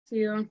to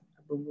you.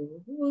 Boom, boom,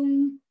 boom,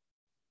 boom.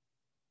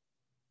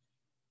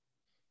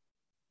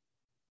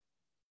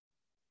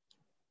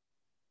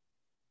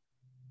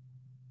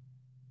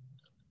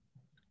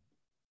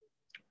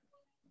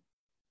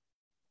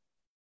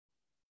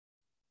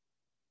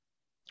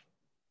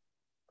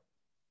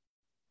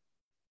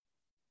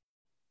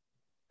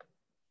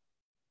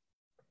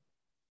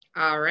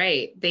 All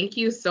right. Thank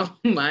you so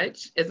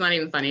much. It's not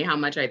even funny how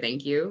much I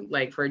thank you,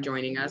 like, for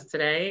joining us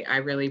today. I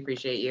really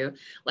appreciate you.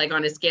 Like,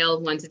 on a scale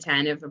of 1 to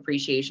 10, if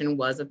appreciation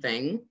was a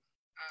thing,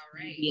 all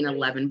right, being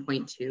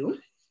 11.2.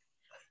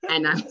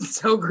 And I'm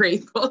so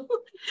grateful.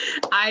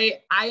 I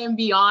am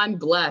beyond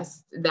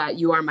blessed that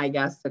you are my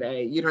guest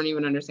today. You don't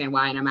even understand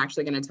why. And I'm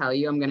actually going to tell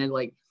you,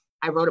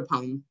 I wrote a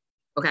poem.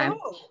 Okay.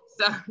 Oh,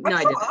 so no,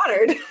 I didn't.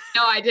 Honored.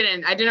 No, I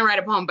didn't. I didn't write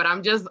a poem, but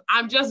I'm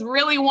just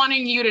really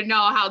wanting you to know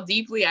how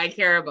deeply I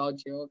care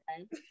about you.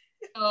 Okay.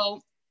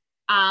 So,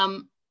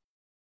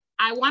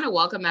 I want to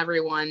welcome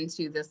everyone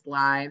to this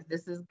live.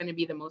 This is going to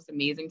be the most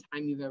amazing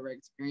time you've ever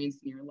experienced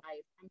in your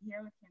life. I'm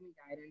here with Kami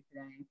Guiden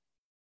today.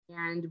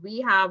 And we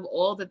have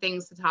all the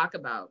things to talk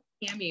about.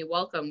 Kami,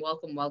 welcome,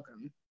 welcome,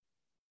 welcome.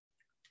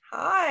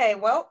 Hi,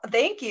 well,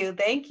 thank you.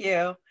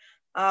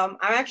 I'm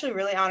actually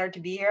really honored to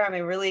be here. I'm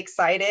really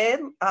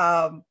excited.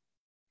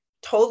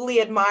 Totally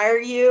admire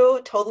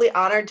you. Totally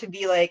honored to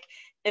be like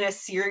in a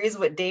series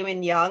with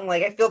Damon Young.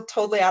 Like, I feel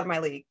totally out of my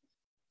league.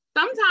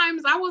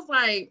 Sometimes I was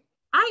like,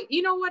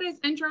 you know what is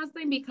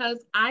interesting?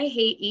 Because I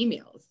hate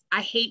emails.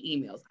 I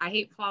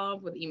hate following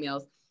up with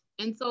emails.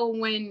 And so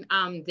when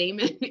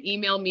Damon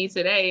emailed me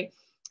today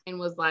and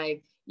was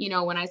like, you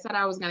know, when I said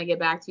I was going to get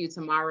back to you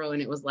tomorrow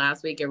and it was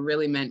last week, it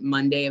really meant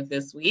Monday of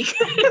this week.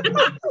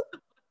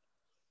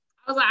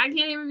 I was like, I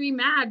can't even be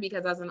mad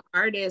because as an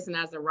artist and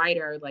as a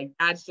writer, like,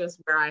 that's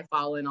just where I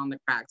fall in on the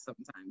cracks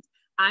sometimes.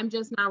 I'm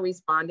just now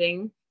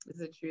responding, this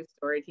is a true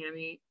story,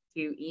 Kami,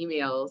 to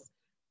emails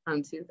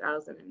from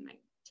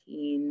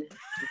 2019.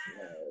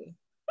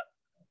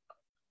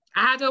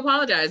 I had to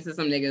apologize to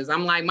some niggas.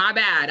 I'm like, my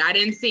bad. I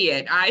didn't see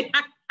it. I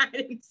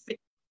didn't see it.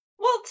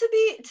 Well,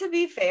 to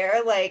be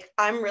fair, like,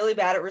 I'm really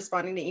bad at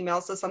responding to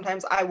emails. So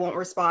sometimes I won't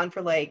respond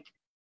for like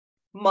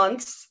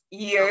months,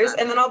 years.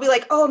 And then I'll be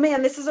like, oh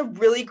man, this is a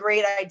really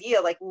great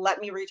idea. Like,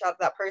 let me reach out to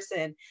that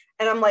person.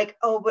 And I'm like,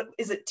 oh, but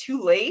is it too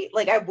late?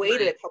 Like, I've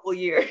waited a couple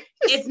years.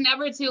 It's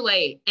never too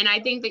late. And I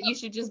think that you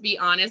should just be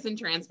honest and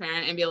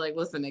transparent and be like,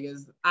 listen,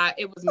 niggas,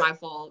 it was my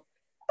fault.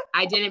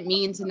 I didn't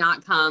mean to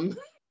not come.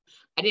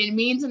 I didn't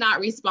mean to not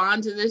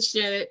respond to this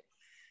shit.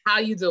 How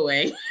you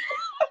doing?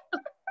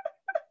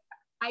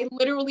 I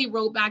literally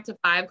wrote back to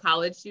 5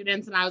 college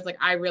students and I was like,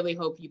 I really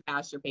hope you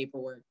passed your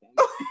paperwork.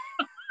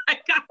 I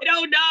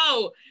don't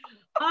know.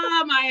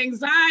 Oh, my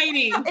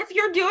anxiety. If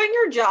you're doing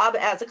your job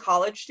as a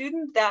college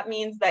student, that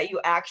means that you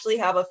actually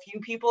have a few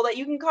people that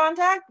you can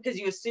contact because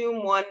you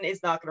assume one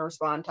is not going to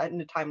respond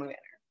in a timely manner.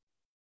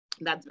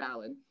 That's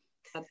valid.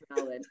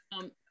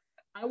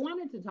 I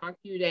wanted to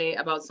talk to you today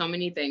about so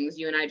many things.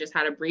 You and I just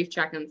had a brief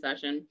check-in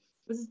session.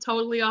 This is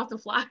totally off the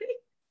fly.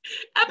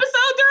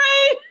 Episode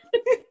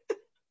 3.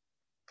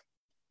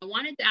 I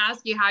wanted to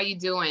ask you how you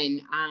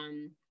doing.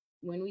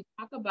 When we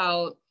talk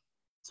about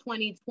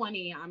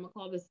 2020, I'm gonna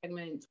call this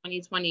segment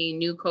 2020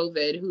 new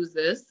COVID. Who's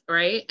this,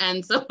 right?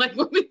 And so, like,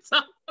 when we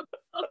talk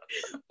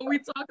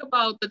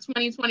about the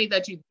 2020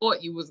 that you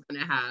thought you was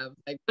gonna have,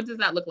 like, what does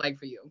that look like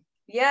for you?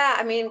 Yeah,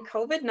 I mean,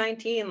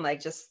 COVID-19 like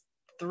just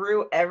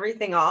threw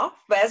everything off.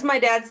 But as my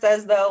dad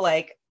says, though,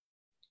 like,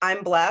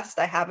 I'm blessed.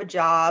 I have a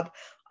job.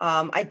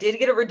 I did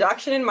get a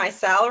reduction in my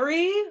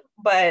salary,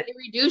 but they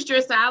reduced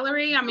your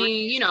salary. I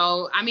mean, you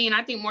know,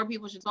 I think more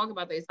people should talk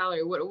about their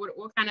salary. What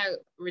kind of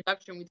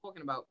reduction are we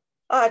talking about?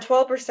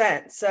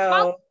 12%.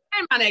 So,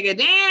 12%, my nigga,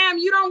 damn,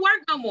 you don't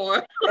work no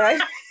more. So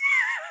and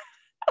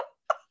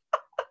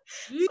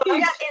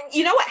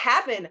you know what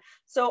happened?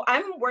 So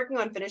I'm working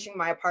on finishing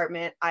my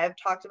apartment. I have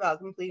talked about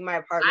completing my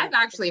apartment. I've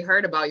actually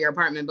heard about your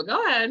apartment, but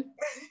go ahead.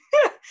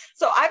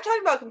 So I've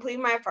talked about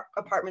completing my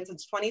apartment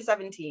since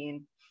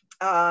 2017.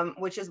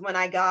 Which is when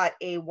I got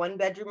a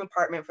 1-bedroom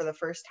apartment for the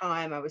first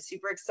time. I was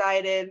super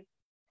excited.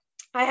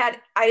 I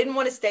didn't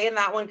want to stay in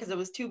that one because it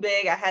was too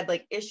big. I had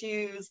like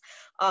issues.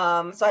 So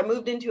I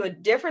moved into a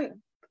different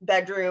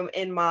bedroom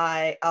in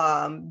my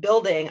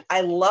building.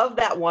 I love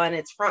that one.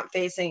 It's front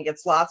facing,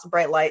 gets lots of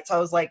bright light. So I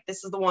was like,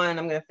 this is the one.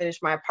 I'm going to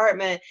finish my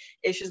apartment.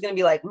 It's just going to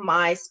be like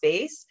my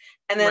space.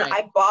 And then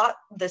I bought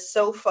the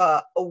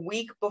sofa a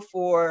week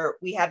before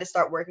we had to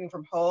start working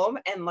from home,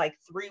 and like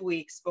 3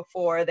 weeks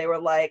before they were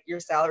like, your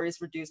salary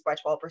is reduced by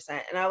 12%.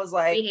 And I was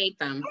like, we hate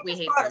them. We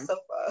hate them.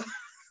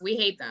 We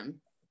hate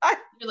them.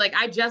 You're like,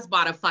 I just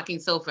bought a fucking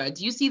sofa.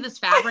 Do you see this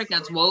fabric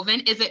that's woven?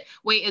 Is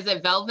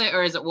it velvet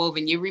or is it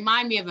woven? You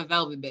remind me of a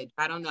velvet bitch.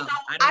 I don't know.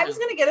 I was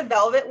gonna get a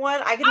velvet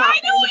one. I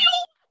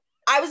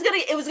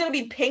it was gonna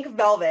be pink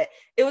velvet.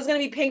 It was gonna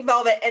be pink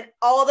velvet, and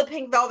all the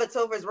pink velvet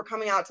sofas were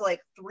coming out to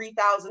like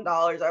 $3,000.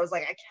 I was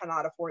like, I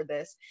cannot afford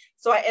this.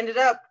 So I ended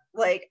up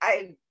like,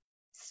 I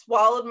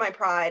swallowed my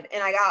pride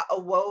and I got a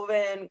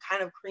woven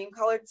kind of cream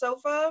colored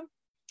sofa,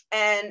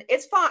 and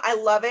it's fine. I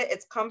love it.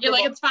 It's comfortable.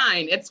 You're like, it's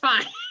fine. It's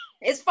fine.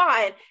 It's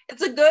fine.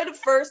 It's a good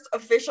first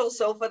official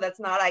sofa that's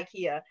not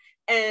IKEA.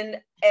 And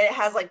it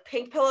has like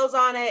pink pillows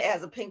on it. It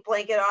has a pink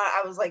blanket on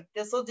it. I was like,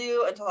 this will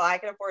do until I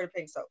can afford a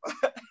pink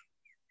sofa.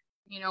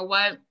 You know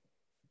what?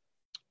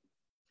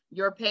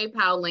 Your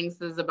PayPal links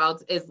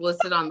is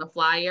listed on the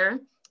flyer.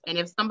 And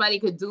if somebody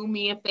could do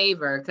me a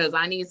favor, because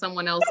I need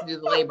someone else to do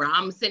the labor,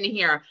 I'm sitting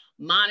here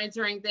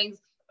monitoring things.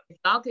 If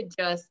y'all could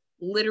just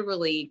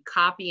literally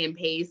copy and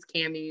paste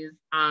Kami's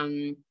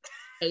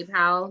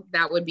PayPal,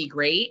 that would be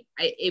great.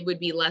 It would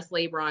be less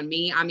labor on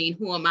me. I mean,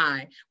 who am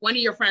I? One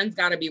of your friends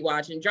got to be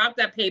watching. Drop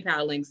that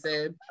PayPal link,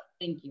 Sid.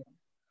 Thank you.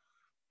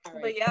 All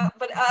right. But yeah,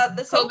 but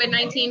the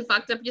COVID-19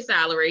 fucked up your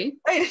salary.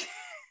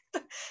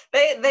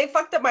 They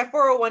fucked up my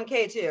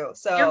 401k too.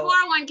 So your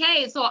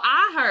 401k. So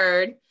I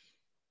heard.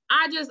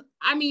 I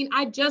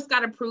just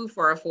got approved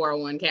for a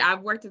 401k.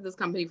 I've worked at this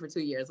company for 2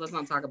 years. Let's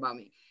not talk about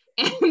me.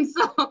 And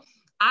so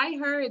I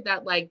heard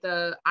that like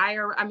the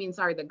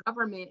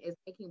government is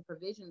making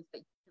provisions that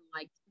you can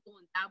like pull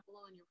and tap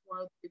below in your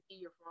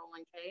 403b, your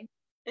 401k.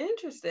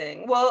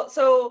 Interesting. Well,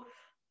 so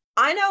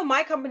I know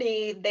my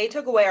company, they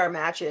took away our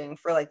matching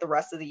for like the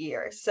rest of the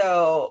year.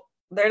 So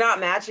they're not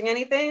matching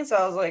anything. So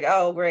I was like,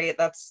 oh, great.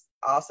 That's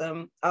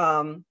awesome.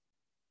 And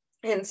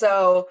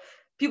so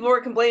people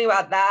were complaining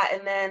about that.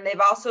 And then they've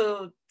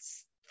also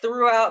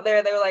threw out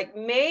there, they're like,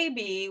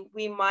 maybe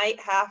we might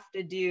have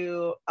to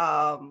do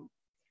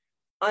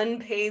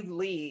unpaid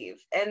leave.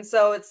 And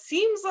so it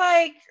seems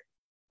like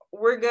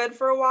we're good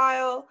for a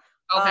while.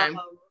 Okay.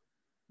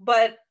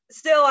 But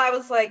still, I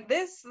was like,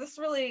 this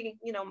really,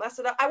 messed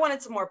it up. I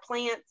wanted some more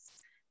plants.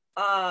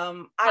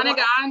 I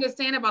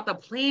understand about the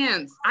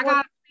plants. I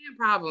got a plant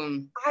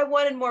problem. I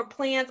wanted more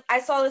plants. I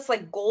saw this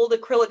like gold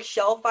acrylic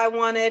shelf I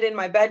wanted in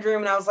my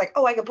bedroom, and I was like,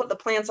 oh, I could put the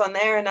plants on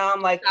there. And now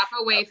I'm like, shop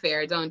at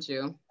Wayfair, don't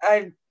you?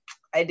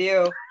 I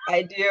do.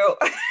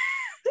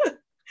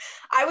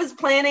 I was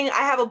planning,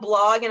 I have a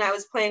blog, and I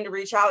was planning to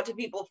reach out to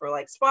people for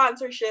like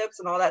sponsorships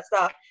and all that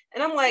stuff.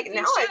 And I'm like,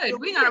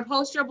 we gotta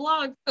post your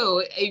blog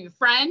too. A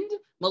friend,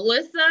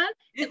 Melissa,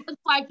 it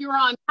looks like you're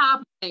on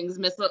top of things,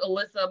 Miss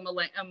Alyssa.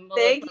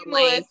 Thank you,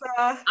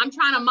 Melissa. I'm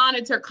trying to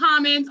monitor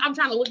comments. I'm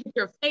trying to look at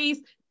your face.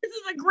 This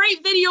is a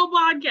great video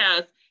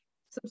podcast.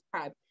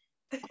 Subscribe.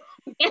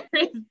 There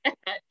is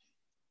that.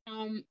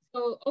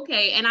 So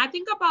okay, and I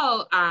think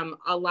about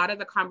a lot of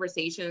the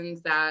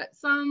conversations that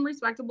some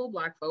respectable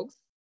Black folks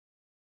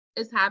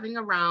is having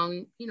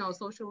around,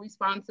 social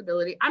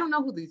responsibility. I don't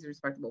know who these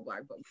respectable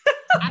Black folks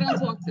are. I don't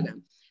talk to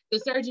them. The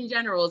Surgeon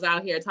General's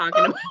out here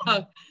talking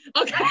about,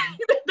 okay,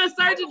 the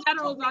Surgeon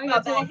General's out here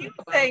talking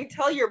about. Saying,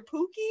 tell your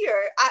Pookie, or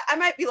I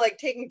might be like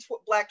taking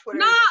Black Twitter.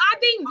 No, I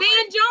think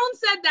Van Jones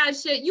said that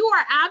shit. You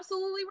are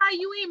absolutely right.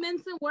 You ain't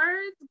mincing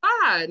words.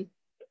 God.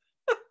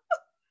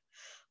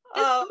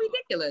 It's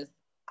ridiculous.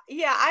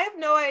 Yeah, I have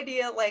no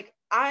idea. Like,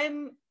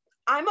 I'm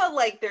a,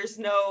 like, there's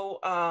no,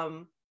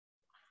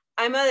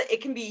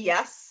 it can be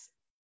yes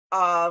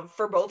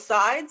for both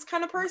sides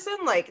kind of person.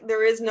 Like,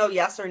 there is no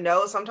yes or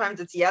no.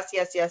 Sometimes it's yes,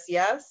 yes, yes,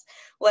 yes.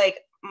 Like,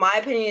 my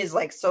opinion is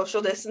like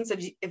social distance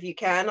if you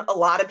can. A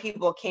lot of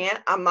people can't.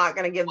 I'm not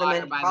going to give them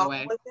any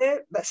problem with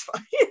it. That's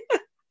fine.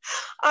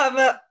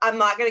 I'm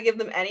not going to give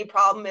them any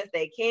problem if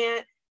they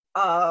can't.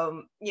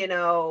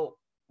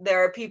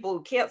 There are people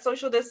who can't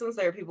social distance.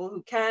 There are people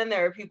who can.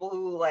 There are people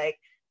who like,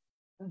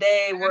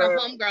 they were a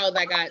homegirl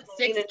that got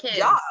 6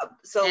 kids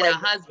and a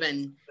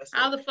husband.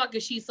 How the fuck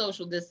is she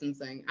social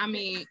distancing? I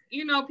mean,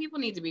 people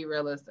need to be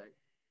realistic.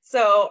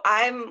 So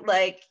I'm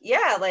like,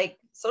 yeah, like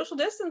social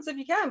distance if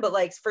you can, but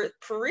like for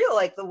real,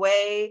 like the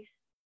way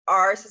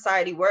our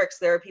society works,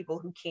 there are people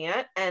who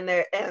can't, and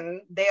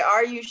they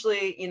are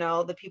usually,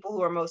 the people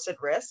who are most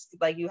at risk.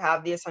 Like you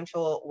have the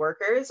essential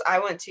workers. I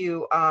went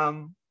to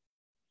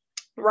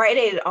Rite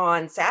Aid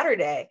on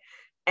Saturday,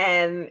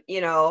 and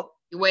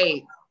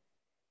wait.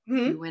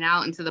 You went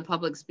out into the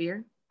public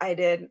sphere? I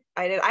did.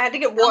 I had to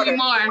get water.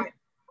 I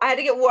had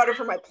to get water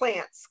for my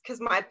plants because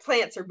my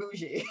plants are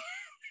bougie.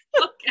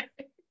 Okay.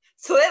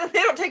 So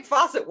they don't take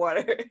faucet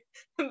water.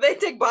 They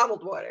take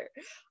bottled water.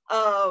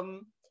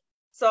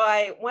 So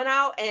I went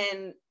out,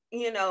 and,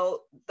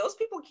 those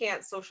people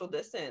can't social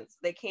distance.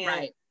 They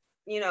can't,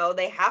 right.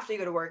 They have to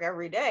go to work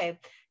every day.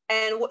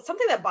 And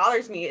something that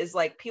bothers me is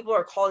like people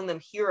are calling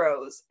them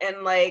heroes.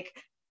 And like,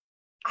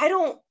 I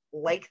don't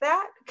like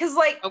that, because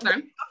like they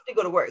have to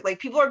go to work. Like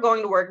people are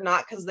going to work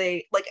not because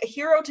they like, a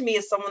hero to me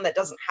is someone that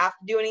doesn't have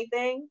to do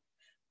anything,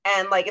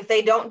 and like if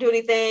they don't do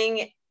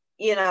anything,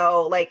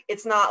 like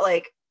it's not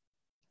like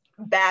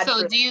bad.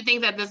 So do you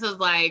think that this is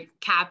like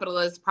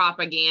capitalist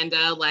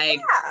propaganda? Like,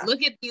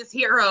 look at these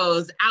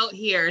heroes out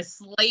here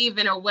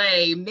slaving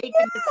away, making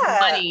this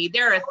money.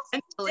 They're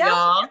essential,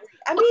 y'all.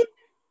 I mean,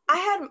 I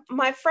had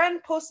my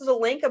friend posted a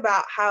link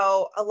about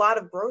how a lot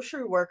of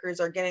grocery workers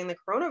are getting the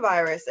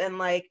coronavirus, and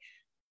like,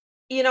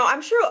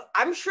 I'm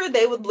sure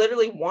they would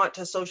literally want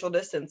to social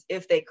distance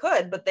if they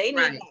could, but they need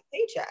that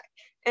paycheck.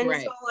 And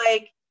so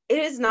like, it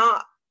is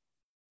not,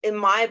 in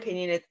my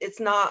opinion, it's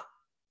not,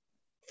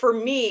 for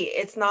me,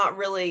 it's not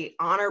really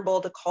honorable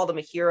to call them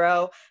a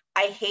hero.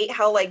 I hate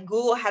how like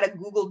Google had a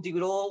Google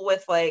Doodle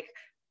with like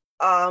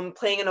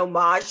playing an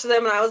homage to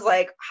them, and I was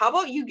like, how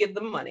about you give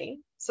them money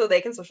so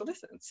they can social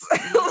distance?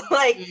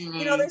 Like,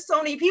 you know, there's so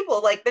many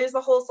people, like there's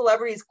the whole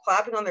celebrities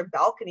clapping on their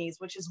balconies,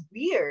 which is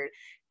weird.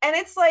 And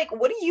it's like,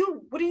 what are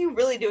you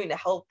really doing to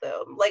help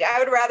them? Like, I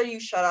would rather you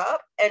shut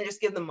up and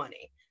just give them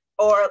money.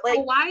 Or like,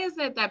 well, why is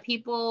it that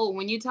people,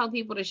 when you tell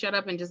people to shut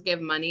up and just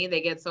give money,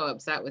 they get so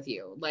upset with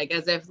you, like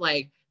as if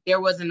like there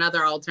was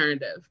another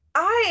alternative?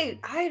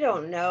 I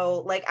don't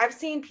know. Like, I've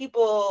seen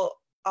people,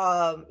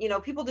 you know,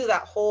 people do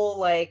that whole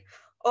like,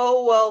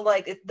 oh well,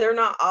 like they're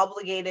not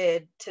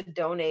obligated to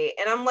donate,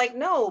 and I'm like,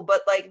 no,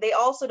 but like they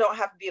also don't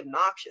have to be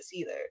obnoxious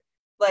either.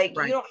 Like,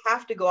 Right. you don't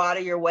have to go out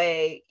of your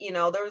way. You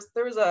know, there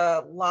was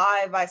a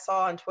live I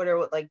saw on Twitter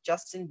with like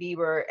Justin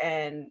Bieber,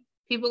 and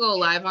People go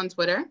live on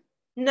Twitter.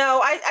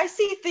 no, I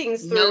see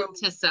things through Note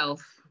to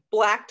self.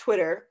 Black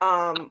Twitter.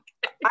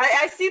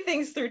 I see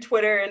things through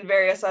Twitter and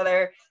various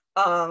other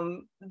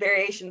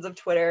variations of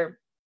Twitter.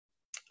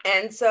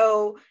 And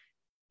so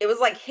it was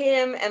like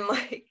him and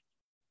like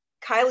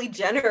Kylie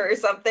Jenner or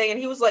something, and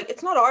he was like,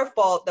 it's not our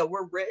fault that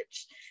we're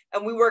rich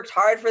and we worked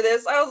hard for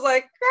this. I was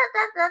like,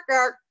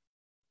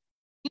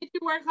 Did you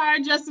work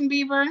hard, Justin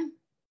Bieber?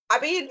 I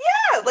mean,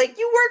 yeah, like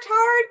you worked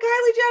hard,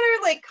 Kylie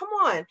Jenner, like come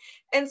on.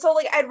 And so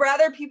like I'd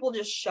rather people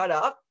just shut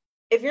up.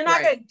 If you're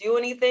not Right. gonna do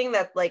anything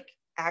that like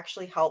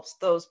actually helps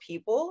those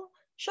people,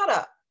 shut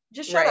up.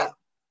 Just shut Right. up.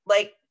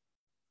 Like,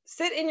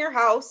 sit in your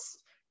house,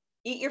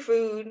 eat your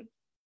food,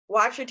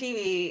 watch your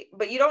TV,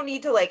 but you don't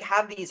need to like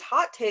have these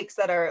hot takes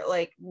that are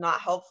like not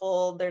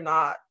helpful. They're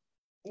not,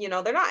 you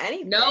know, they're not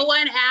anything. No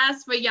one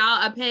asked for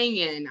y'all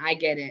opinion. I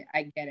get it.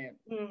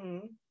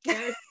 Mm-hmm.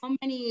 There's so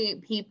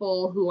many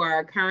people who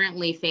are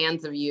currently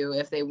fans of you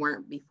if they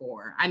weren't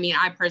before. I mean,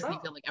 I personally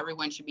feel like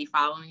everyone should be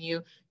following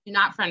you. Do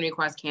not friend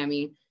request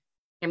Kami.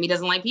 Kami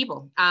doesn't like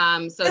people.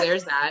 So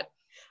there's that.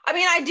 I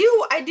mean,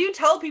 I do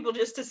tell people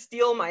just to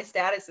steal my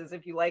statuses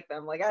if you like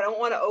them. Like, I don't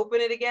want to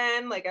open it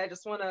again. Like, I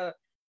just want to,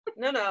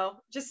 no,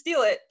 just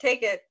steal it.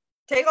 Take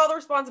all the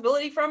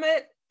responsibility from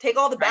it. Take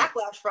all the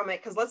backlash from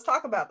it. Because let's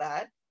talk about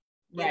that.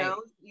 You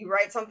know, you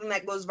write something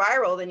that goes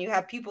viral, then you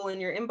have people in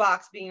your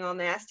inbox being all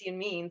nasty and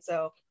mean.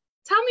 So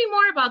tell me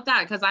more about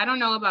that, because I don't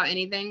know about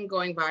anything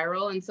going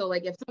viral. And so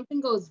like if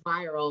something goes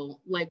viral,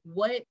 like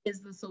what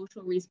is the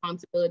social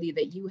responsibility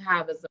that you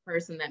have as the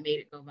person that made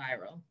it go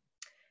viral?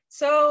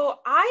 So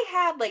I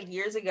had like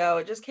years ago,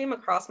 it just came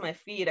across my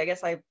feed. I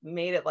guess I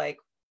made it like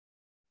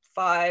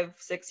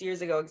 5-6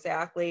 years ago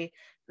exactly.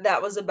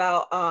 That was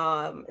about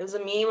it was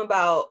a meme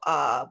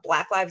about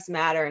Black Lives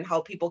Matter and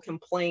how people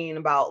complain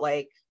about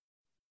like,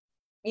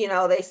 you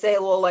know, they say,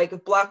 well, like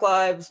if Black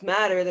Lives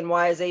Matter, then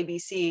why is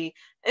ABC?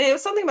 And it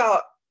was something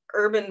about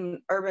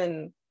urban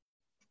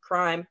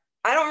crime.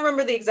 I don't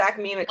remember the exact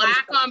meme.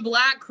 Black on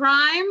black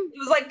crime? It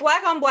was like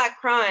black on black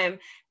crime.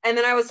 And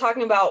then I was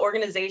talking about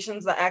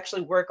organizations that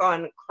actually work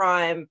on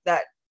crime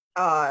that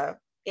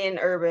in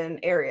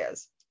urban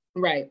areas.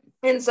 Right.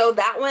 And so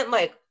that went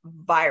like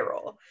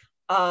viral.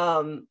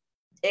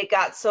 It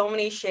got so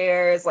many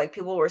shares, like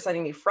people were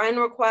sending me friend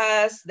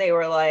requests. They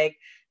were like,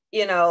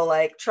 you know,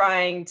 like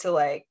trying to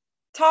like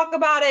talk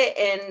about it.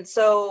 And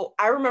so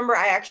I remember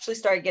I actually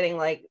started getting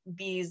like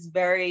these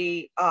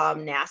very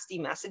nasty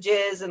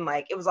messages, and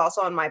like it was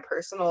also on my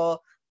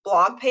personal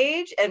blog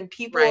page, and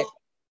people,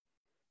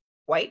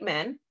 white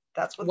men,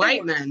 that's what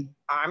white men.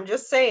 I'm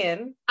just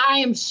saying. I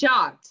am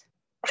shocked.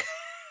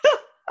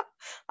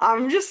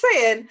 I'm just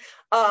saying,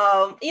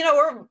 you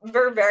know,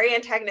 we're very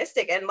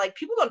antagonistic, and like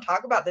people don't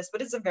talk about this,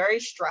 but it's a very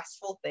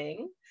stressful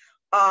thing.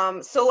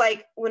 So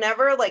like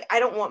whenever like I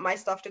don't want my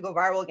stuff to go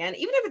viral again,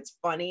 even if it's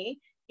funny,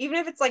 even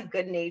if it's like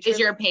good natured. Is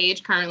your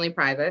page currently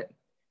private?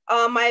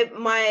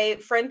 My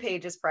friend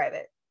page is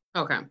private.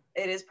 Okay.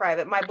 It is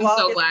private. My blog.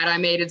 I'm so glad I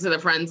made it to the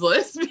friends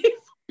list.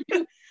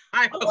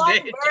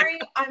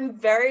 I'm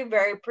very,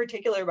 very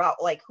particular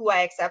about like who I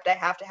accept. I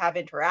have to have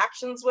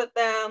interactions with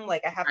them.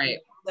 Like I have to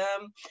know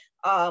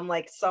them,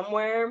 like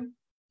somewhere,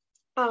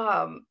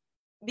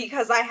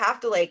 because I have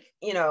to like,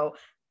 you know,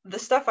 the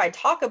stuff I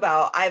talk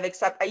about, I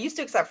used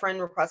to accept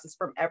friend requests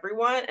from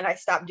everyone, and I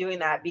stopped doing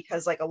that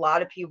because like a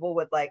lot of people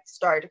would like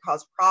start to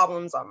cause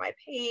problems on my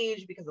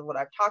page because of what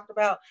I've talked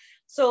about.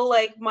 So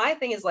like my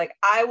thing is like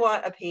I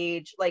want a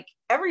page, like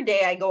every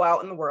day I go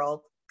out in the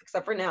world,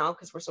 except for now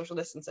because we're social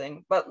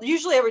distancing, but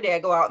usually every day I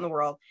go out in the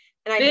world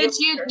and Bitch,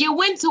 you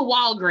went to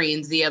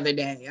Walgreens the other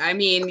day. I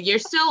mean, you're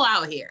still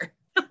out here.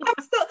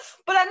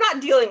 But I'm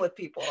not dealing with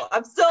people.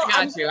 I'm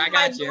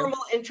normal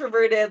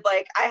introverted,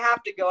 like I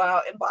have to go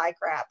out and buy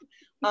crap.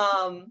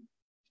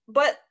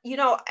 But you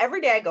know,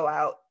 every day I go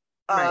out,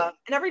 and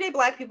every day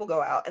Black people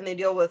go out and they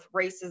deal with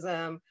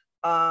racism.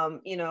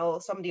 You know,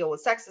 some deal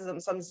with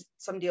sexism,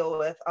 some deal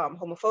with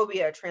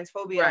homophobia,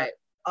 transphobia,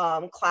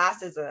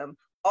 classism,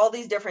 all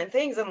these different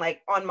things. And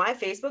like on my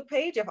Facebook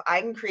page, if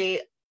I can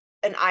create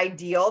an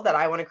ideal that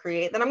I want to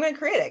create, then I'm going to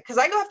create it, because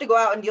I have to go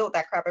out and deal with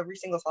that crap every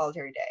single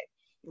solitary day.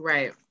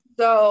 Right.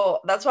 So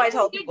that's why I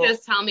tell people.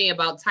 Just tell me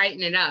about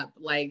tighten it up.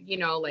 Like, you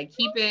know, like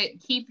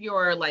keep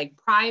your like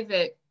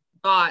private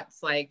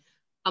thoughts like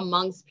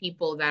amongst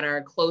people that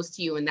are close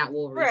to you and that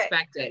will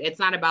respect it. It's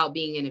not about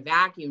being in a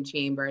vacuum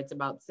chamber. It's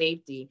about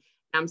safety.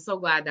 And I'm so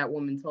glad that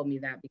woman told me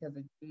that, because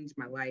it changed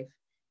my life.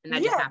 And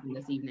that just happened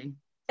this evening.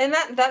 And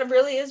that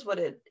really is what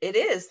it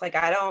is. Like,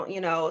 I don't,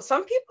 you know,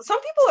 some people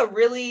are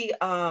really,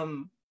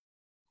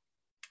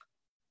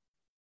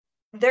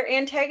 they're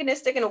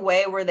antagonistic in a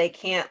way where they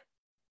can't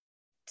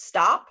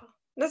stop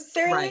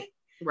necessarily.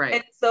 Right.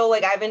 And so,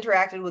 like, I've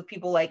interacted with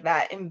people like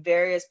that in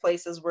various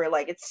places where,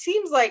 like, it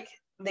seems like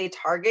they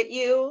target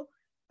you.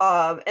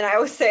 And I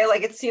always say,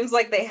 like, it seems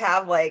like they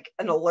have, like,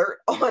 an alert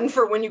on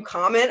for when you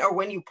comment or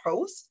when you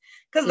post.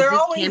 Because they're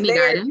always Kami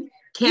there. Guiden?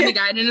 Kami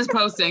Guiden is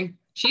posting.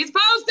 She's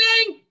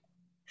posting!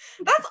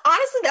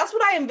 That's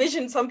what I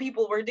envisioned some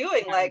people were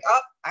doing. Like, oh,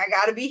 I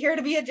gotta be here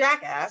to be a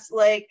jackass.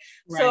 Like,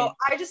 so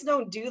I just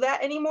don't do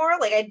that anymore.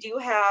 Like, I do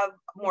have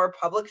more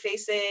public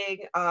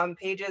facing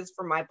pages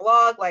for my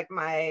blog, like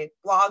my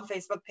blog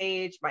Facebook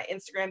page, my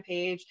Instagram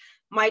page.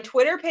 My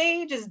Twitter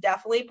page is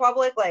definitely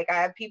public. Like,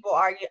 I have people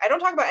argue. I don't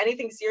talk about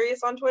anything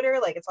serious on Twitter.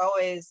 Like, it's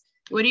always.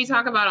 What do you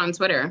talk about on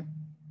Twitter?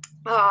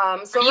 So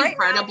are you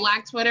part of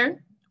Black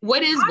Twitter?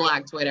 What is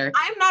Black Twitter?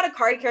 I'm not a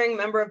card-carrying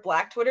member of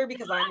Black Twitter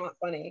because I'm not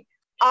funny.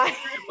 I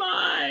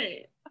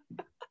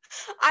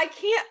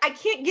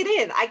can't get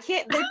in. I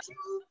can't.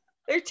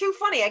 They're too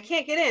funny. I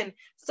can't get in.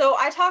 So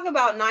I talk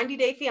about 90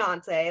 Day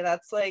Fiance.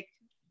 That's like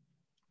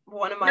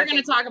one of my. We're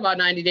going to talk about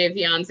 90 Day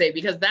Fiance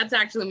because that's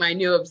actually my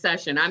new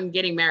obsession. I'm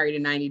getting married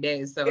in 90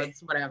 days, so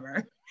it's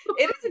whatever.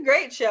 It is a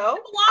great show.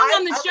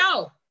 On the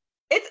show.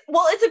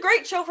 It's a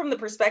great show from the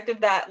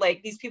perspective that,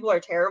 like, these people are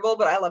terrible,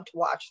 but I love to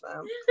watch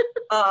them.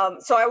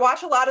 So I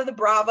watch a lot of the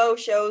Bravo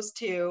shows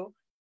too.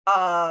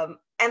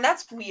 And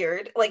that's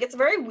weird. Like, it's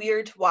very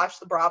weird to watch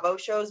the Bravo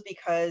shows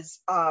because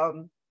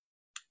the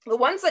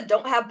ones that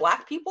don't have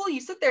Black people,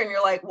 you sit there and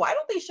you're like, why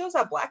don't these shows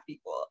have Black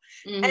people?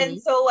 Mm-hmm.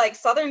 And so, like,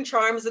 Southern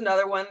Charm is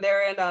another one.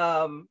 They're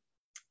in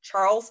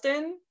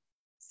Charleston,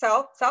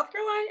 South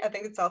Carolina. I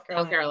think it's South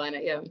Carolina. South Carolina,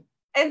 yeah.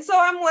 And so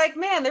I'm like,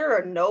 man, there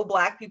are no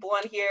Black people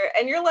on here.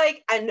 And you're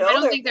like, I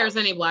don't think there's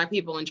any Black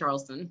people in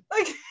Charleston.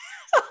 Like,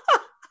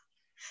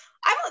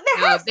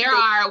 there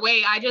are.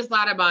 Wait, I just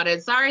thought about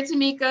it. Sorry,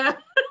 Tamika.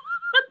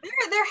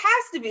 There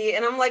has to be.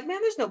 And I'm like,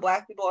 man, there's no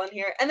Black people on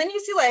here. And then you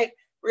see, like,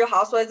 Real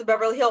Housewives of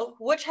Beverly Hills,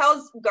 which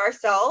has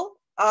Garcelle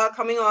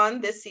coming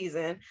on this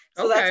season.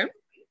 So that's.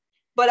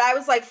 But I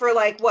was like, for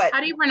like what? How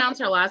do you pronounce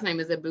her last name?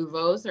 Is it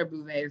Bouvos or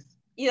Bouvet?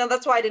 You know,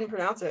 that's why I didn't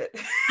pronounce it.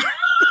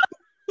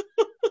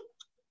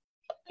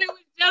 It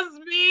was just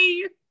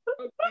me.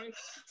 Okay.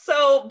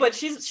 So, but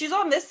she's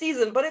on this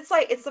season, but it's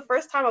like, it's the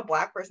first time a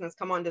Black person has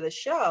come onto the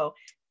show.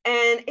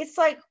 And it's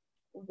like,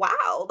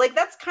 wow, like,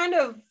 that's kind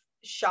of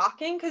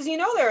shocking because, you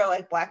know, there are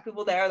like Black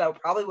people there that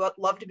would probably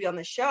love to be on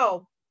the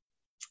show.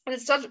 And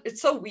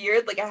it's so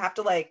weird. Like, I have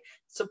to like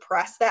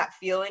suppress that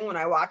feeling when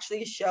I watch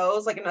these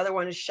shows. Like, another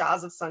one is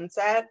Shahs of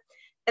Sunset.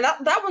 And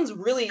that one's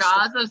really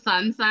Shahs of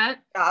Sunset.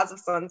 Shahs of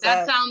Sunset.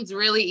 That sounds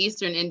really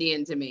Eastern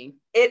Indian to me.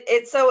 It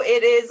is like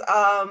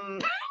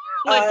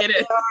it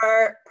is. They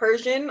are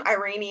Persian,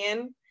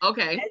 Iranian.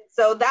 Okay. And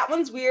so that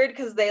one's weird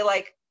because they,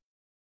 like,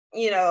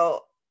 you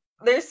know,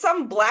 there's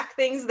some Black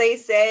things they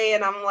say,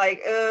 and I'm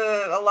like,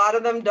 a lot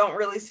of them don't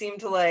really seem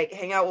to like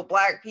hang out with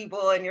Black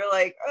people, and you're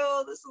like,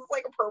 oh, this is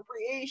like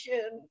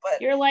appropriation, but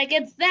you're like,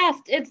 it's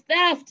theft.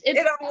 And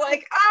I'm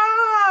like,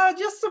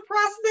 just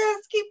suppress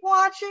this, keep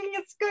watching,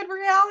 it's good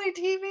reality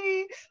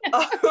TV.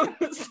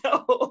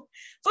 So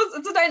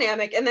it's a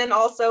dynamic. And then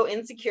also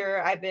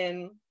Insecure,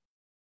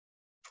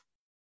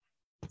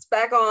 it's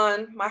back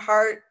on my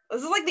heart.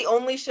 This is like the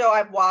only show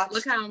I've watched.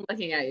 Look how I'm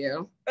looking at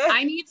you.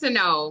 I need to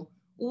know,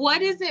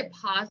 what is it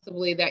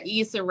possibly that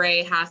Issa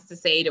Rae has to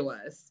say to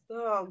us?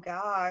 Oh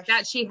gosh,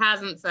 that she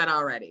hasn't said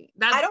already?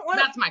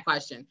 That's my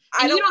question.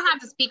 And you don't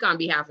have to speak on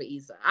behalf of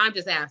Issa. I'm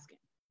just asking.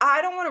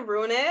 I don't want to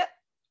ruin it.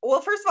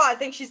 Well, first of all, I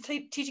think she's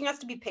teaching us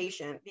to be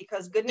patient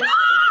because goodness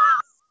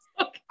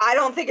gracious, I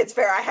don't think it's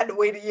fair. I had to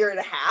wait 1.5 years.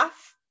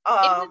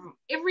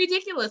 It's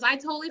ridiculous. I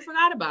totally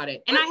forgot about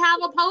it, and I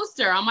have a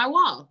poster on my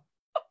wall.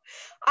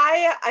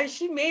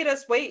 She made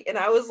us wait, and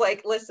I was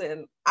like,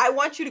 listen, I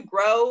want you to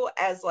grow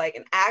as like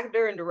an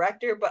actor and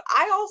director, but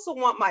I also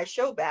want my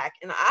show back,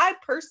 and I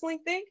personally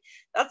think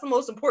that's the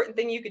most important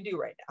thing you could do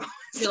right now.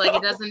 You're like,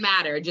 it doesn't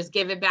matter, just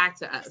give it back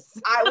to us.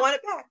 I want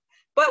it back,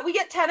 but we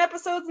get 10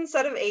 episodes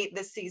instead of 8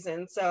 this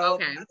season, so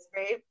that's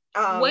great.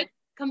 What,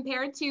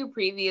 compared to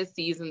previous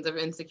seasons of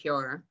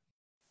Insecure,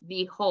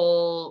 the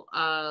whole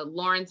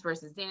Lawrence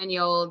versus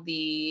Daniel,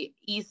 the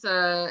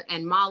Issa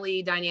and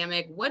Molly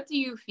dynamic, what do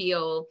you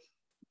feel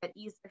that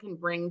Issa can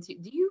bring to?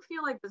 Do you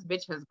feel like this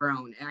bitch has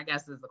grown? I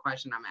guess is the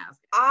question I'm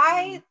asking.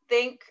 I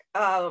think,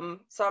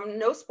 so I'm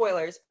no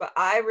spoilers, but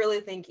I really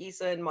think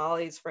Issa and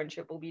Molly's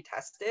friendship will be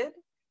tested.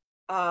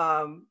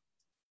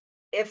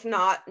 If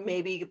not,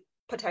 maybe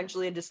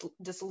potentially a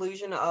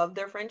dissolution of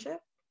their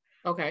friendship.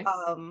 Okay.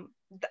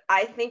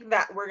 I think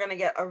that we're gonna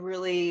get a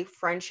really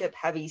friendship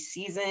heavy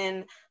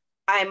season.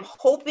 I'm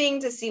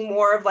hoping to see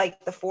more of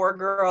like the 4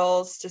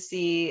 girls, to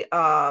see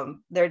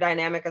their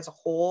dynamic as a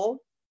whole.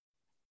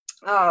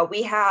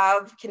 We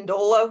have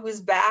Condola,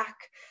 who's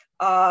back.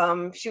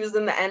 She was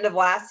in the end of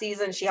last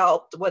season. She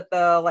helped with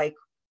the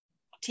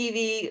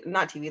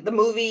the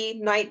movie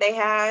night they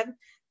had.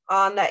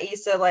 That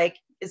Issa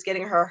is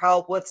getting her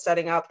help with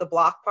setting up the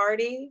block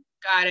party.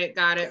 Got it.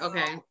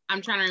 Okay.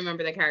 I'm trying to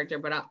remember the character,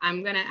 but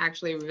I'm going to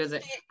actually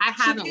revisit. I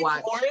haven't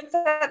watched. Lawrence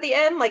at the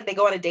end, they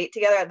go on a date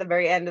together at the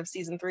very end of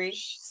season 3.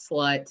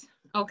 Slut.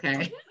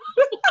 Okay.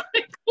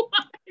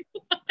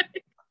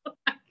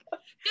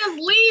 Just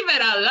leave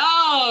it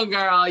alone,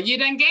 girl. You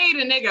done gave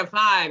a nigga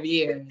 5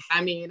 years.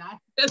 I mean,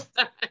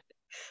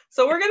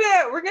 So we're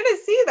gonna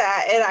see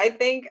that, and I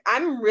think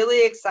I'm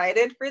really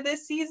excited for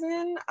this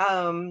season.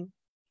 I'm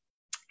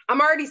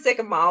already sick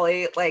of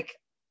Molly.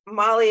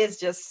 Molly is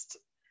just,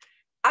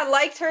 I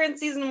liked her in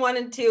season 1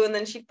 and 2, and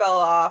then she fell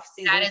off.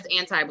 That is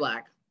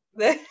anti-Black.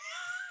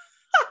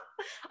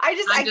 I'm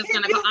just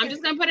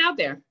gonna put it out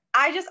there.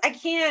 I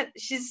can't.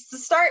 She's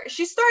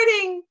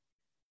starting.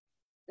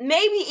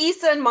 Maybe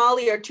Issa and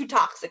Molly are too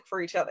toxic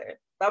for each other.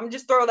 I'm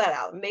just throwing that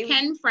out. Maybe.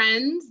 Can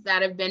friends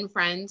that have been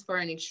friends for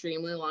an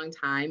extremely long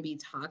time be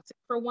toxic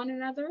for one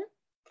another?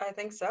 I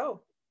think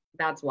so.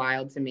 That's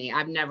wild to me.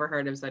 I've never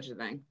heard of such a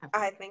thing.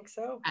 I think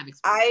so.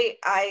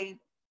 I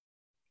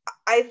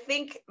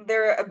think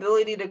their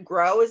ability to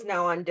grow is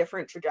now on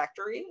different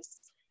trajectories.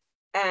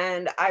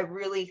 And I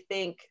really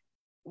think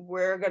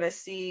we're going to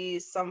see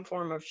some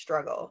form of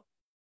struggle.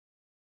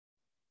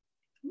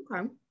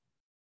 Okay.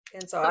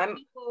 And so I'm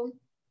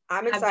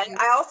excited.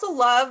 I also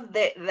love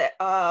that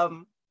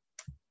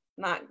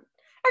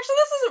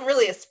this isn't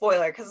really a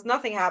spoiler because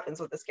nothing happens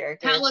with this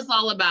character. Tell us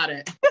all about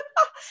it.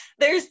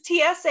 There's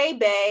TSA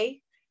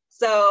Bay.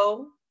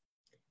 So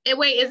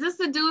wait, is this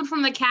the dude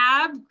from the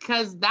cab?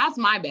 Because that's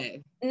my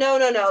bae. No,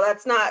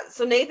 that's not.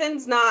 So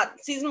Nathan's not.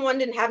 Season 1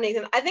 didn't have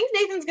Nathan. I think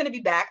Nathan's going to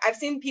be back. I've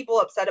seen people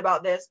upset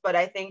about this, but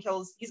I think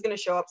he's going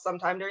to show up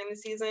sometime during the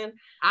season.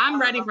 I'm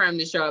ready for him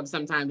to show up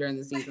sometime during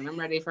the season. I'm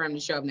ready for him to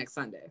show up next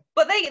Sunday.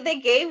 But they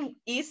gave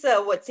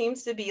Issa what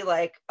seems to be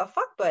a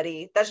fuck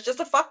buddy. That's just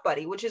a fuck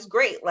buddy, which is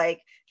great.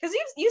 Because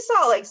you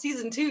saw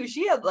season 2,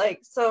 she had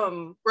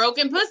some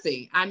broken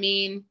pussy. I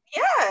mean,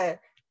 yeah.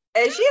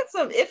 And she had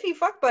some iffy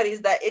fuck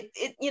buddies that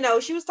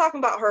she was talking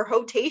about her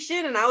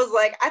rotation, and I was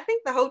like, I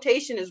think the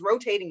rotation is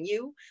rotating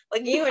you.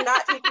 You are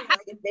not taking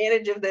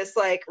advantage of this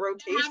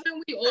rotation.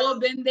 Haven't we all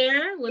been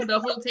there when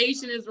the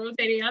rotation is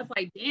rotating us?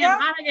 Damn,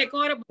 how did I get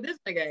caught up with this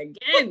nigga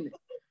again?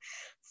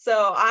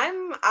 So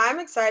I'm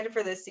excited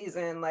for this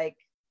season.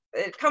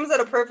 It comes at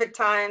a perfect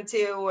time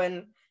too,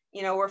 and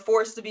we're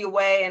forced to be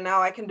away, and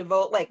now I can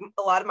devote a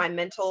lot of my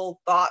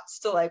mental thoughts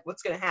to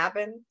what's gonna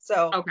happen.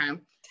 So okay,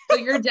 so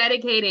you're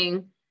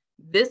dedicating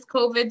this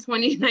COVID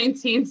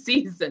 2019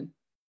 season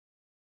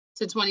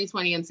to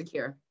 2020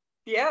 Insecure.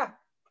 Yeah.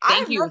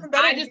 Thank you.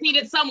 I just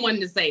needed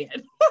someone to say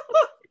it.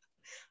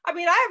 I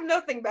mean, I have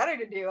nothing better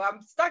to do.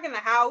 I'm stuck in the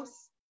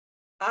house.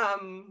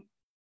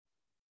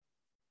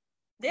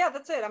 Yeah,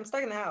 that's it. I'm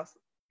stuck in the house.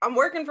 I'm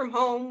working from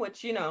home,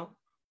 which, I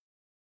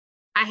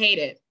hate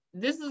it.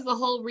 This is the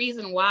whole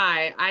reason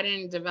why I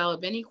didn't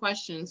develop any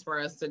questions for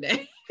us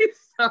today.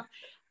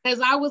 Because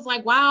I was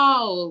like,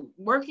 wow,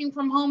 working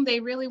from home,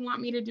 they really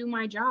want me to do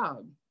my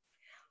job.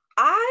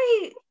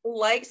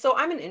 So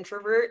I'm an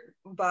introvert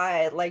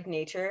by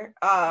nature.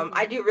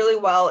 I do really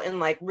well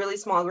in really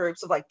small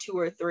groups of 2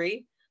 or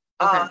 3.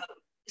 Okay.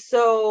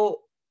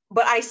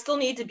 But I still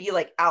need to be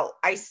out.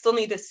 I still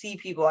need to see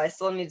people. I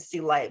still need to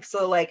see life.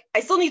 So I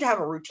still need to have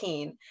a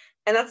routine.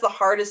 And that's the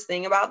hardest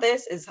thing about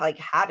this is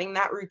having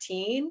that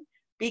routine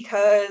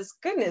because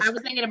goodness. I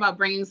was thinking about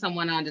bringing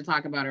someone on to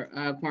talk about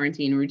a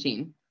quarantine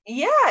routine.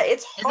 Yeah,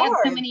 it's hard. Is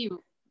that too many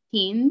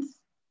teens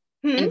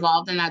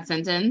involved in that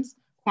sentence?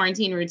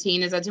 Quarantine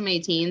routine, is that too many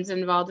teens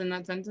involved in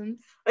that sentence?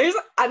 It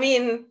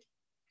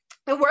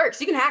works.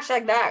 You can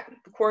hashtag that,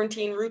 the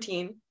quarantine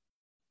routine.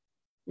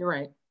 You're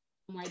right.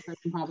 A white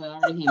person probably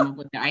already came up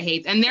with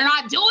it. And they're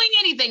not doing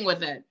anything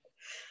with it.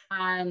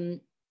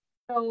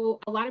 So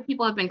a lot of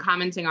people have been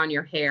commenting on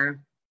your hair.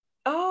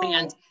 Oh.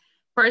 And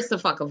first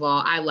of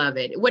all, I love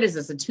it. What is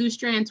this, a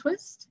 2-strand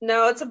twist?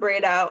 No, it's a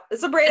braid out.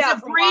 It's a braid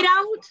out.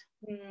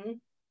 Mm-hmm.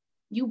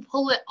 You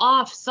pull it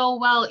off so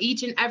well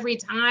each and every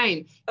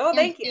time. Oh,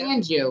 thank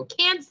you.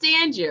 Can't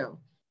stand you.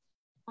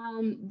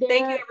 Thank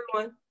you,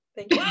 everyone.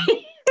 Thank you.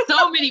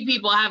 So many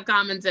people have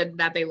commented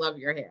that they love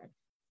your hair.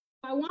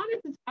 I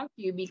wanted to talk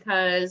to you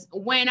because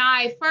when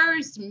I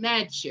first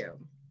met you,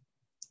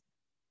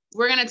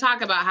 we're going to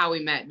talk about how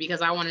we met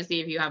because I want to see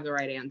if you have the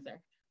right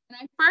answer. When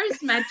I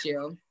first met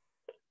you,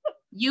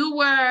 you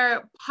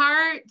were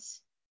part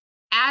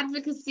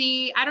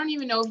advocacy. I don't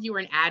even know if you were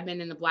an admin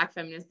in the Black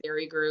Feminist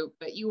Theory group,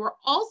 but you were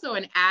also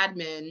an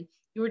admin.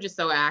 You were just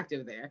so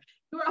active there.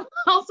 You were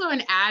also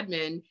an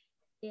admin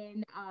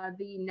in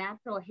the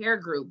natural hair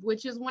group,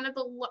 which is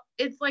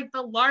it's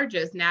the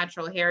largest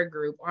natural hair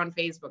group on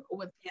Facebook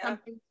with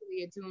something to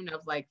the tune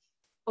of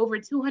over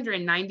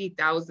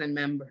 290,000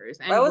 members.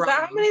 And was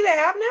that how many they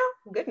have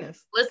now?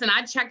 Goodness. Listen,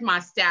 I checked my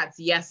stats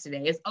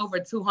yesterday. It's over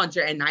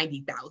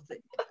 290,000.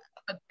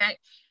 Okay.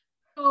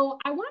 So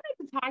I wanted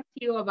to talk to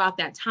you about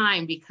that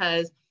time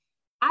because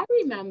I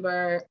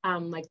remember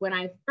like when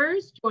I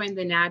first joined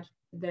the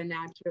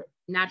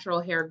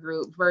natural hair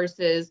group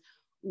versus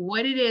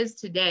what it is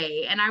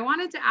today. And I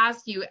wanted to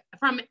ask you,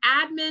 from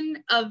admin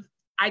of,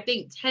 I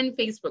think, 10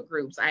 Facebook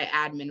groups I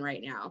admin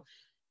right now,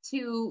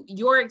 to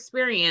your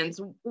experience,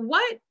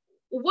 what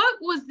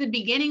was the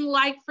beginning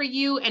like for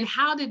you and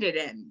how did it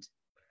end?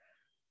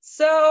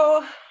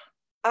 So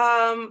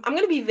I'm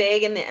going to be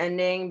vague in the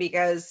ending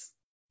because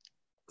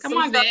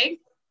vague.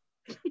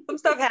 Some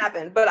stuff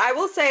happened, but I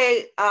will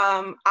say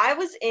I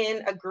was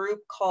in a group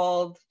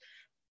called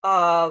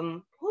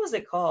what was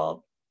it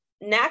called?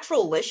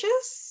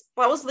 Naturalicious.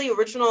 That was the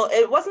original.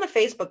 It wasn't a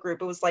Facebook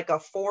group. It was like a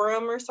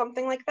forum or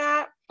something like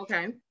that.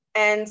 Okay.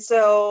 And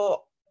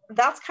so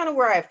that's kind of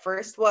where I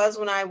first was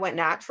when I went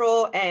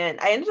natural, and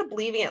I ended up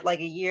leaving it like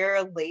a year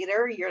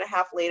and a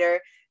half later.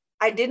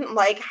 I didn't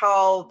like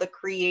how the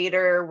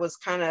creator was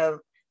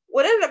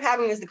what ended up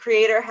happening is the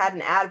creator had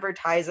an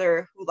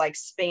advertiser who like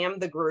spammed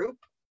the group.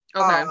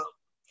 Okay.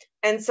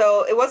 And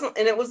so it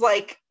was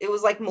like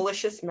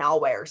malicious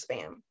malware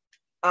spam.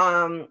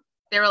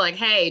 They were like,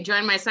 hey,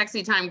 join my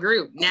sexy time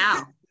group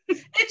now. It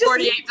just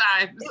 48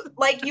 times.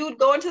 Like you would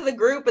go into the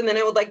group and then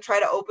it would like try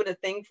to open a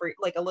thing for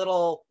like a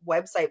little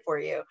website for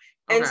you.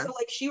 And so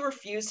like she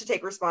refused to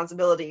take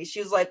responsibility.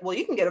 She was like, well,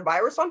 you can get a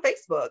virus on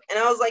Facebook. And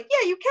I was like,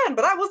 yeah, you can,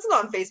 but I wasn't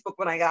on Facebook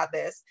when I got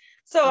this.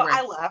 So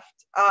I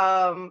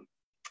left.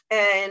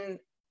 And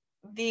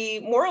the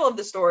moral of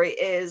the story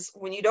is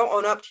when you don't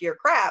own up to your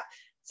crap,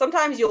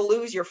 sometimes you'll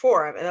lose your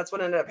forum. And that's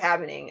what ended up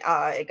happening.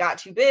 It got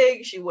too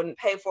big. She wouldn't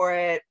pay for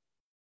it.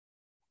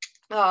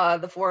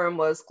 The forum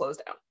was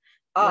closed down.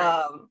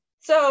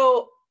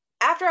 So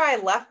after I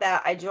left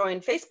that, I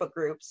joined Facebook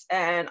groups,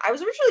 and I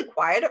was originally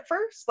quiet at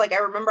first. Like I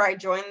remember I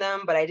joined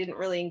them, but I didn't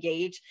really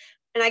engage.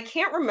 And I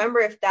can't remember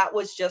if that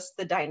was just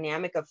the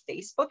dynamic of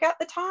Facebook at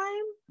the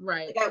time.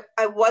 Right. Like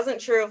I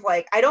wasn't sure if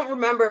like, I don't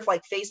remember if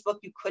like Facebook,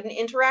 you couldn't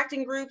interact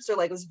in groups or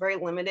like it was very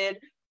limited.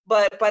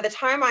 But by the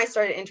time I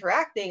started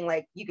interacting,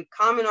 like you could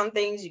comment on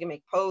things, you can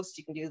make posts,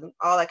 you can do them,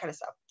 all that kind of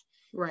stuff.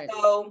 Right.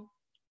 So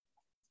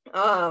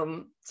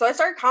I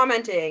started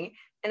commenting,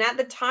 and at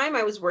the time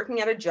I was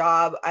working at a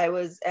job. I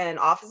was an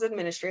office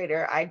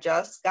administrator. I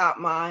just got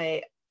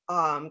my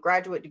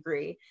graduate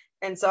degree,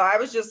 and so I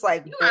was just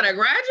like, you got a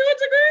graduate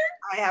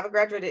degree? I have a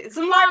graduate. It's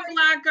in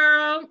Black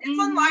girl. It's in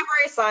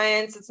library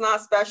science. It's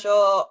not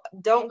special.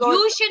 Don't go.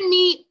 You should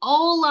meet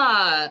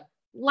Ola,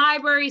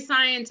 library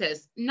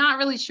scientist. Not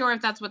really sure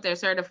if that's what they're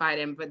certified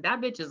in, but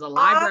that bitch is a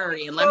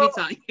librarian. Let me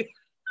tell you.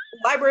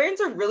 Librarians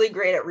are really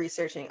great at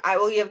researching. I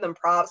will give them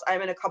props.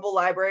 I'm in a couple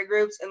library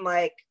groups, and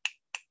like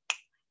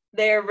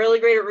they're really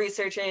great at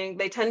researching.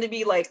 They tend to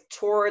be like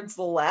towards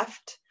the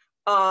left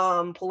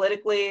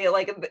politically,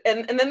 like,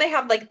 and then they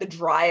have like the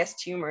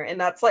driest humor, and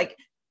that's like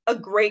a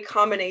great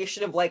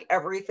combination of like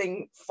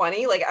everything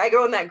funny. Like I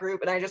go in that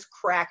group and I just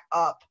crack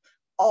up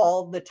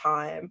all the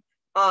time.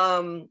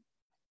 But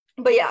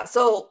yeah,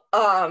 so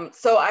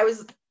I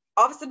was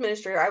office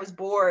administrator. I was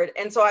bored,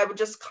 and so I would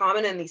just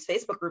comment in these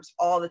Facebook groups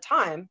all the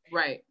time.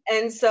 Right.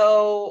 And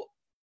so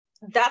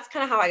that's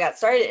kind of how I got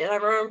started. And I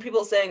remember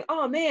people saying,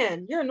 oh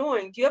man, you're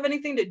annoying. Do you have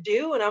anything to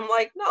do? And I'm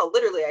like, no,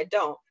 literally I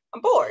don't.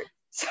 I'm bored.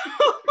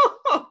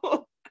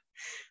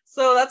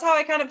 So that's how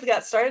I kind of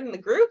got started in the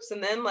groups.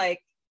 And then like,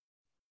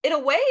 in a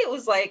way it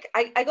was like,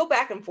 I go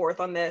back and forth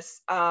on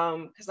this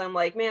because I'm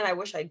like, man, I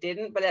wish I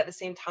didn't. But at the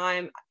same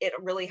time, it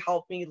really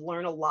helped me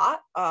learn a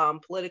lot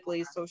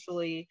politically,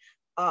 socially.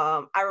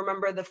 I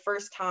remember the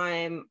first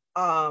time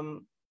I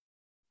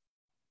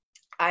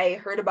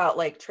heard about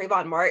like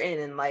Trayvon Martin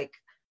and like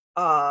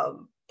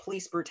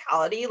police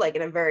brutality, like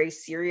in a very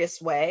serious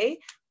way.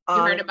 You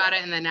heard about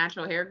it in the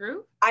natural hair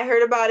group? I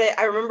heard about it.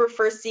 I remember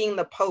first seeing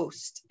the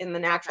post in the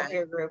natural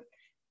hair group,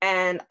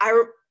 and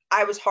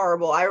I was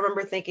horrible. I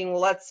remember thinking,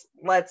 well,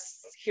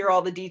 let's hear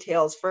all the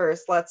details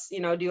first. Let's,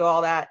 do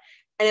all that.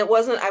 And it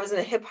wasn't, I was in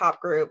a hip hop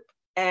group,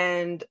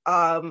 and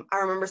I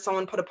remember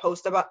someone put a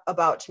post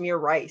about Tamir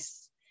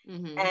Rice.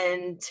 Mm-hmm.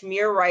 And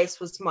Tamir Rice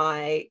was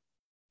my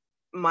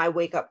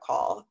wake up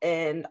call.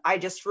 And I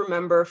just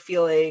remember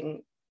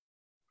feeling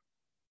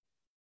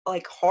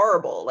like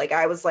horrible. Like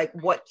I was like,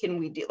 what can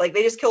we do? Like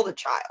they just killed a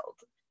child.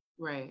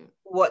 Right.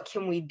 What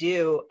can we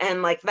do?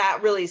 And like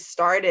that really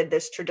started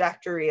this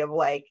trajectory of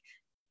like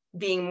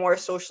being more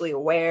socially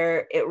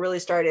aware. It really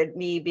started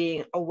me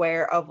being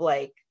aware of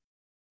like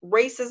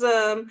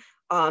racism,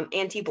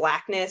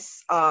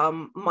 anti-Blackness,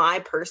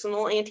 my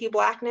personal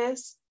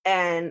anti-Blackness.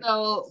 And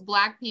so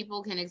Black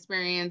people can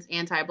experience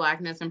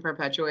anti-Blackness and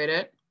perpetuate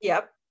it.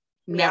 Yep.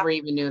 Never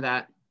even knew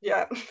that.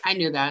 Yeah. I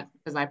knew that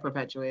because I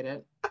perpetuate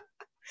it.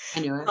 I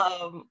knew it.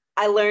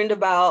 I learned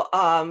about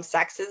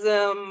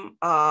sexism,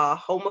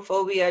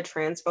 homophobia,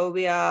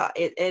 transphobia.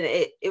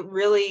 It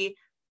really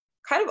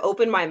kind of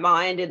opened my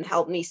mind and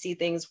helped me see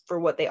things for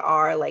what they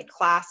are, like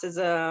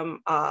classism.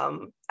 I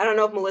don't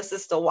know if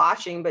Melissa's still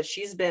watching, but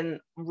she's been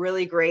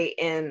really great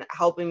in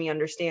helping me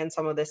understand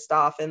some of this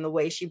stuff, and the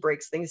way she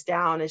breaks things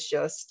down is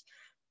just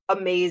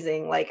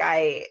amazing.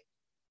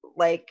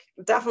 Like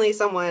definitely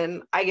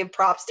someone I give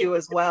props to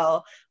as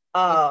well.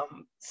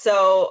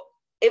 So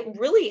it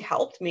really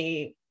helped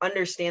me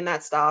understand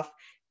that stuff.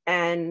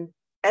 And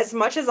as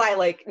much as I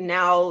like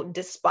now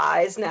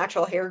despise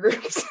natural hair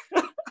groups,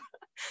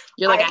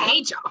 you're like, I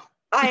hate y'all.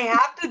 I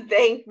have to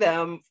thank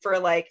them for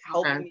like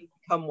helping me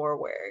become more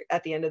aware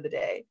at the end of the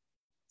day.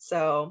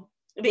 So,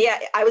 but yeah,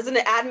 I was an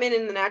admin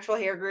in the natural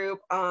hair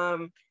group.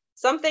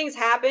 Some things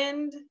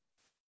happened.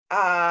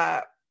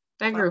 That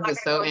group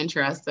is so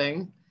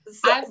interesting.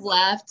 So, I've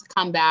left,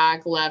 come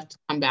back. Like,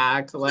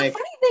 the funny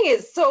thing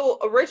is, so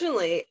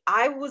originally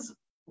I was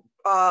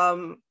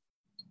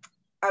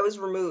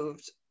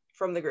removed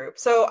from the group.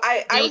 So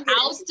I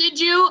ousted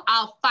you.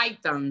 I'll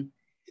fight them.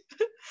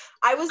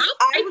 I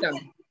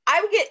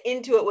would get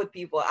into it with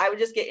people. I would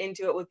just get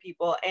into it with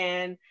people,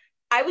 and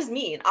I was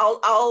mean.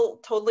 I'll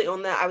totally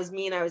own that. I was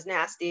mean. I was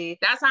nasty.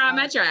 That's how I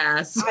met your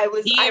ass. I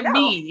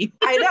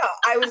know.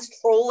 I was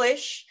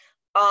trollish.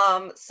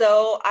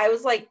 So I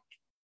was like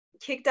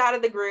kicked out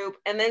of the group,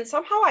 and then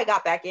somehow I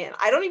got back in.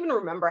 I don't even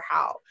remember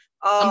how.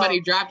 Somebody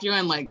dropped you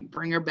and like,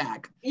 bring her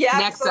back. Yeah.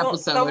 Next episode.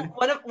 So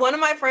one of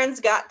my friends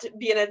got to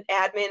be an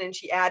admin, and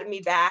she added me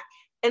back.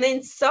 And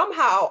then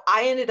somehow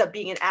I ended up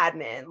being an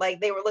admin.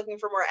 Like, they were looking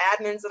for more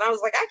admins, and I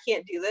was like, I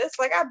can't do this.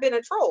 Like, I've been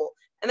a troll.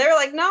 And they were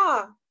like,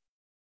 nah,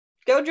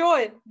 go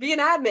join, be an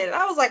admin. And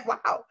I was like,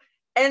 wow.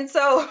 And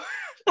so,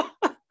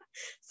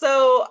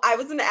 so I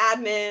was an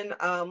admin.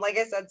 Like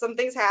I said, some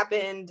things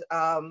happened.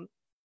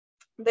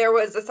 There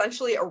was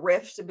essentially a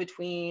rift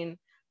between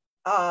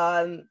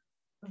the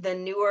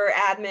newer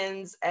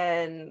admins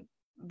and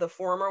the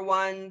former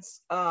ones.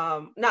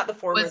 Not the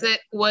former.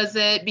 Was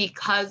it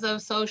because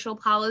of social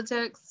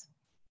politics?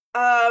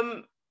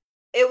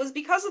 It was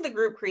because of the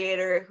group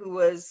creator, who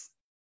was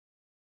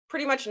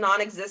pretty much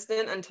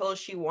non-existent until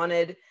she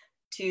wanted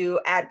to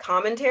add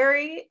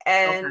commentary.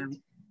 And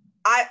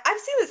I've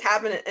seen this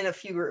happen in a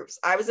few groups.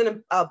 I was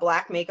in a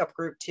black makeup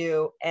group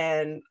too,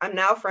 and I'm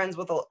now friends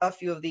with a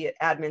few of the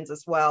admins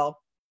as well,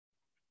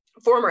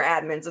 former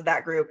admins of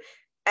that group.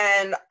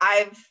 And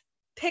I've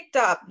picked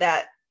up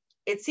that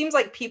it seems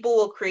like people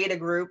will create a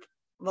group,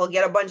 they'll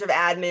get a bunch of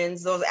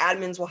admins, those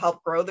admins will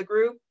help grow the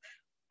group,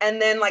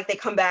 and then like they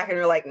come back and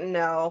they're like,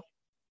 no,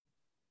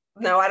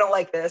 I don't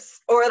like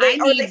this.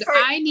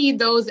 I need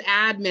those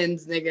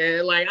admins,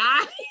 nigga. Like,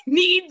 I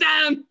need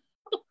them.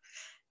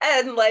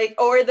 And like,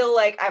 or they'll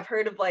like, I've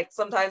heard of like,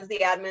 sometimes the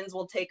admins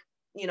will take,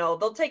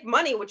 they'll take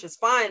money, which is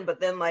fine,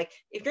 but then like,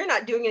 if you're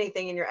not doing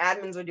anything and your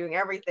admins are doing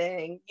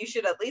everything, you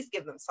should at least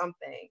give them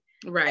something.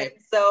 Right.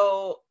 And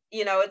so,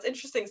 it's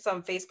interesting,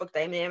 some Facebook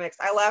dynamics.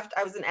 I left,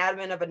 I was an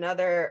admin of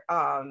another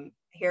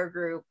hair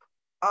group.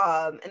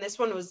 And this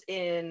one was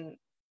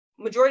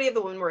majority of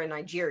the women were in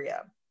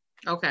Nigeria.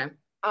 Okay.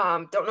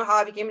 Don't know how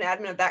I became an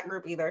admin of that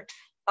group either.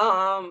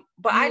 But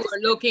I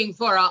were looking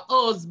for a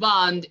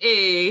husband,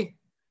 eh?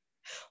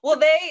 Well,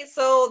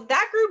 so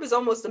that group is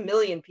almost 1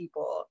 million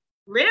people.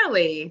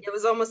 Really? It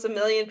was almost 1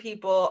 million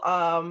people.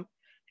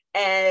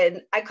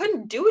 And I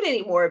couldn't do it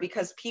anymore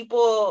because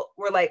people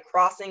were like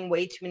crossing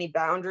way too many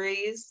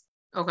boundaries.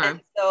 Okay.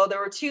 And so there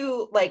were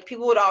two, like,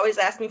 people would always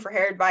ask me for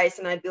hair advice,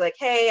 and I'd be like,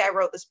 hey, I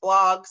wrote this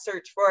blog,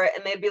 search for it.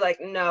 And they'd be like,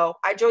 no,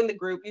 I joined the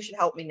group, you should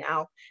help me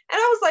now. And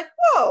I was like,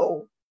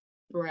 whoa.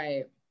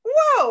 Right.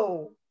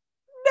 Whoa.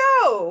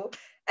 No.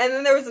 And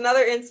then there was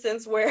another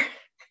instance where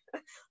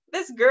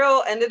this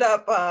girl ended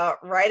up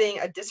writing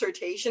a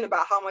dissertation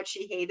about how much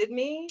she hated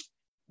me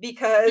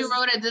because... You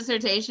wrote a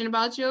dissertation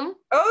about you?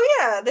 Oh,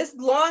 yeah. This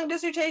long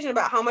dissertation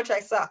about how much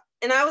I suck.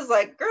 And I was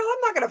like, girl,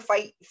 I'm not going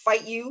to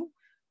fight you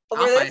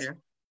over this. Fight her.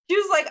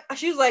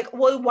 She was like,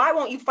 well, why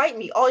won't you fight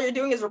me? All you're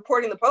doing is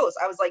reporting the post.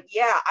 I was like,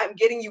 yeah, I'm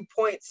getting you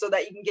points so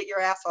that you can get your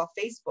ass off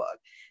Facebook.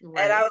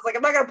 Right. And I was like,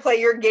 I'm not going to play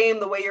your game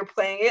the way you're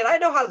playing it. I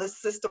know how the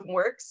system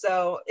works.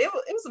 So it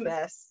was a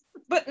mess.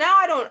 But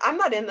now I'm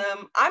not in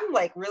them. I'm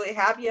like really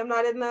happy I'm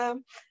not in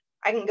them.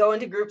 I can go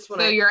into groups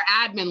when you're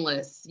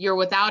adminless. You're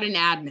without an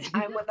admin.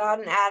 I'm without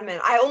an admin.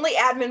 I only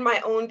admin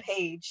my own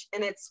page,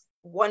 and it's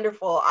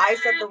wonderful. I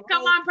set the rules.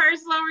 Come on,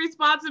 personal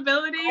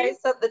responsibility. I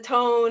set the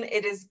tone.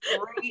 It is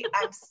great.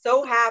 I'm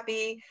so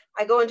happy.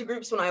 I go into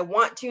groups when I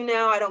want to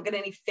now. I don't get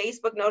any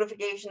Facebook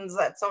notifications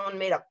that someone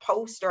made a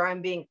post or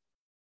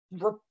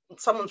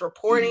someone's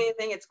reporting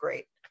anything. It's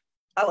great.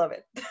 I love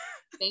it.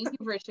 Thank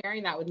you for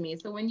sharing that with me.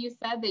 So when you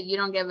said that you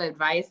don't give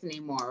advice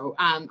anymore,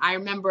 I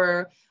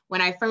remember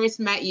when I first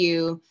met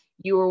you,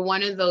 you were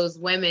one of those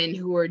women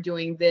who were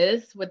doing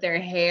this with their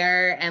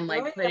hair and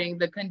like putting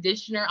the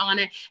conditioner on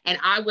it. And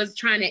I was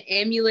trying to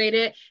emulate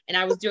it. And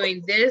I was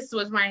doing this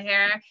with my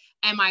hair,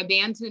 and my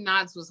Bantu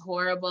knots was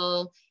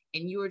horrible.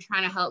 And you were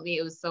trying to help me.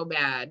 It was so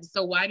bad.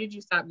 So why did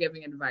you stop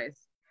giving advice?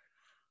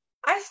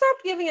 I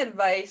stopped giving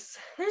advice.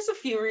 There's a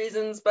few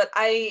reasons, but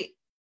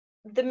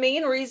the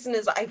main reason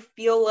is I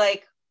feel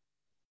like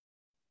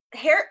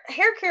hair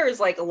care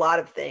is like a lot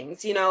of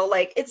things,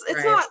 like it's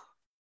right. Not,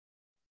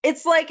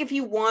 it's like if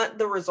you want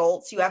the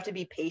results, you have to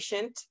be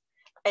patient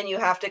and you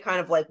have to kind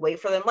of like wait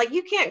for them. Like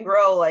you can't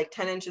grow like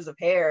 10 inches of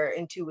hair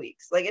in 2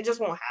 weeks. Like it just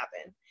won't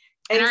happen.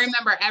 And I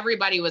remember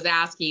everybody was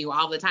asking you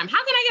all the time,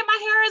 how can I get my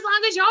hair as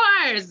long as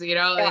yours? You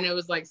know, and it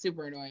was like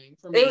super annoying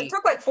for me. It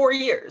took like 4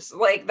 years.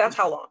 Like, that's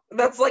how long.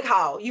 That's like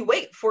how you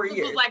wait 4 years.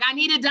 It was like, I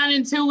need it done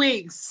in 2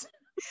 weeks.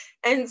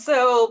 And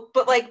so,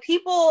 but like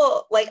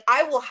people, like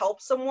I will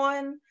help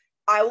someone.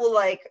 I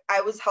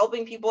was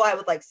helping people. I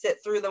would like sit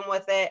through them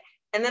with it.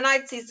 And then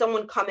I'd see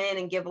someone come in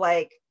and give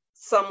like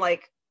some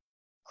like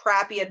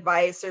crappy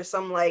advice or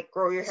some like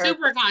grow your hair.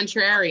 Super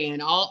contrarian.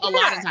 A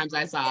lot of times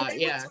I saw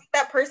it. Yeah.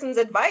 That person's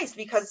advice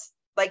because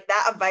like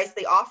that advice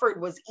they offered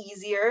was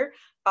easier.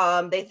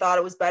 They thought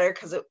it was better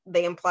because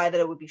they implied that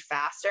it would be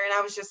faster. And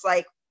I was just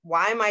like,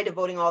 why am I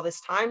devoting all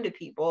this time to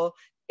people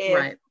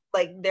if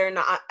like they're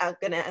not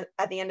gonna,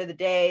 at the end of the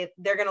day,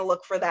 they're gonna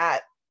look for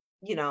that,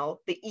 you know,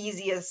 the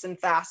easiest and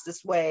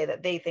fastest way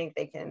that they think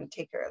they can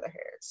take care of their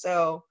hair.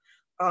 So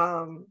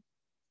I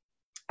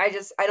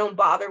don't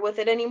bother with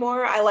it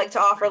anymore. I like to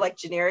offer like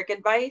generic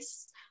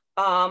advice.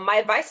 My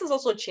advice has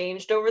also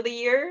changed over the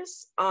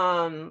years.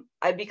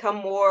 I've become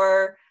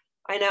more,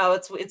 I know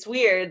it's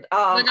weird.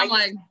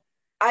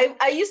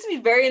 I used to be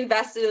very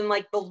invested in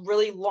like the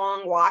really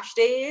long wash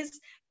days.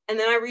 And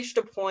then I reached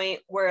a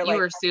point where like— You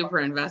were super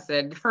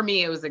invested. For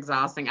me, it was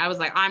exhausting. I was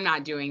like, I'm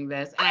not doing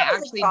this. And I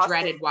actually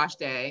dreaded wash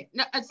day.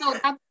 No, so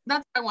that's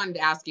what I wanted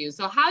to ask you.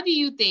 So how do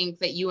you think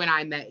that you and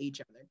I met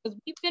each other? Because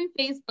we've been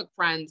Facebook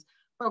friends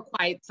for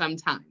quite some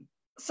time.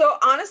 So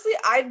honestly,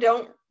 I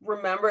don't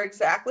remember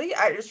exactly.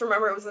 I just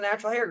remember it was a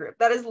natural hair group.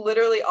 That is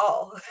literally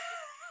all.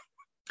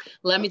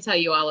 Let me tell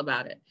you all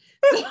about it.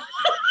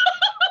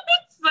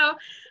 So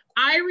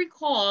I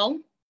recall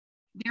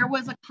there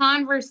was a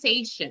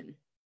conversation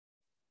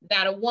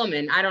that a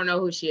woman, I don't know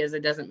who she is,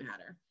 it doesn't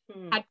matter,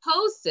 had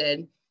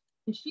posted,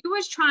 and she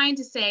was trying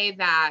to say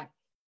that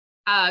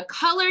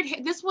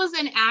this was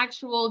an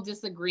actual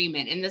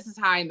disagreement, and this is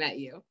how I met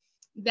you,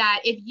 that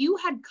if you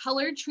had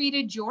color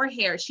treated your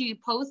hair, she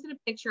posted a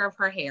picture of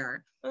her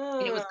hair,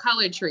 and it was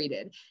color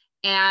treated,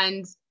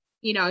 and,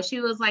 you know,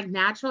 she was like,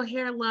 natural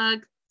hair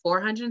look,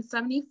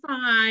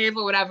 475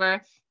 or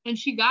whatever, and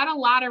she got a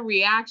lot of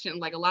reaction,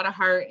 like a lot of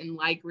heart and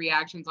like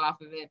reactions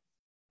off of it.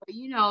 But,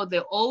 you know,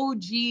 the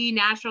OG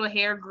natural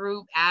hair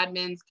group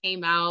admins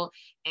came out,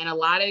 and a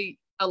lot of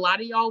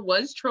y'all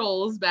was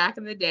trolls back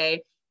in the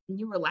day, and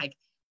you were like,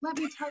 let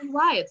me tell you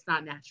why it's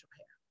not natural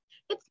hair.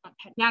 It's not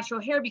natural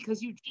hair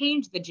because you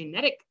changed the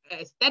genetic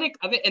aesthetic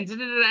of it,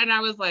 and I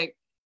was like,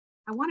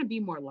 I want to be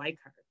more like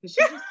her, because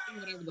she just say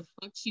whatever the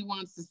fuck she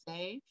wants to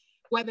say,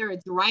 whether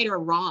it's right or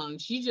wrong.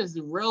 She's just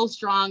real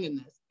strong in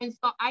this. And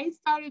so I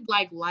started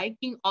like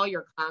liking all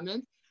your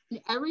comments,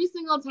 and every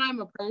single time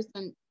a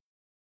person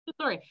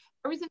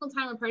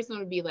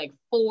would be like,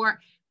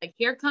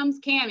 here comes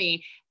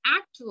Kami.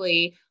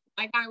 Actually,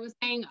 like I was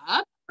saying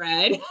up,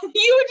 Fred, you would just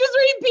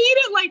repeat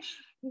it. Like,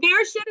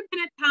 there should have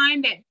been a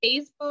time that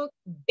Facebook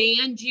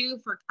banned you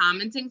for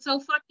commenting so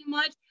fucking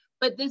much,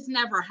 but this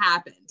never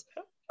happened.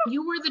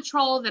 You were the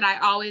troll that I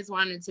always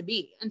wanted to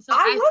be. And so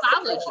I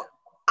followed you.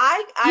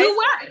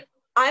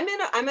 I'm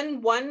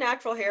in one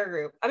natural hair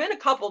group. I'm in a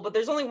couple, but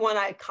there's only one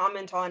I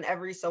comment on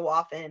every so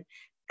often.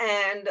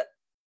 And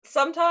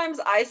sometimes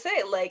I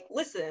say, like,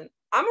 listen,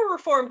 I'm a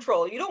reformed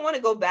troll. You don't want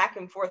to go back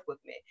and forth with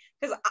me,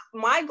 because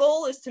my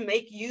goal is to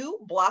make you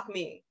block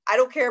me. I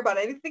don't care about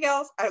anything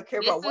else. I don't care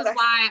about what. This is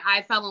why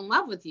I fell in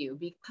love with you,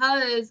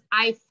 because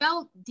I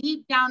felt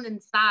deep down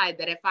inside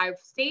that if I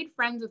stayed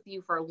friends with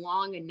you for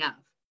long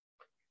enough,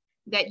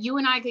 that you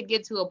and I could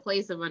get to a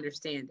place of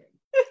understanding.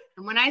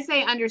 And when I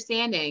say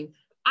understanding,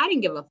 I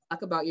didn't give a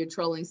fuck about your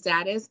trolling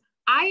status.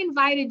 I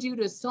invited you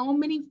to so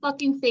many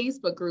fucking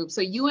Facebook groups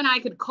so you and I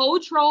could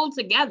co-troll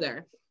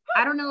together.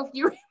 I don't know if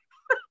you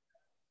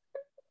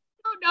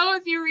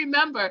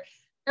remember.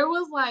 There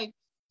was like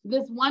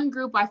this one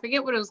group, I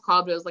forget what it was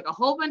called, but it was like a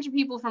whole bunch of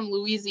people from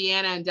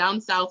Louisiana and down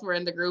south were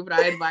in the group, and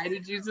I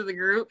invited you to the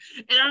group.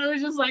 And I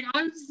was just like,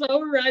 I'm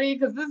so ready,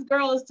 because this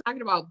girl is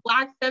talking about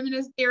Black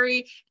feminist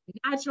theory,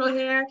 natural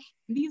hair,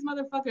 and these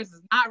motherfuckers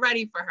is not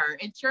ready for her.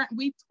 And sure,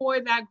 we tore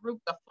that group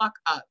the fuck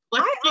up.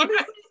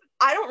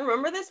 I don't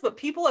remember this, but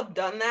people have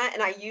done that,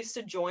 and I used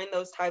to join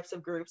those types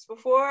of groups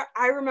before.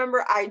 I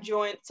remember I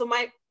joined, so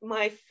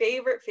my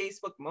favorite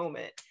Facebook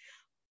moment,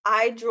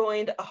 I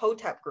joined a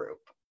Hotep group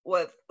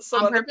with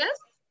some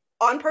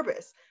on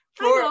purpose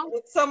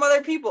with some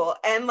other people,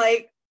 and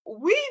like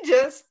we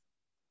just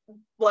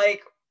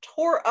like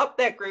tore up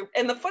that group.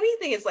 And the funny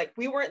thing is, like,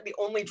 we weren't the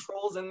only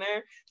trolls in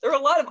there. There were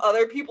a lot of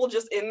other people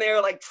just in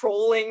there, like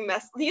trolling,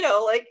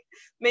 like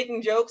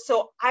making jokes.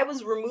 So I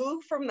was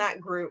removed from that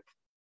group.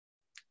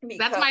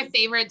 That's my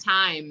favorite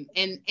time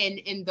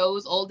in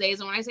those old days.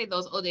 And when I say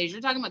those old days, you're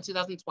talking about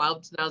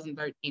 2012,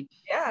 2013.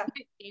 Yeah.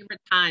 My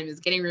favorite time is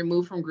getting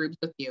removed from groups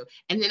with you.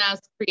 And then us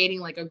creating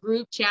like a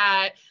group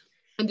chat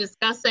and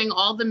discussing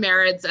all the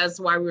merits as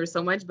to why we were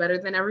so much better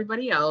than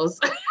everybody else.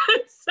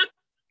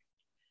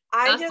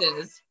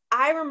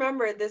 I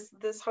remember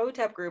this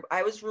Hotep group.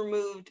 I was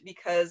removed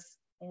because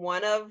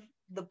one of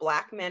the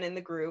Black men in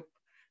the group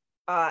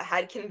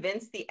had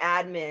convinced the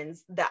admins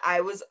that I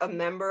was a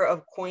member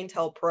of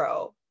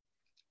COINTELPRO.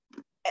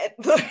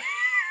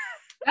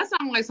 That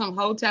sounds like some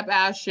hotep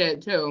ass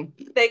shit too.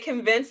 They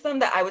convinced them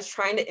that I was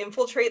trying to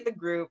infiltrate the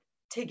group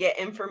to get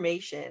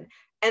information.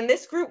 And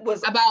this group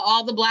was about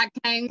all the black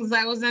gangs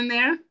that was in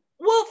there.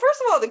 Well,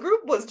 first of all, the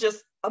group was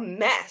just a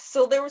mess.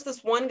 So there was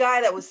this one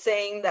guy that was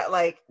saying that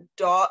like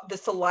the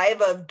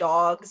saliva of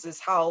dogs is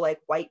how like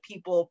white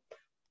people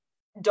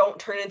don't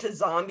turn into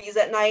zombies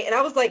at night. And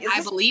I was like,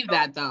 I believe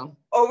that though.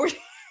 Oh,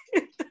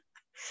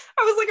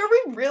 I was like, are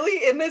we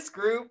really in this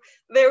group?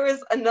 There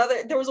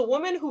was a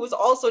woman who was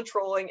also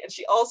trolling and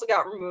she also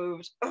got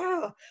removed.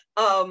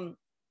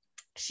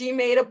 She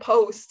made a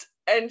post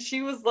and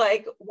she was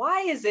like,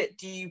 why is it,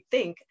 do you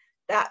think,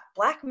 that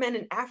black men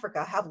in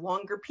Africa have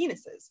longer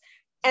penises?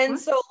 And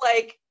so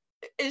like,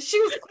 she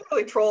was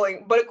clearly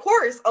trolling, but of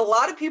course, a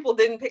lot of people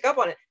didn't pick up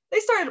on it. They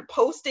started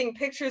posting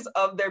pictures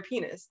of their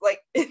penis. Like,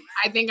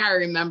 I think I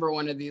remember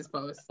one of these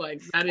posts.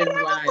 Like, that is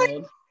wild.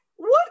 Like,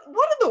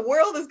 what in the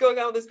world is going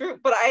on with this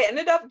group? But I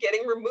ended up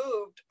getting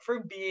removed for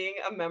being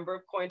a member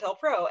of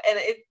COINTELPRO, and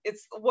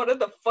it's one of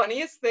the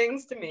funniest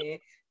things to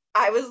me.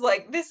 I was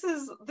like, this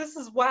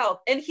is wild.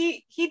 And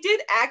he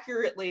did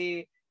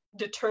accurately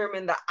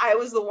determine that I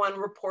was the one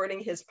reporting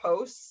his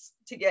posts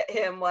to get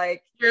him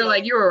like, you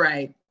were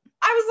right.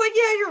 I was like,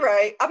 yeah, you're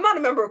right. I'm not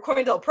a member of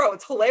COINTELPRO.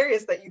 It's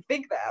hilarious that you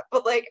think that,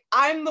 but like,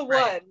 I'm the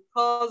one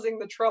causing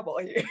the trouble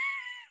here.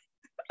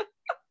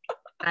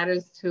 That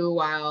is too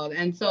wild.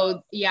 And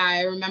so, yeah,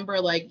 I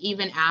remember like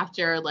even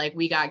after like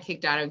we got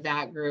kicked out of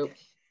that group,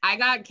 I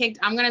got kicked.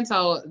 I'm going to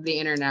tell the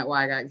internet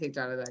why I got kicked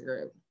out of that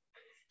group.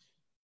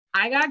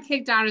 I got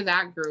kicked out of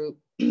that group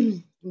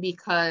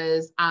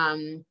because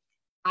I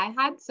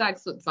had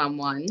sex with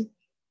someone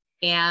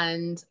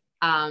and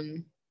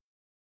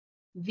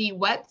the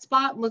wet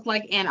spot looked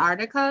like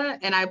Antarctica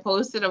and I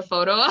posted a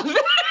photo of it. And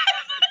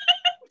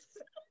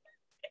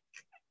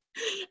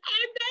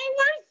they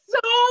were so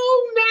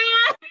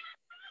mad.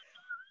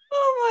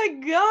 Oh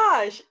my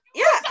gosh.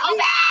 Yeah. So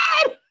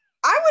mad.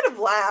 I would have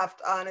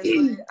laughed, honestly.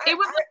 It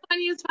was the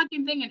funniest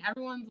fucking thing, and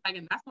everyone's like,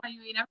 and that's why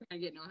you ain't ever gonna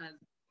get no husband.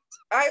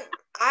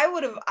 I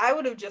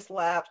would have just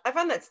laughed. I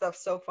find that stuff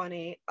so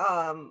funny.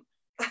 I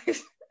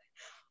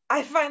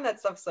find that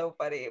stuff so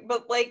funny.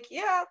 But like,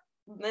 yeah.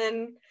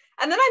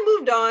 And then I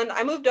moved on.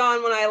 I moved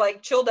on when I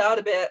like chilled out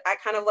a bit. I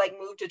kind of like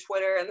moved to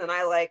Twitter, and then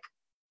I like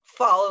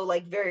follow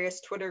like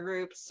various Twitter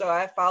groups. So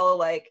I follow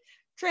like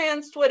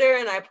trans Twitter,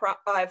 and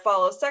I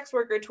follow sex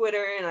worker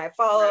Twitter, and I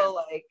follow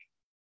like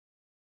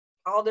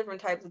all different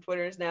types of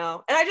Twitters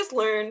now. And I just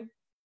learn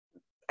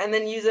and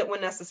then use it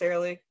when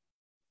necessarily.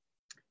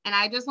 And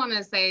I just want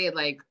to say,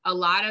 like, a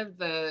lot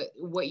of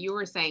what you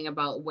were saying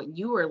about what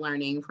you were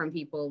learning from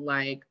people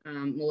like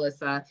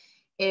Melissa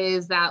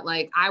is that,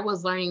 like, I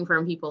was learning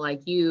from people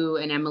like you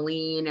and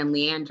Emmeline and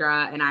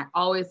Leandra. And I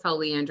always tell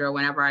Leandra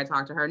whenever I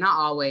talk to her, not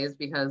always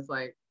because,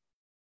 like,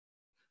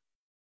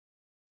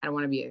 I don't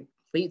want to be a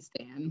complete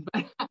stan,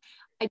 but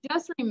I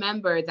just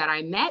remember that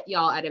I met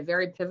y'all at a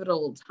very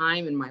pivotal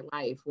time in my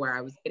life where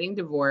I was getting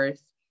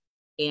divorced.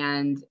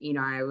 And, you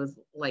know, I was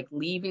like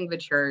leaving the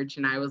church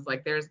and I was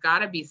like, there's got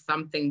to be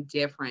something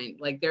different.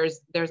 Like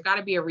there's got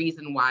to be a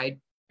reason why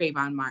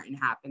Trayvon Martin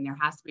happened. There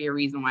has to be a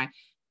reason why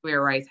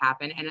queer rights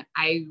happened. And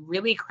I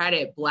really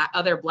credit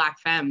other Black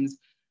femmes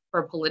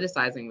for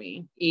politicizing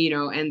me, you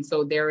know, and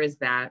so there is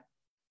that.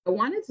 I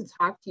wanted to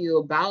talk to you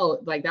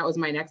about, like, that was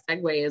my next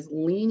segue, is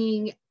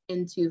leaning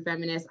into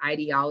feminist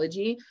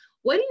ideology.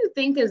 What do you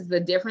think is the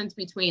difference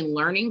between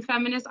learning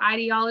feminist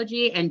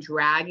ideology and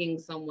dragging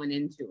someone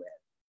into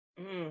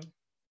it?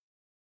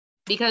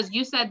 Because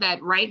you said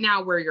that right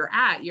now where you're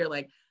at, you're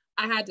like,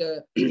 I had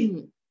to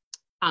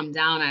calm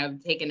down.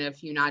 I've taken a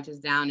few notches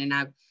down and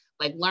I've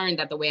like learned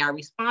that the way I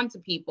respond to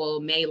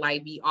people may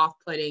like be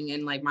off-putting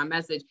and like my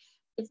message.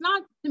 It's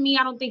not, to me,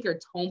 I don't think you're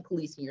tone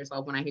policing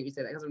yourself when I hear you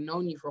say that because I've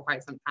known you for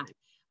quite some time.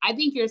 I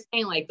think you're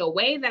saying like the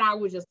way that I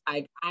was just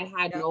like, I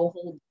had no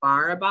hold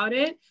bar about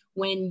it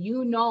when,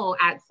 you know,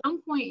 at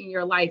some point in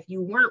your life,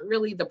 you weren't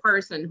really the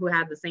person who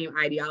had the same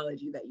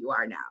ideology that you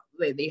are now,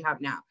 that they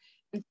have now.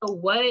 And so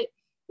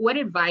what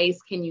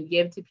advice can you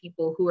give to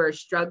people who are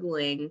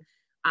struggling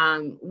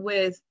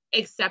with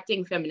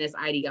accepting feminist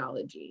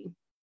ideology?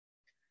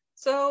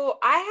 So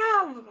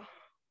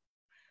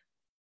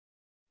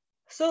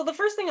the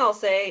first thing I'll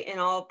say,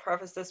 and I'll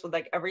preface this with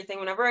like everything,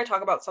 whenever I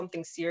talk about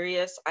something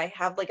serious, I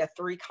have like a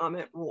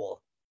 3-comment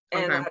rule.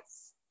 And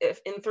that's,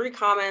 if in 3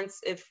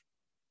 comments, if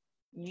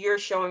you're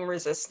showing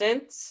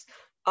resistance,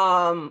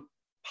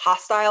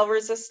 hostile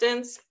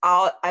resistance,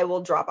 I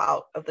will drop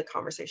out of the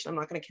conversation. I'm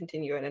not going to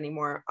continue it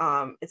anymore.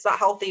 It's not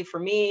healthy for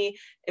me.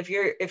 If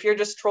you're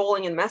just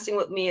trolling and messing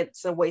with me,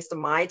 it's a waste of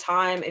my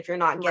time. If you're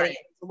not getting it,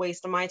 it's a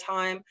waste of my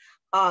time.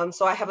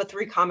 So I have a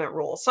 3-comment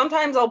rule.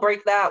 Sometimes I'll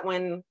break that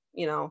when,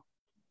 you know.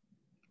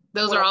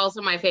 Those are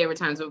also my favorite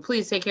times, but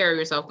please take care of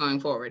yourself going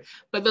forward.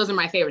 But those are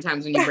my favorite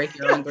times when you break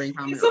your own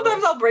 3-comment rule.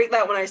 Sometimes I'll break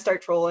that when I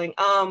start trolling.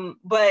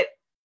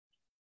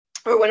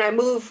 Or when I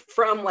move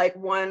from like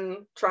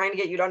one trying to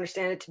get you to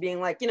understand it to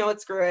being like, you know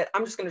what, screw it,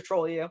 I'm just going to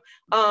troll you.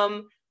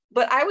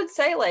 But I would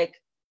say like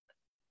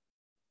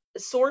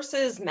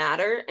sources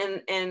matter,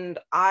 and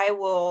I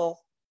will,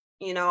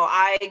 You know,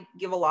 I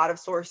give a lot of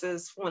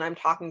sources when I'm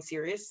talking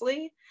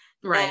seriously.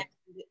 Right.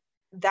 And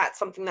that's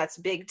something that's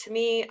big to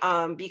me,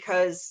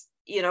 because,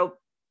 you know,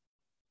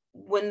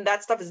 when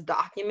that stuff is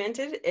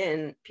documented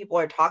and people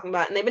are talking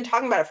about it, and they've been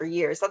talking about it for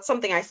years, that's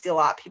something I see a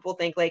lot. People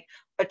think like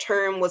a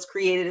term was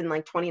created in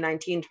like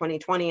 2019,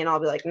 2020, and I'll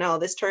be like, no,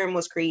 this term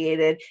was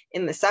created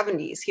in the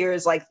 70s.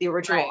 Here's like the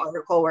original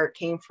article where it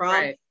came from.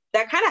 Right.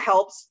 That kind of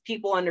helps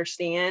people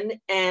understand.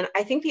 And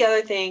I think the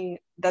other thing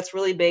that's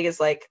really big is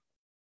like,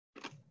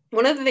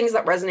 one of the things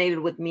that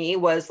resonated with me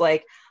was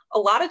like, a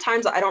lot of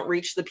times I don't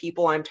reach the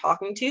people I'm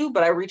talking to,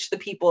 but I reach the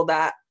people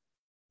that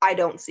I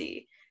don't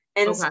see.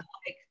 And so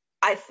like,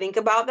 I think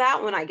about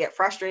that when I get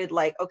frustrated,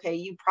 like, okay,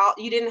 you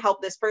didn't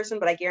help this person,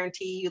 but I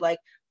guarantee you like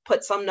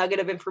put some nugget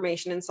of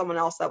information in someone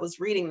else that was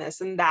reading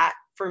this. And that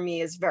for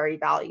me is very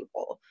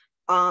valuable,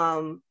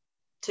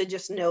 to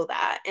just know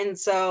that. And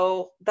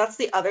so that's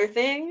the other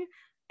thing.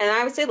 And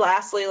I would say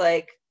lastly,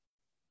 like,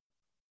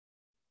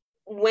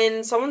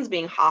 when someone's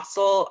being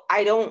hostile,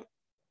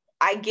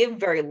 I give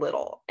very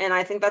little. And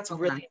I think that's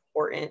really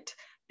important,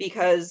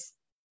 because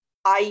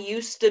I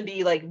used to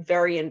be like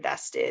very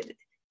invested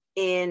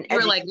in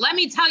You're like, let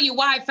me tell you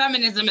why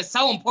feminism is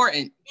so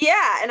important.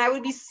 Yeah. And I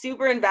would be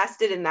super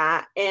invested in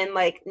that. And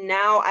like,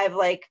 now I've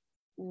like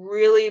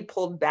really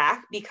pulled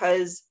back,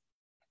 because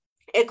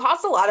it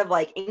caused a lot of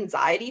like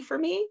anxiety for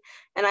me.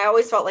 And I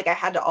always felt like I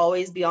had to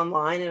always be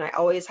online, and I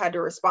always had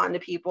to respond to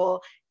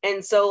people.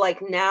 And so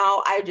like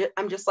now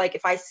I'm just like,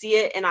 if I see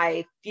it and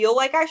I feel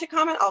like I should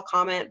comment, I'll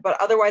comment, but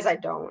otherwise I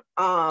don't.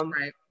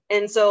 Right.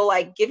 And so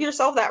like, give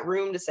yourself that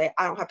room to say,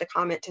 I don't have to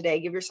comment today.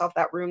 Give yourself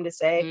that room to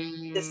say,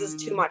 this is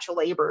too much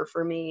labor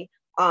for me.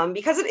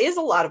 Because it is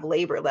a lot of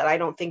labor that I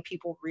don't think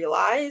people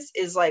realize,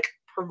 is like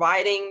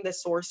providing the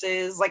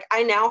sources. Like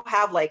I now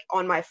have like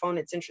on my phone,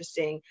 it's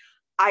interesting,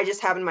 I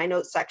just have in my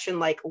notes section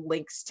like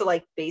links to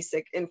like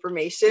basic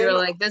information. You're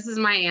like, this is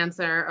my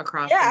answer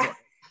across the board.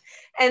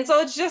 And so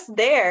it's just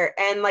there.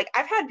 And like,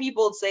 I've had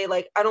people say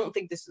like, I don't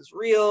think this is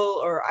real,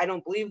 or I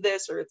don't believe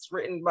this, or it's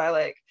written by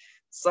like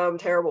some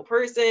terrible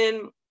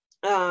person.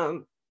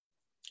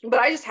 But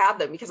I just have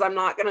them because I'm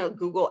not going to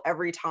Google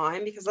every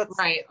time, because that's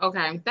right.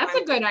 Okay. That's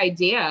a good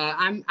idea.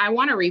 I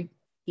want to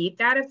repeat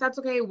that if that's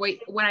okay.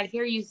 What I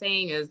hear you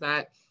saying is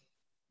that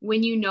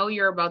when you know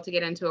you're about to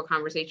get into a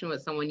conversation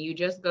with someone, you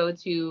just go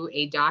to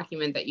a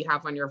document that you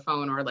have on your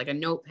phone or like a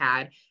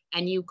notepad,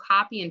 and you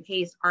copy and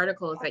paste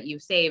articles that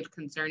you've saved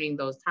concerning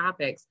those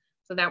topics.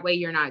 So that way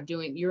you're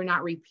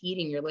not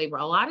repeating your labor.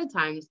 A lot of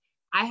times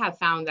I have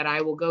found that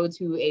I will go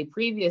to a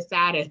previous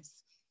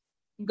status,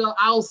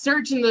 I'll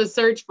search in the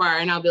search bar,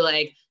 and I'll be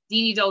like,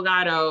 DiDi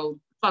Delgado,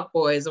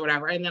 fuckboys or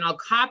whatever. And then I'll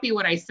copy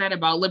what I said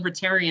about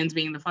libertarians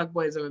being the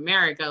fuckboys of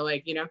America,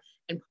 like, you know,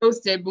 and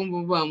post it, boom,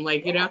 boom, boom,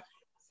 like, you know.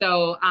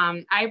 So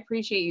I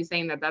appreciate you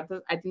saying that.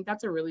 I think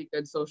that's a really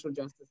good social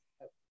justice.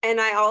 And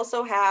I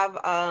also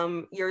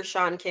have your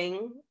Sean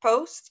King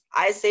post.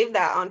 I saved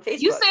that on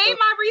Facebook. You saved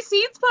my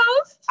receipts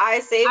post?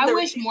 I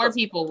wish more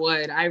people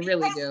would. I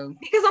really do.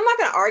 Because I'm not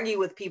going to argue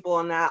with people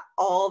on that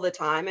all the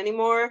time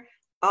anymore.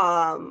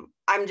 I'm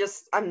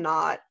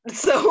not.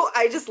 So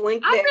I just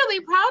linked it. I'm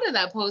really proud of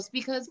that post,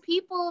 because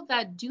people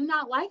that do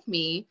not like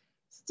me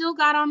still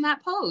got on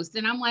that post.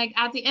 And I'm like,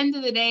 at the end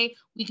of the day,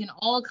 we can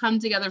all come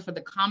together for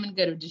the common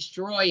good of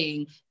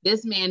destroying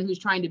this man who's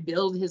trying to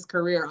build his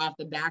career off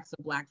the backs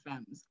of Black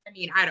femmes. I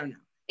mean, I don't know.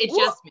 It's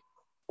just me.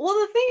 Well,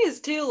 the thing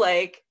is too,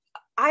 like,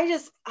 I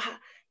just,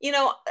 you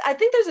know, I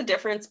think there's a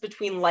difference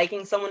between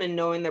liking someone and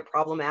knowing they're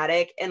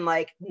problematic and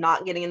like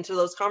not getting into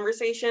those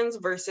conversations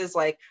versus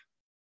like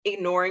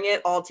ignoring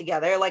it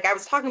altogether. Like I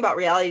was talking about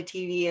reality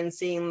TV and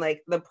seeing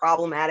like the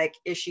problematic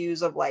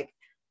issues of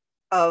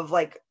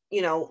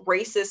you know,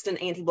 racist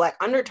and anti-Black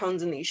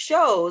undertones in these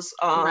shows.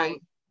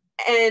 Right.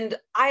 And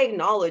I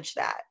acknowledge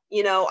that,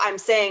 you know, I'm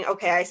saying,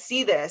 okay, I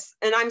see this,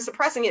 and I'm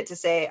suppressing it to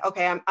say,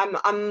 okay,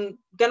 I'm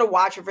going to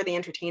watch it for the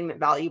entertainment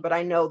value, but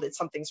I know that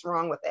something's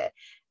wrong with it.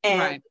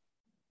 And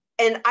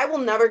I will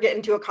never get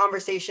into a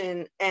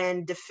conversation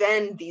and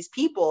defend these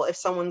people if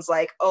someone's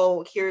like,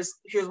 oh, here's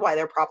why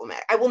they're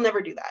problematic. I will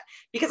never do that,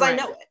 because I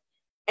know it.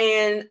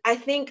 And I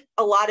think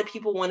a lot of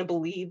people want to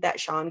believe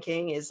that Sean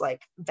King is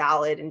like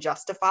valid and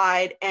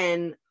justified.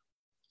 And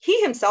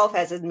he himself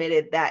has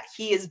admitted that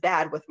he is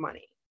bad with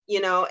money, you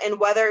know, and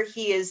whether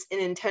he is an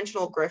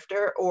intentional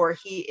grifter or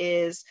he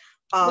is.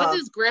 What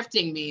does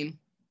grifting mean?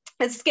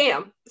 It's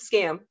scam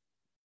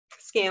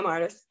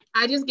artist.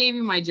 I just gave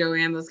you my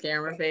Joanne the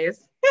Scammer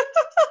face.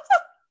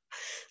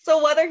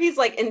 So whether he's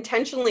like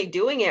intentionally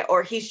doing it,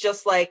 or he's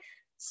just like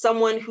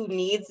someone who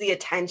needs the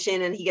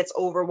attention and he gets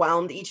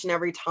overwhelmed each and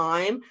every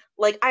time.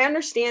 Like, I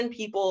understand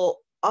people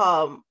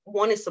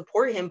want to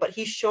support him, but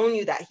he's shown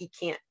you that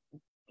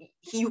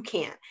you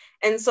can't.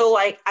 And so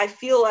like, I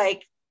feel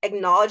like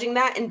acknowledging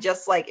that, and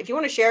just like, if you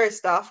want to share his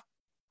stuff,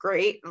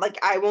 great. Like,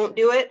 I won't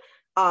do it.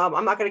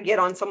 I'm not going to get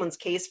on someone's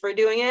case for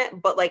doing it,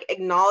 but like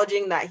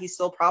acknowledging that he's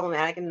still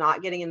problematic and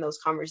not getting in those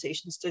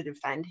conversations to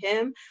defend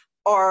him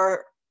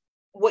are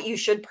what you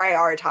should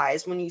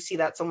prioritize when you see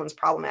that someone's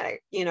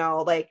problematic, you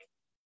know, like,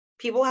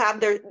 People have,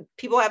 there are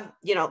people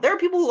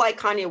who like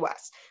Kanye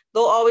West.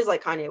 They'll always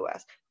like Kanye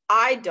West.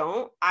 I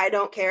don't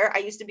care. I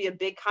used to be a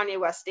big Kanye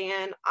West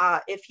stan.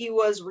 If he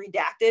was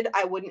redacted,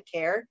 I wouldn't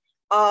care.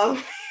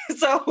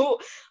 So,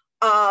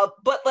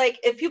 but like,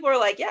 if people are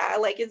like, yeah, I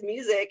like his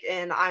music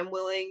and I'm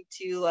willing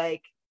to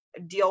like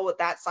deal with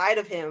that side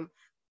of him,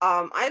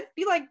 I'd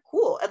be like,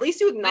 cool. At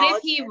least you acknowledge.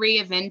 What if he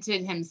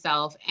reinvented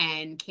himself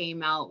and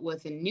came out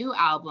with a new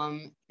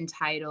album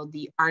entitled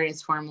 "The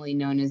Artist Formerly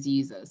Known as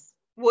Jesus"?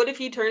 What if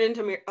he turned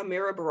into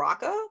Amira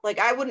Baraka? Like,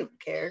 I wouldn't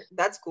care.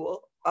 That's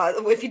cool.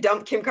 If he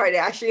dumped Kim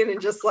Kardashian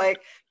and just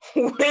like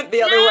went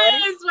the other way.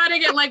 But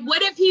again, like,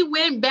 what if he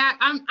went back?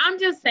 I'm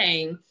just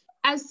saying,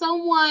 as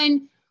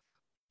someone,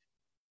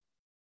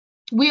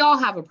 we all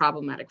have a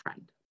problematic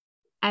friend,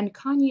 and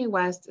Kanye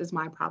West is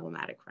my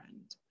problematic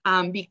friend.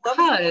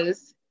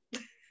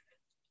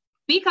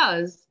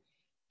 Because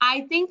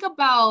I think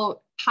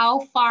about how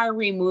far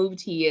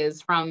removed he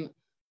is from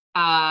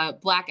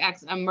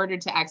Murder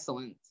to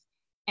Excellence.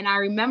 And I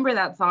remember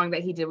that song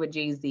that he did with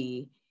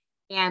Jay-Z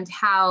and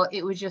how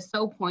it was just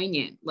so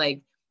poignant.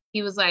 Like,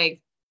 he was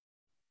like,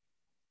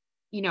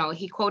 you know,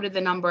 he quoted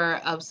the number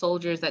of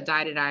soldiers that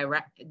died in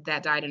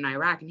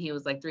Iraq, and he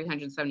was like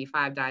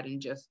 375 died in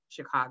just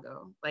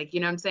Chicago. Like, you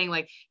know what I'm saying?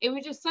 Like, it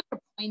was just such a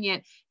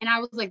poignant, and I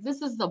was like,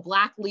 this is the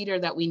Black leader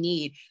that we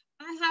need.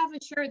 I have a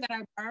shirt that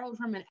I borrowed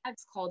from an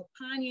ex called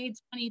Kanye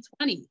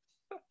 2020.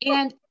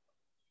 And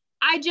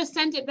I just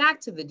sent it back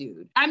to the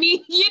dude. I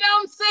mean, you know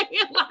what I'm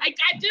saying? Like,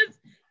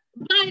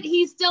 but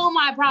he's still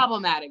my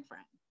problematic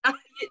friend.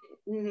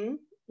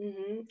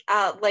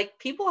 Like,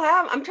 people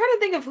have, I'm trying to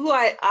think of who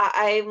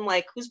I'm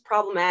like, who's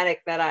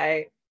problematic that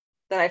I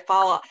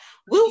follow.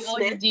 Will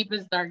Smith. Your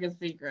deepest, darkest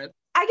secrets.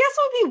 I guess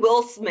it would be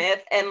Will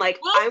Smith. And like,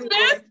 Will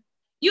Smith?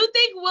 You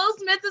think Will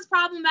Smith is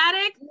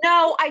problematic?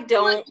 No, I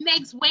don't. What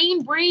makes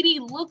Wayne Brady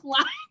look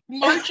like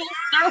Marshall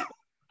Thurman?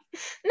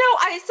 No,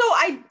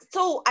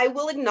 so I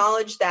will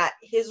acknowledge that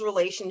his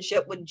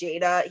relationship with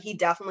Jada, he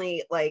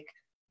definitely, like,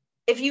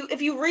 if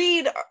you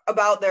read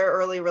about their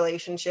early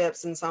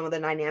relationships and some of the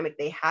dynamic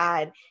they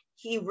had,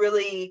 he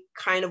really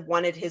kind of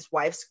wanted his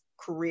wife's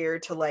career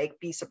to like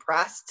be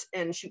suppressed,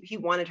 and he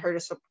wanted her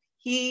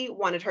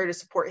to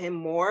support him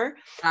more.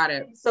 Got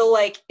it. So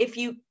like, if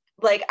you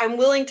like, I'm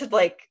willing to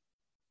like,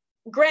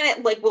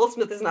 granted, like, Will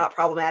Smith is not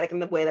problematic in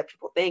the way that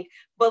people think,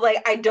 but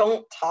like, I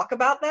don't talk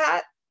about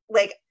that.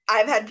 Like,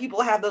 I've had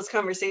people have those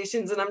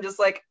conversations and I'm just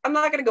like, I'm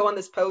not going to go on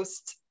this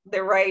post.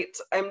 They're right.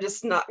 I'm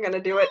just not going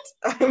to do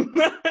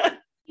it.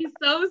 He's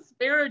so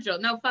spiritual.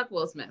 No, fuck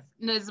Will Smith.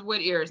 This is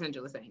what you're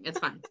essentially saying. It's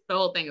fine. The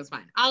whole thing is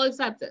fine. I'll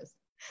accept this.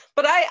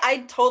 But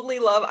I totally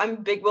I'm a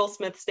big Will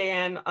Smith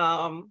stan.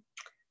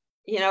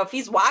 You know, if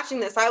he's watching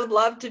this, I would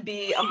love to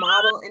be a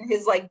model in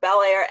his like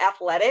Bel Air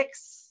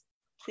athletics.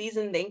 Please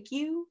and thank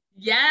you.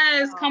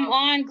 Yes, come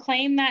on,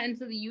 claim that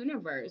into the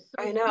universe.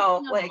 So I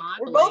know, like,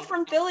 we're both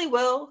from Philly,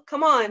 Will.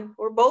 Come on,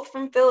 we're both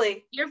from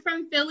Philly. You're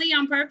from Philly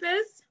on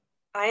purpose?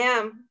 I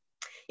am.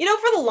 You know,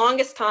 for the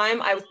longest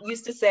time, I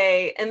used to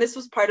say, and this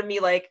was part of me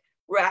like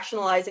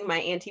rationalizing my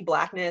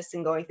anti-Blackness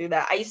and going through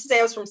that. I used to say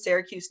I was from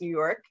Syracuse, New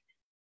York,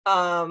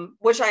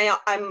 which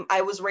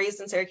I was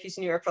raised in Syracuse,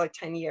 New York for like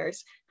 10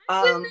 years.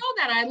 I didn't know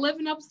that. I live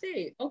in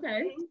upstate.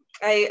 Okay.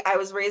 I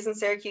was raised in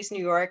Syracuse,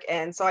 New York,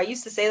 and so I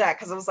used to say that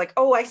because I was like,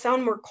 oh, I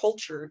sound more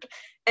cultured,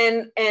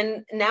 and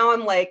now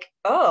I'm like,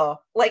 oh,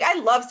 like, I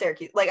love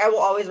Syracuse, like, I will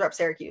always rep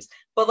Syracuse,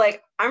 but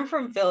like, I'm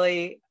from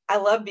Philly. I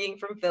love being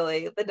from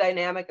Philly, the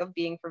dynamic of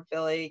being from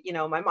Philly. You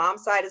know, my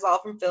mom's side is all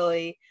from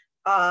Philly.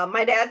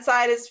 My dad's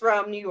side is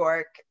from New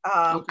York.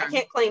 Okay. I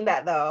can't claim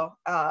that though,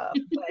 but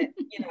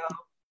you know,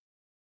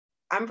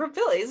 I'm from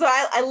Philly, so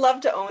I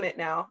love to own it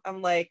now.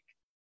 I'm like,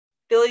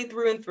 Philly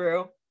through and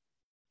through.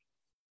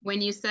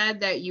 When you said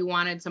that you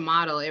wanted to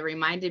model, it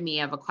reminded me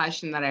of a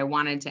question that I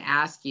wanted to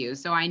ask you.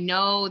 So I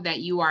know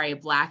that you are a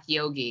Black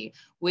yogi,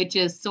 which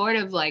is sort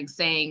of like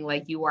saying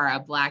like you are a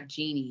Black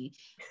genie,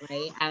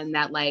 right? And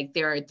that like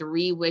there are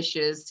 3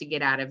 wishes to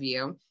get out of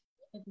you.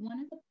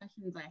 One of the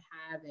questions I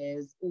have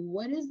is,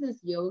 what is this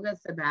yoga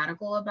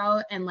sabbatical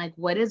about? And like,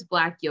 what is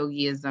Black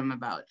yogiism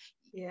about?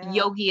 Yeah.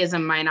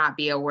 Yogiism might not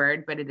be a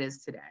word, but it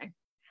is today.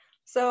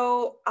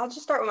 So I'll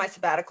just start with my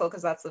sabbatical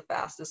because that's the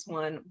fastest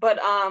one. But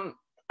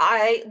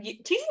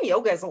teaching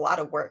yoga is a lot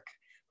of work.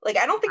 Like,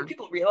 I don't think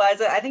people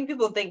realize it. I think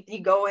people think you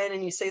go in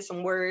and you say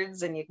some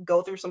words and you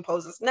go through some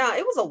poses. No,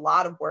 it was a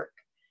lot of work.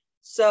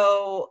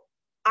 So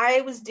I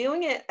was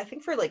doing it, I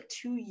think, for like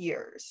 2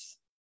 years.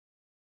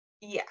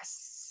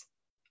 Yes.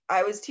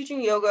 I was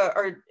teaching yoga,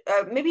 or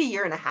maybe a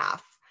year and a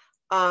half.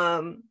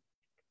 And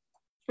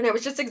I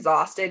was just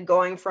exhausted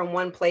going from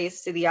one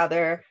place to the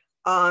other.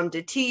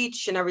 To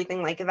teach and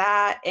everything like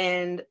that.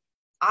 And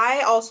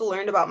I also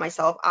learned about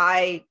myself.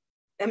 I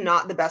am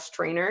not the best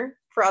trainer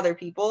for other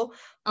people.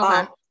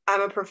 Okay.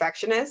 I'm a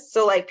perfectionist.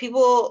 So like,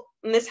 people,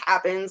 and this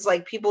happens,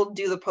 like, people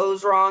do the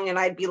pose wrong and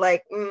I'd be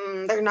like,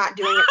 they're not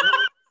doing it.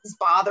 It's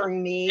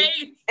bothering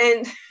me.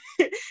 And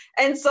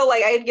And so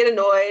like I'd get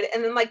annoyed,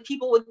 and then like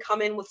people would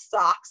come in with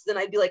socks, and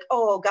I'd be like,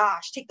 oh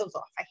gosh, take those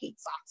off. I hate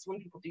socks when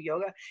people do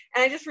yoga.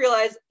 And I just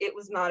realized it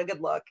was not a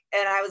good look.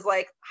 And I was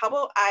like, how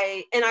about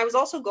and I was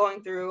also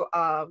going through,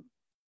 I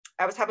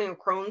was having a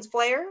Crohn's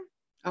flare.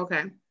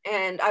 Okay.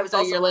 And I was so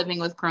also you're living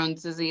with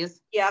Crohn's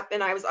disease? Yep.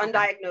 And I was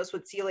undiagnosed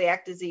with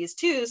celiac disease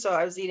too. So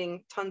I was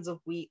eating tons of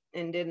wheat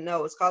and didn't know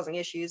it was causing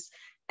issues.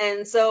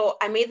 And so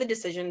I made the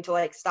decision to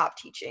like stop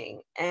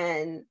teaching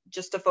and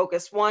just to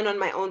focus, one, on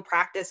my own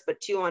practice, but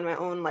two, on my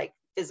own like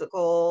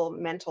physical,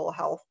 mental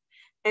health.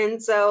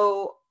 And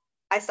so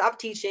I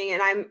stopped teaching,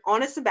 and I'm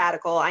on a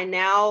sabbatical. I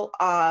now,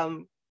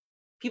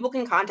 people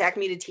can contact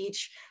me to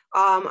teach.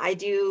 I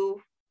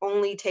do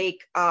only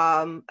take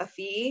a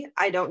fee.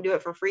 I don't do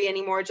it for free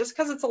anymore just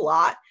because it's a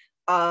lot.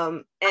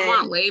 I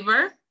want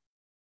labor.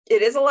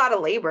 It is a lot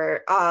of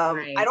labor.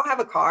 Right. I don't have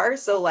a car,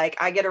 so like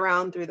I get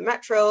around through the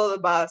metro, the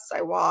bus,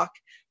 I walk.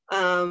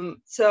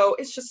 So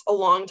it's just a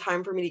long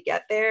time for me to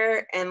get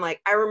there. And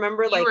like I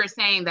remember, you were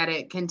saying that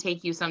it can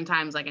take you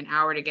sometimes like an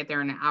hour to get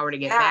there and an hour to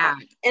get back.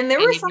 And there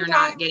were if you're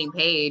not getting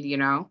paid, you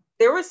know,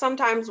 there were some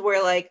times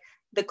where like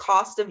the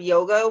cost of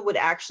yoga would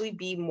actually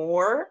be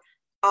more,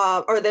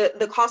 or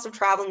the cost of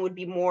traveling would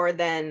be more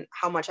than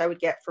how much I would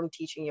get from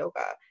teaching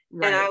yoga.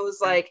 Right. And I was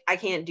like, I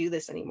can't do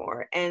this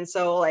anymore. And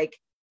so like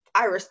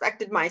I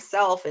respected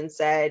myself and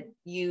said,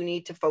 you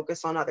need to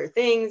focus on other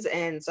things.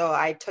 And so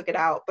I took it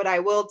out, but I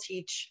will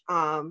teach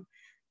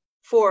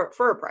for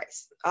a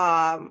price.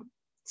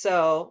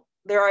 So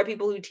there are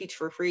people who teach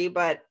for free,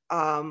 but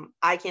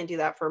I can't do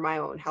that for my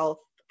own health,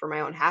 for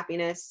my own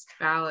happiness.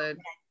 Valid.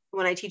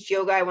 When I teach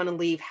yoga, I want to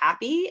leave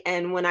happy.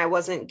 And when I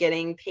wasn't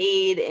getting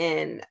paid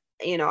and,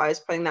 you know, I was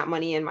putting that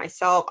money in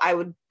myself, I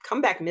would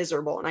come back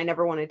miserable, and I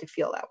never wanted to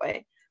feel that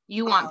way.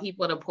 You want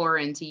people to pour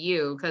into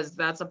you, because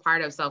that's a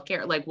part of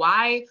self-care. Like,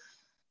 why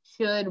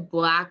should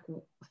Black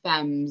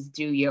femmes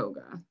do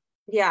yoga?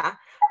 Yeah.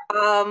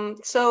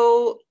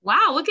 So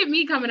wow, look at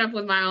me coming up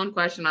with my own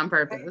question on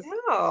purpose.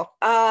 I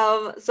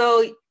know.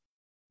 So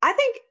I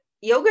think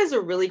yoga is a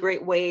really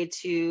great way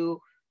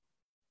to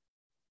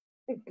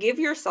give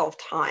yourself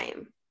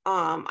time.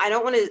 I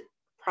don't want to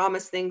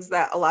promise things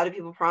that a lot of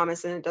people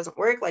promise and it doesn't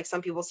work. Like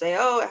some people say,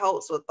 oh, it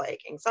helps with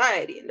like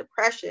anxiety and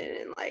depression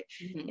and like,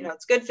 you know,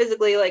 it's good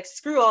physically, like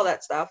screw all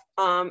that stuff.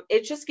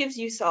 It just gives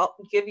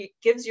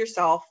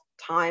yourself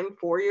time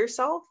for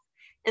yourself.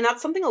 And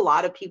that's something a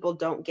lot of people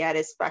don't get,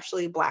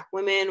 especially Black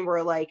women.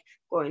 We're like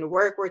going to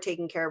work, we're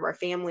taking care of our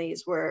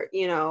families, we're,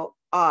 you know,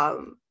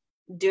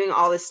 doing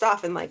all this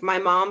stuff. And like my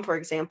mom, for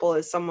example,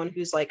 is someone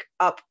who's like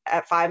up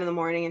at 5 a.m.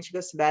 and she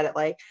goes to bed at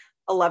like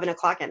 11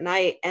 o'clock at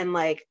night. And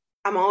like,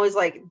 I'm always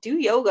like, do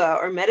yoga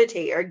or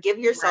meditate or give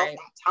yourself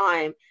that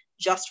time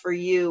just for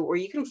you, where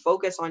you can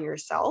focus on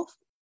yourself.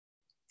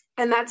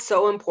 And that's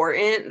so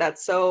important.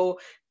 That's so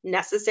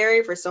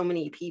necessary for so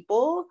many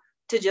people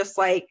to just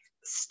like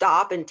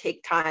stop and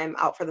take time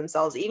out for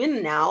themselves.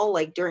 Even now,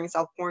 like during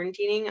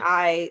self-quarantining,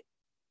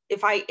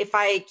 if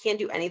I can't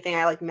do anything,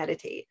 I like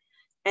meditate.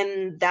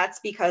 And that's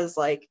because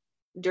like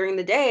during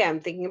the day, I'm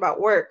thinking about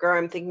work, or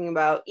I'm thinking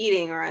about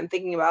eating, or I'm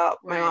thinking about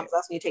my mom's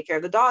asking me to take care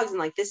of the dogs. And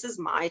like, this is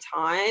my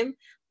time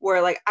where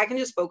like, I can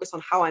just focus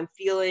on how I'm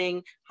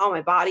feeling, how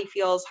my body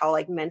feels, how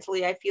like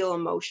mentally I feel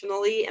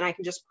emotionally, and I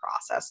can just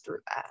process through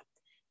that.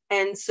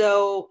 And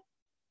so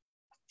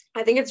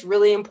I think it's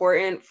really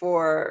important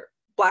for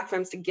Black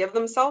femmes to give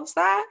themselves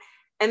that.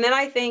 And then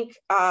I think,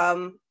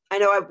 I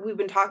know we've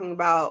been talking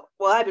about,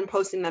 well, I've been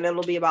posting that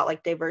it'll be about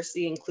like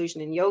diversity, inclusion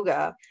in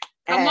yoga.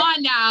 Come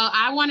on now.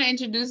 I want to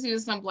introduce you to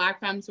some Black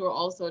femmes who are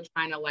also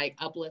trying to like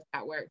uplift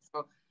that work.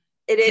 So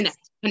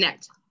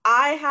connect.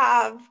 I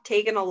have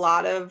taken a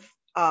lot of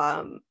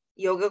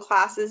yoga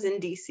classes in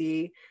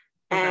DC,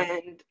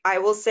 and I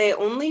will say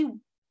only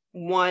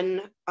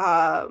one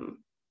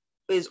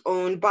is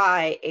owned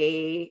by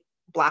a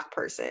Black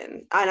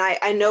person. And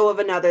I know of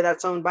another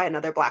that's owned by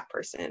another Black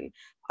person.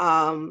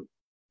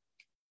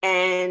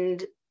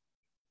 And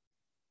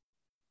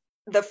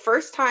the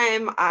first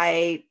time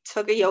I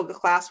took a yoga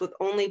class with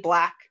only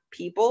Black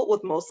people,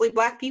 with mostly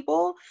Black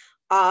people,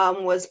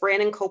 was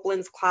Brandon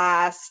Copeland's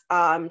class,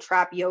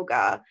 Trap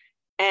Yoga.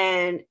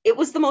 And it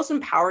was the most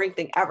empowering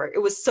thing ever.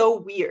 It was so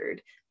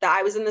weird that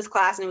I was in this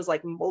class and it was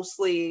like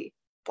mostly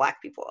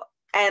Black people.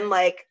 And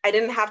like, I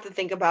didn't have to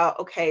think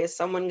about, okay, is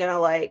someone gonna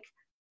like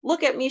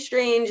look at me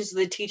strange? Is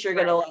the teacher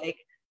gonna like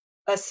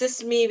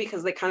assist me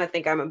because they kind of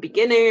think I'm a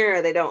beginner,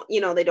 or they don't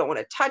want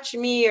to touch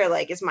me, or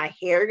like, is my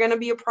hair going to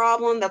be a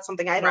problem? That's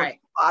something I don't think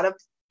a lot of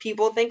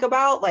people think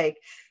about. Like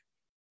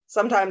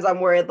sometimes I'm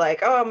worried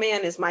like, oh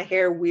man, is my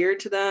hair weird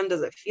to them?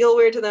 Does it feel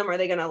weird to them? Are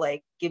they going to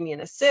like give me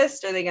an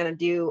assist? Are they going to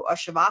do a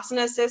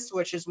Shavasana assist,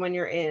 which is when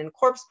you're in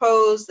corpse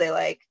pose, they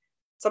like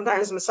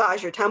sometimes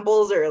massage your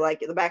temples or like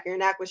the back of your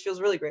neck, which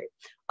feels really great.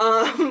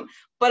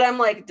 But I'm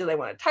like, do they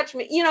want to touch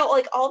me? You know,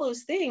 like all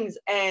those things.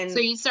 And so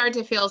you start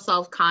to feel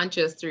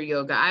self-conscious through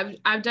yoga.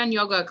 I've done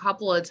yoga a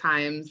couple of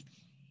times,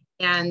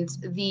 and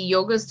the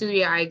yoga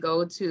studio I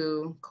go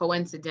to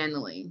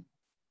coincidentally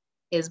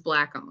is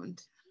Black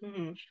owned.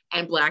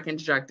 and Black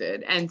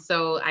instructed. And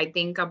so I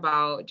think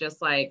about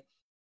just like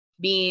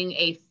being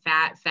a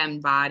fat femme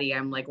body.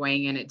 I'm like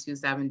weighing in at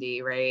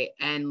 270, right?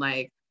 And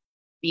like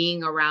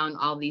being around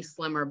all these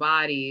slimmer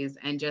bodies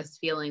and just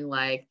feeling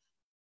like,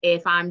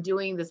 if I'm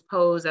doing this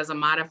pose as a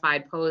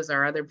modified pose,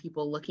 are other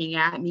people looking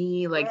at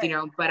me? Like, right. you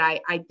know, but I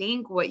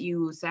think what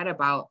you said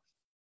about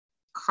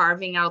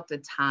carving out the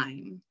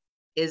time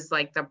is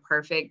like the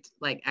perfect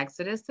like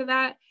exodus to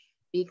that,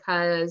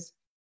 because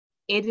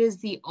it is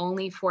the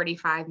only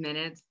 45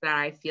 minutes that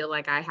I feel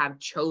like I have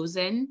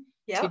chosen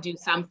to do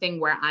something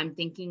where I'm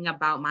thinking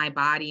about my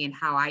body and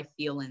how I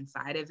feel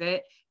inside of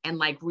it, and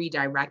like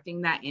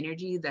redirecting that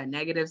energy, that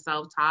negative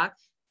self-talk,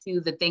 to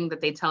the thing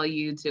that they tell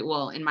you to,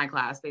 well, in my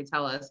class, they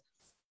tell us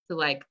to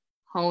like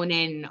hone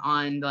in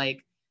on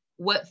like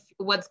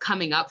what's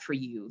coming up for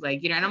you.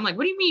 Like, you know, and I'm like,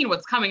 what do you mean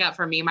what's coming up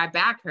for me? My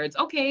back hurts.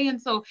 Okay.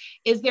 And so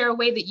is there a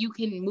way that you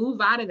can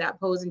move out of that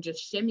pose and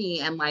just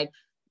shimmy and like,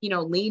 you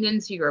know, lean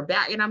into your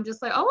back? And I'm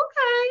just like, oh,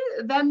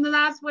 okay, then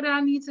that's what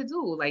I need to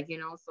do. Like, you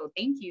know, so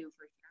thank you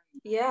for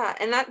sharing. Yeah.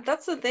 And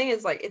that's the thing,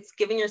 is like, it's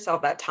giving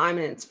yourself that time.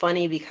 And it's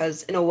funny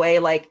because in a way,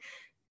 like,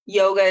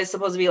 yoga is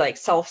supposed to be like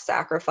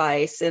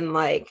self-sacrifice and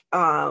like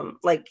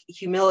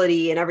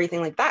humility and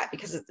everything like that,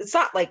 because it's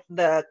not like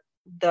the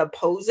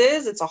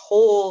poses, it's a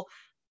whole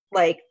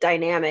like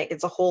dynamic,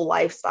 it's a whole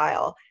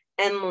lifestyle.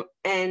 And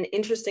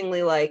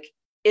interestingly, like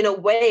in a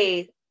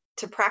way,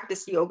 to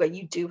practice yoga,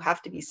 you do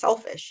have to be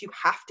selfish. You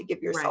have to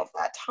give yourself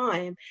that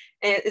time.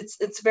 And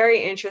it's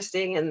very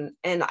interesting.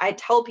 And I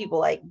tell people,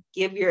 like,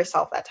 give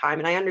yourself that time.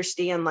 And I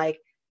understand like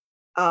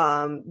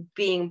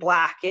being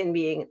Black and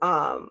being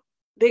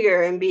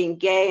bigger and being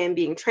gay and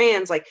being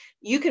trans, like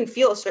you can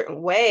feel a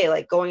certain way,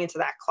 like going into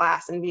that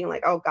class and being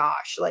like, oh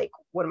gosh, like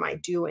what am I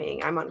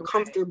doing? I'm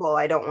uncomfortable.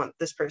 I don't want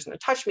this person to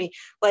touch me.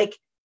 Like,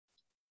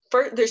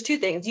 there's two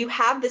things. You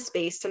have the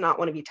space to not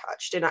want to be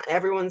touched, and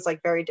everyone's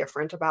like very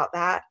different about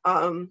that.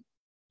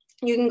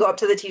 You can go up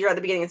to the teacher at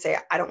the beginning and say,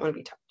 I don't want to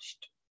be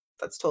touched.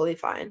 That's totally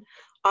fine.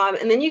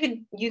 And then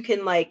you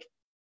can like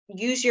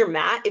use your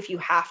mat if you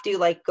have to,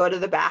 like go to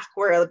the back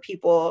where the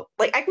people,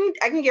 like I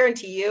can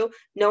guarantee you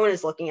no one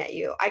is looking at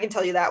you. I can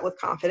tell you that with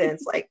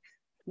confidence. Like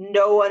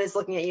no one is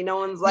looking at you. No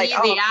one's like,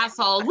 the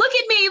asshole, look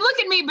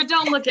at me, but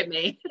don't look at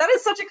me. That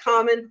is such a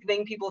common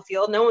thing people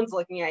feel. No one's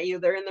looking at you.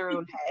 They're in their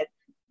own head.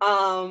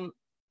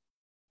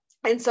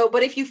 And so,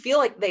 but if you feel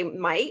like they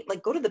might,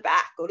 like go to the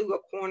back, go to a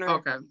corner,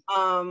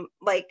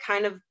 like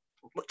kind of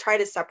try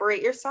to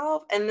separate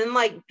yourself, and then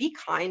like be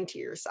kind to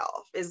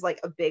yourself is like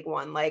a big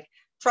one. Like,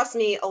 trust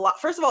me,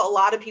 first of all, a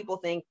lot of people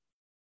think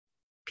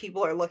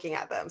people are looking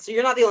at them. So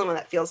you're not the only one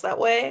that feels that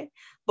way.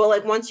 But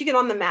like once you get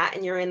on the mat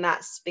and you're in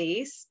that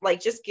space,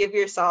 like just give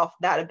yourself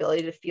that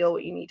ability to feel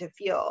what you need to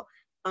feel.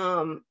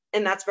 And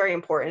that's very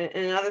important.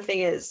 And another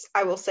thing is,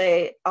 I will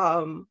say,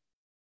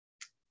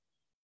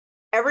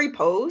 every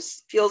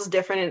pose feels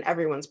different in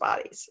everyone's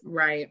bodies.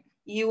 Right.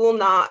 You will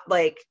not,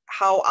 like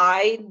how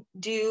I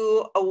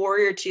do a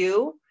warrior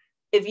two,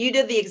 if you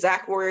did the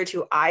exact warrior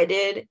two I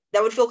did,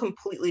 that would feel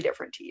completely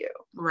different to you.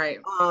 Right.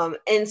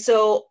 And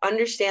so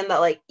understand that,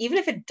 like, even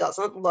if it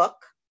doesn't look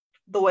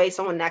the way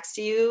someone next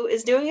to you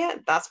is doing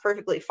it, that's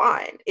perfectly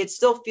fine. It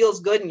still feels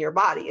good in your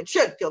body. It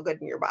should feel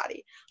good in your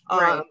body.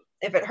 Right.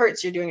 If it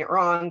hurts, you're doing it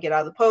wrong, get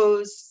out of the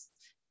pose.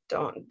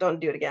 Don't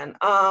do it again.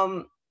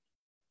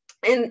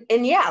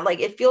 And yeah, like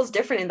it feels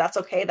different, and that's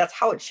okay. That's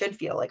how it should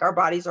feel. Like our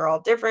bodies are all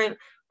different.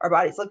 Our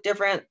bodies look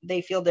different.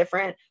 They feel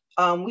different.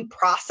 We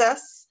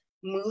process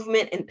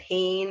movement and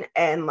pain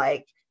and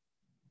like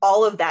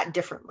all of that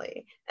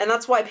differently. And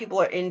that's why people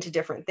are into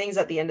different things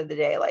at the end of the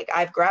day. Like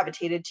I've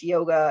gravitated to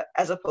yoga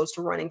as opposed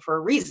to running for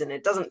a reason.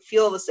 It doesn't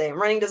feel the same.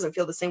 Running doesn't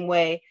feel the same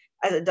way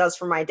as it does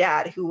for my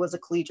dad, who was a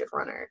collegiate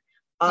runner.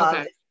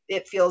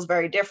 It feels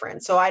very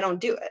different. So I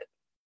don't do it.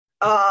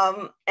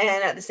 And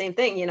at the same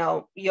thing, you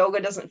know, yoga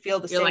doesn't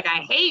feel the same. You're like, I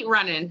hate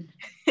running.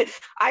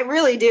 I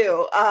really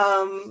do.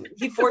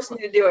 He forced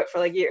me to do it for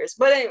like years,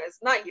 but anyways,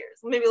 not years,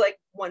 maybe like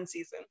one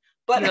season,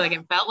 but you're like,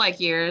 it felt like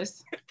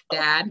years,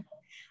 Dad.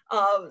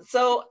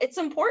 So it's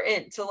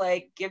important to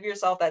like give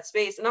yourself that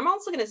space. And I'm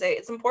also going to say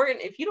it's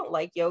important, if you don't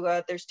like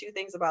yoga, there's two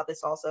things about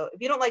this also.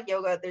 If you don't like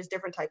yoga, there's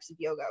different types of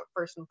yoga,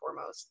 first and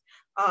foremost.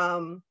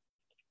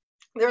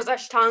 There's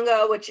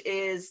Ashtanga, which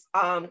is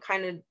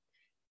kind of,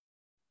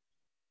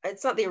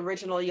 it's not the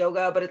original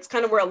yoga, but it's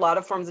kind of where a lot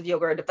of forms of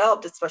yoga are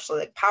developed, especially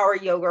like power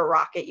yoga,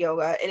 rocket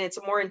yoga. And it's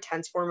a more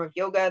intense form of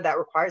yoga that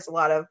requires a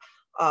lot of,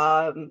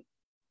 I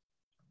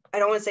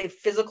don't want to say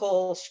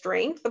physical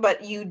strength,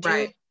 but you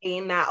do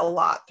gain that a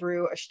lot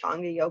through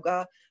Ashtanga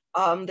yoga.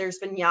 There's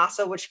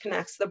vinyasa, which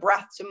connects the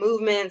breath to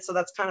movement. So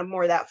that's kind of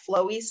more that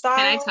flowy style.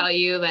 Can I tell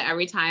you that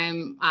every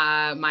time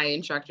my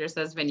instructor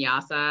says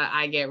vinyasa,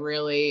 I get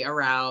really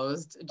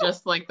aroused.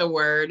 Just like the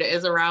word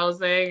is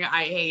arousing.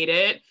 I hate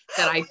it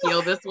that I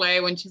feel this way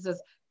when she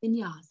says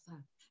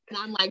vinyasa. And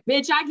I'm like,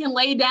 bitch, I can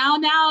lay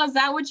down now. Is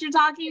that what you're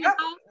talking about?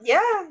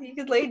 Yeah, you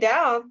could lay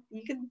down.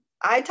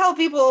 I tell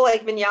people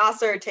like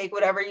vinyasa, or take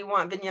whatever you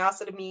want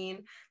vinyasa to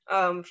mean.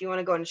 If you want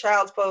to go in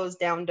child's pose,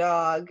 down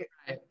dog,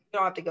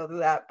 don't have to go through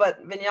that,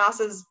 but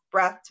Vinyasa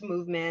breath to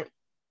movement.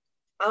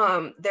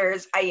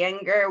 There's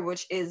Iyengar,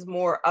 which is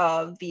more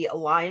of the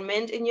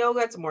alignment in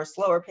yoga. It's a more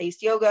slower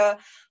paced yoga.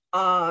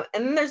 And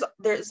then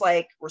there's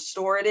like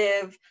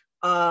restorative.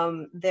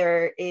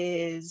 There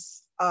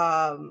is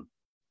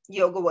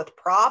yoga with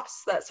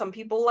props that some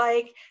people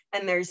like,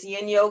 and there's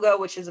yin yoga,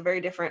 which is a very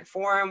different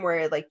form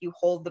where like you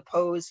hold the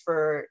pose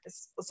for,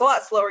 it's a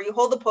lot slower. You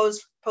hold the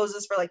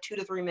poses for like 2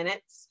 to 3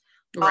 minutes.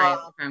 Right.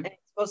 And it's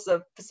supposed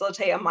to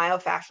facilitate a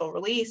myofascial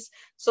release.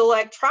 So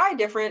like try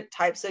different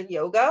types of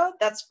yoga.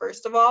 That's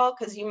first of all,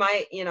 because you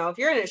might, if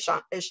you're in an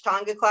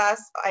Ashtanga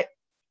class,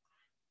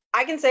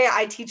 I can say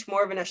I teach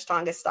more of an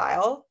Ashtanga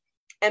style,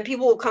 and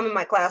people will come in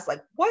my class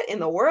like, what in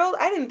the world?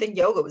 I didn't think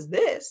yoga was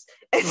this.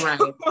 And right.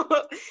 So,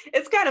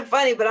 it's kind of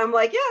funny, but I'm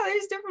like, yeah,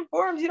 there's different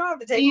forms. You don't have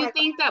to take. Do you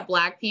think that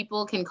Black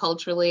people can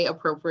culturally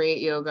appropriate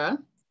yoga?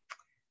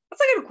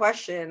 That's a good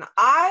question.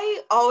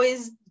 I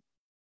always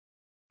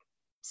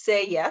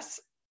say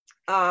yes.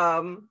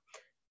 I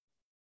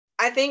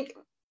think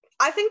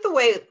the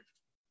way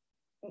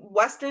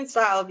Western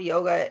style of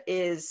yoga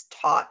is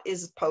taught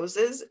is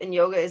poses, and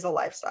yoga is a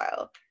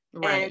lifestyle.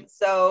 Right. And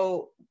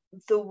so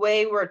the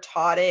way we're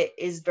taught it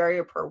is very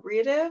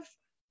appropriative.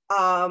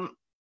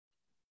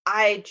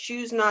 I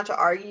choose not to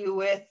argue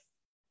with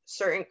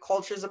certain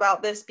cultures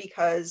about this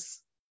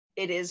because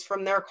it is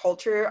from their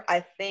culture.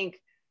 I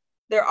think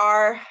there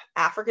are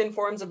African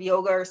forms of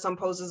yoga, or some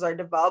poses are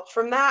developed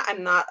from that.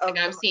 I'm not of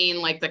I've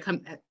seen like the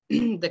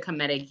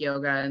Kemetic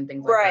yoga and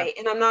things like that. Right.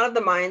 And I'm not of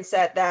the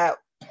mindset that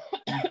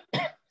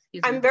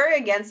I'm very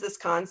against this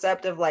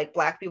concept of like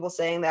Black people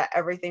saying that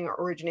everything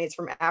originates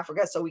from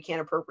Africa, so we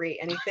can't appropriate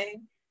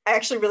anything. I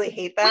actually really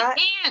hate that.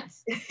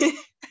 We can't.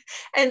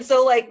 And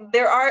so like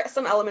there are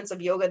some elements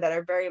of yoga that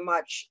are very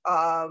much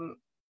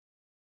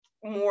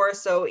more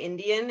so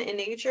Indian in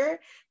nature,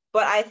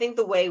 but I think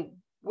the way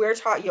we're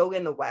taught yoga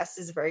in the West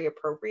is very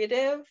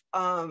appropriative.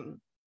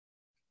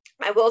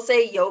 I will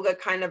say yoga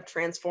kind of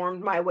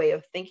transformed my way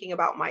of thinking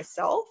about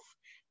myself.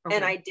 Okay.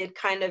 And I did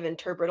kind of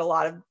interpret a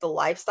lot of the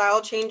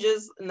lifestyle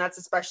changes. And that's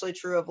especially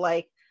true of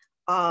like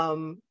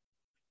how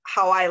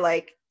I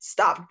like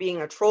stopped being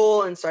a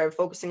troll and started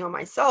focusing on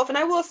myself. And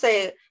I will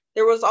say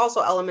there was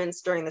also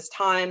elements during this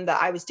time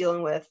that I was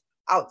dealing with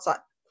outside.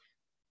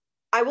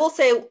 I will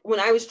say when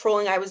I was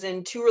trolling, I was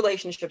in 2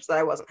 relationships that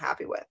I wasn't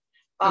happy with,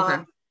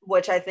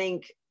 which I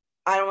think,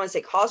 I don't want to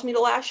say caused me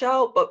to lash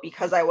out, but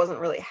because I wasn't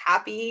really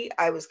happy,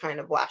 I was kind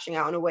of lashing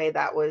out in a way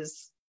that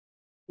was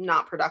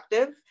not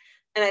productive.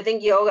 And I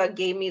think yoga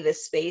gave me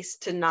this space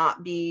to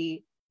not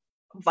be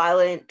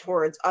violent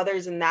towards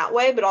others in that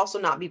way, but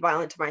also not be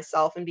violent to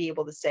myself and be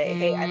able to say,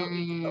 hey, I don't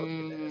need to go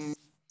through this.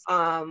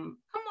 Come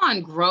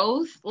on,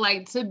 growth.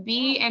 Like to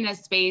be in a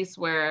space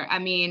where, I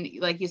mean,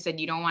 like you said,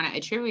 you don't want to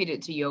attribute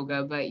it to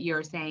yoga, but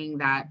you're saying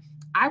that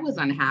I was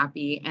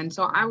unhappy. And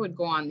so I would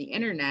go on the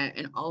internet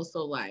and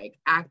also like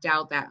act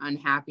out that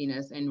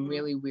unhappiness in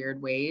really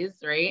weird ways.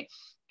 Right.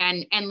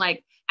 And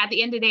like, at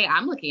the end of the day,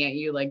 I'm looking at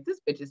you like, this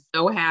bitch is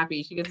so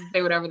happy. She gets to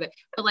say whatever but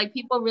like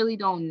people really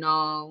don't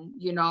know,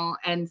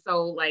 and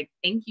so like,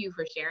 thank you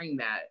for sharing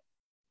that.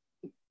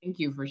 Thank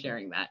you for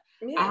sharing that.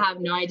 Yeah. I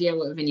have no idea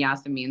what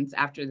vinyasa means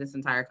after this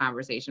entire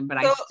conversation, but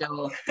I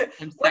still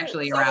am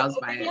sexually aroused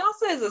by it.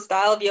 Vinyasa is a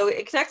style of yoga.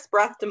 It connects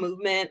breath to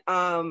movement.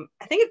 I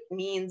think it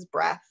means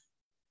breath.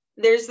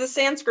 There's the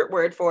Sanskrit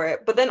word for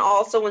it, but then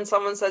also when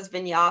someone says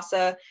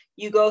vinyasa,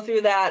 you go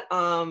through that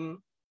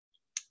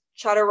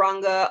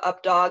chaturanga,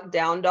 up dog,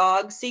 down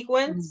dog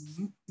sequence.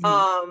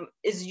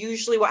 Is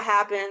usually what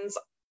happens.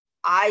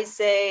 I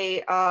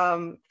say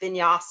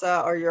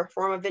vinyasa or your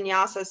form of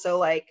vinyasa. So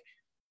like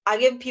I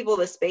give people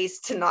the space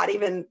to not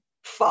even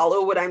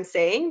follow what I'm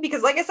saying,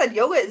 because like I said,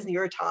 yoga is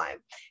your time.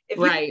 If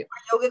you take a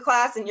yoga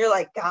class and you're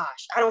like,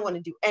 gosh, I don't want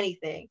to do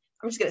anything,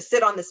 I'm just going to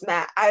sit on this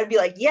mat, I would be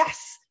like,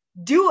 yes,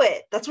 do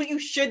it. That's what you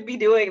should be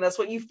doing. That's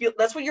what you feel.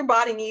 That's what your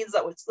body needs.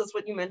 That's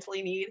what you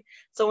mentally need.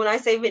 So when I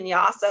say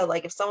vinyasa,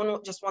 like if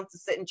someone just wants to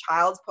sit in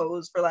child's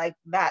pose for like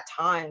that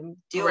time,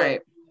 do it.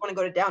 If you want to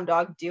go to down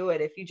dog, do it.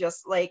 If you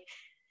just like,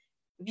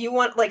 if you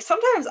want, like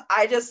sometimes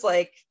I just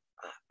like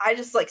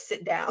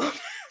sit down.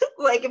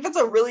 Like if it's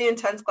a really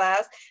intense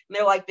class and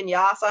they're like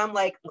vinyasa, I'm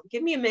like,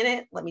 give me a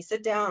minute. Let me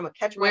sit down. I'm gonna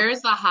catch my breath.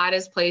 Where's the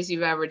hottest place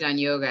you've ever done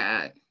yoga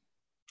at?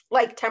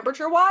 Like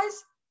temperature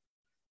wise?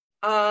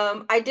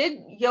 I did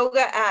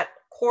yoga at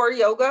Core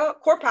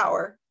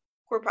Power,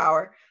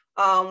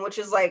 which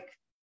is like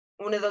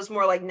one of those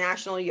more like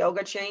national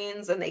yoga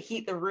chains, and they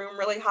heat the room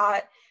really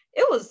hot.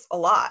 It was a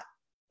lot.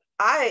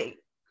 That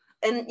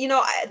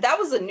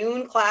was a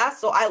noon class,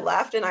 so I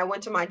left and I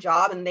went to my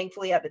job, and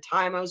thankfully at the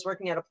time I was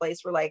working at a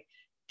place where like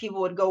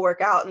people would go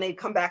work out and they'd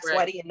come back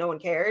sweaty and no one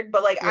cared.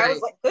 But like I was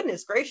like,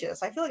 goodness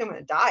gracious, I feel like I'm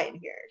gonna die in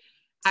here.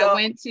 So, I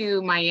went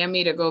to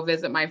Miami to go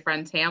visit my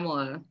friend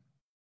Tamala.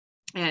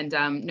 And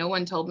no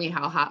one told me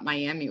how hot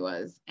Miami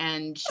was.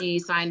 And she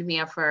signed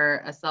me up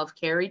for a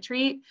self-care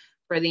retreat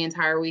for the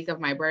entire week of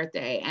my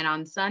birthday. And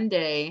on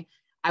Sunday,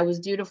 I was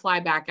due to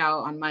fly back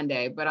out on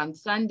Monday. But on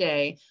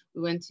Sunday,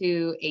 we went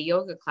to a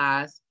yoga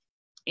class.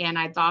 And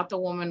I thought the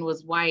woman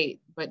was white,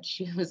 but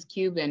she was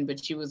Cuban,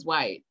 but she was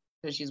white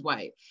because she's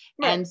white.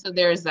 Right. And so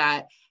there's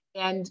that.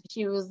 And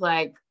she was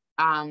like,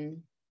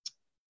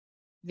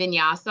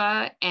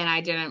 vinyasa, and I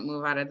didn't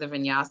move out of the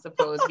vinyasa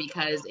pose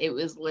because it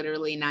was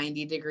literally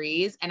 90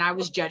 degrees and I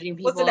was judging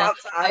people. Was it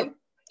outside?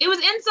 It was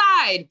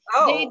inside.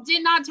 Oh. They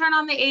did not turn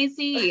on the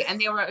AC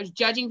and they were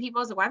judging people.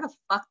 I was like, why the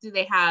fuck do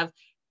they have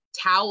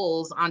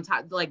towels on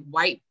top, like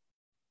white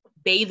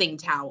bathing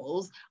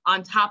towels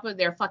on top of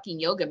their fucking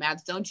yoga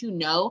mats? Don't you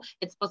know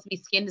it's supposed to be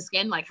skin to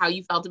skin, like how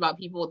you felt about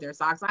people with their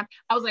socks on?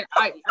 I was like,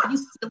 are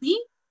you silly?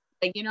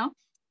 Like, you know?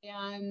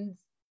 And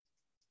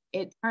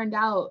it turned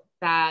out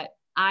that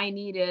I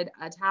needed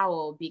a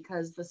towel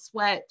because the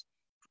sweat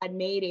had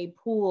made a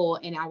pool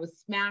and I was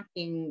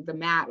smacking the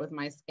mat with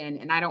my skin,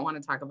 and I don't want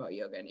to talk about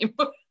yoga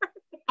anymore.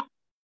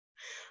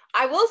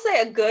 I will say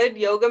a good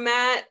yoga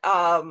mat,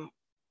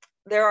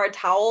 there are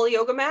towel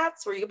yoga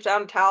mats where you put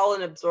down a towel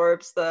and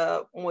absorbs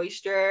the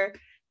moisture,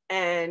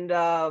 and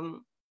there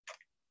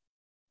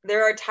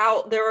are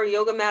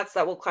yoga mats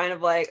that will kind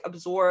of like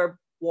absorb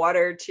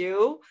water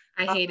too.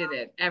 I hated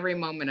it, every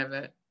moment of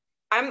it.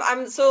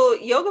 So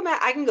yoga mat,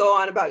 I can go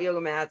on about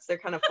yoga mats. They're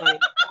kind of funny.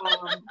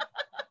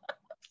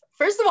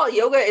 First of all,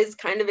 yoga is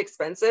kind of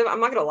expensive. I'm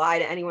not going to lie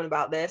to anyone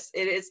about this.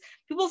 It is,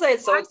 people say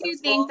it's so expensive. Why do you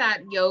think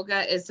that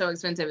yoga is so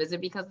expensive? Is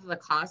it because of the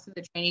cost of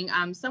the training?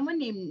 Someone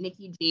named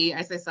Nikki G,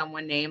 I say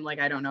someone named, like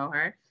I don't know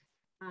her,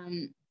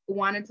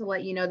 wanted to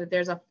let you know that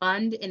there's a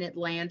fund in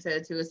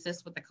Atlanta to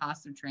assist with the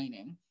cost of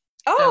training.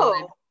 Oh.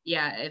 So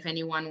if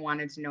anyone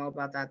wanted to know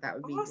about that, that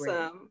would be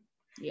awesome.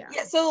 Great.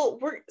 Yeah. So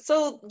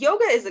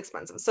yoga is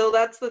expensive. So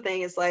that's the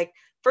thing, is like,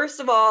 first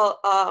of all,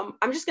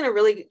 I'm just gonna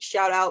really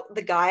shout out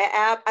the Gaia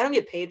app. I don't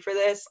get paid for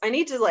this. I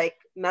need to like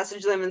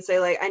message them and say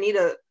like I need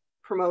to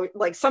promote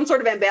like some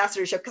sort of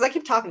ambassadorship because I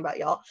keep talking about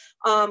y'all.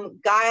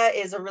 Gaia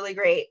is a really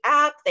great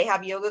app. They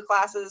have yoga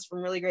classes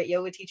from really great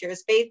yoga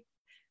teachers. Faith,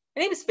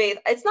 her name is Faith.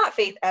 It's not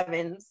Faith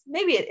Evans.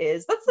 Maybe it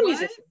is. That's the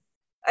musician.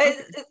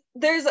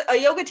 There's a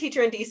yoga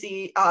teacher in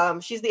DC.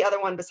 She's the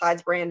other one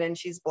besides Brandon.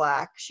 She's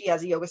Black. She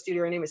has a yoga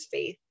studio. Her name is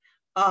Faith.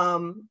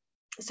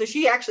 So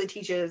she actually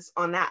teaches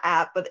on that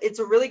app, but it's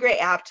a really great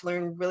app to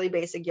learn really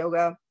basic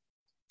yoga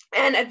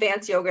and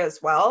advanced yoga as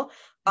well.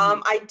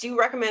 I do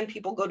recommend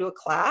people go to a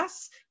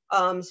class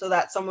so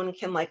that someone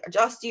can like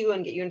adjust you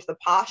and get you into the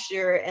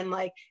posture. And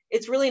like,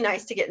 it's really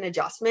nice to get an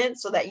adjustment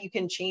so that you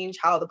can change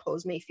how the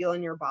pose may feel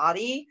in your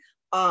body.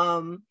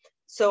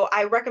 So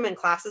I recommend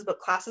classes, but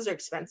classes are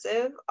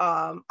expensive.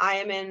 I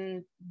am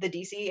in the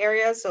DC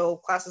area, so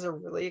classes are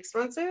really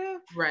expensive.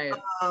 Right.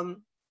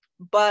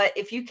 But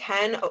if you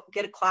can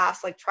get a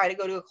class, like try to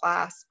go to a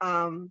class.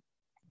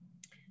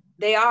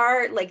 They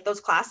are like, those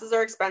classes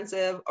are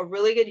expensive. A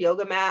really good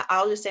yoga mat,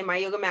 I'll just say my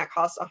yoga mat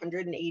costs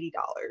 $180.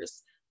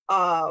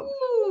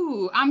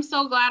 Ooh, I'm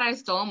so glad I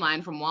stole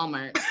mine from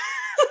Walmart.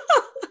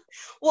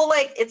 Well,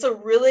 like, it's a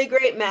really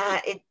great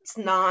mat. It's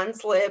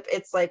non-slip.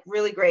 It's like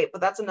really great.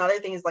 But that's another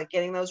thing, is like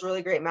getting those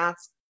really great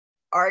mats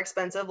are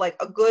expensive. Like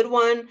a good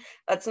one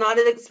that's not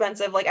as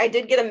expensive. Like I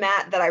did get a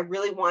mat that I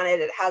really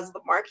wanted. It has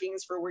the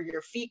markings for where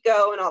your feet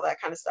go and all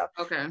that kind of stuff.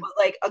 Okay. But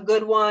like a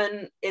good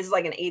one is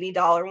like an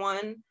 $80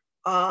 one.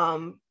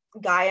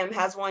 Gaiam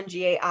has one,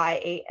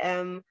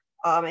 G-A-I-A-M.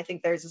 I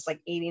think there's just like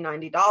 $80,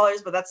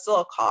 $90, but that's still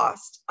a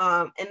cost.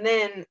 And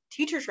then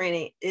teacher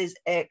training is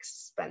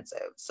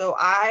expensive. So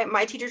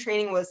my teacher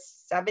training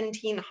was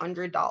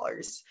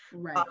 $1,700.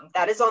 Right.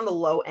 That is on the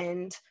low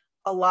end.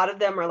 A lot of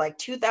them are like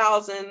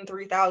 $2,000,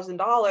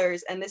 $3,000.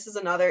 And this is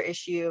another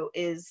issue,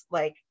 is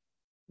like,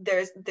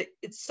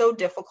 it's so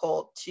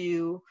difficult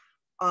to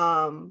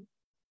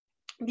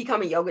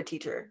become a yoga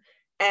teacher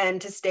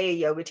and to stay a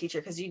yoga teacher,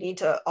 because you need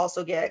to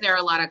also get. There are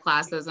a lot of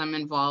classes I'm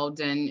involved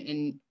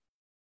in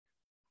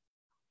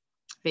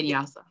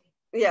vinyasa.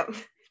 Yeah.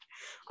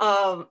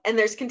 And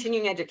there's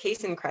continuing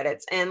education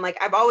credits. And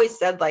like, I've always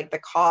said, like, the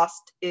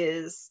cost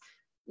is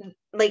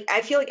like,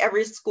 I feel like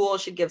every school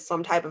should give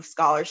some type of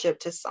scholarship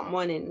to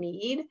someone in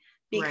need,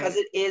 because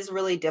It is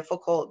really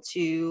difficult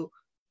to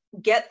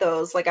get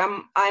those. Like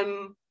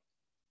I'm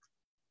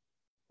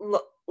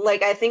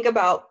like, I think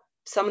about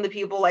some of the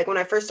people, like when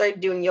I first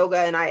started doing yoga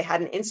and I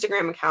had an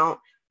Instagram account,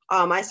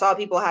 I saw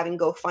people having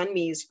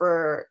GoFundMes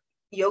for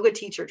yoga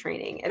teacher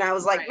training. And I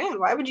was like, man,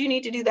 why would you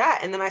need to do that?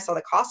 And then I saw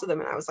the cost of them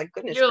and I was like,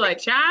 goodness. You're like,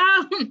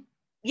 child.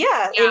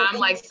 Yeah. Yeah, I'm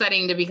like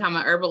studying to become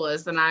an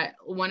herbalist. And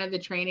one of the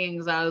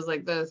trainings, I was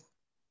like this,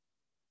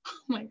 oh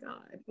my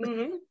God.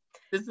 Mm-hmm.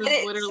 This is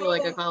literally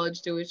like a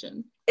college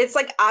tuition. It's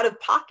like out of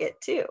pocket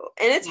too.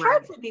 And it's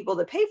hard for people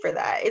to pay for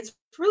that. It's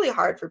really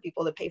hard for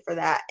people to pay for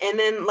that. And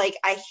then like,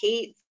 I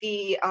hate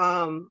the,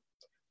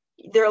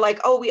 they're like,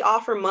 oh, we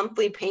offer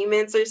monthly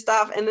payments or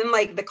stuff. And then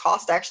like the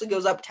cost actually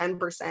goes up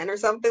 10% or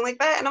something like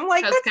that. And I'm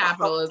like, that's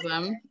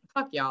capitalism.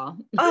 Fuck y'all.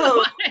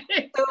 So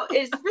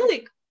it's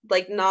really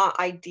like not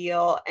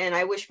ideal. And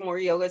I wish more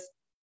yoga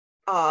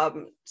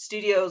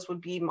studios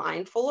would be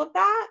mindful of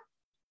that.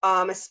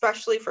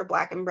 Especially for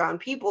Black and brown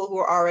people who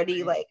are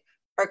already like,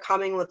 are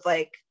coming with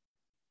like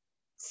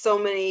so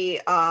many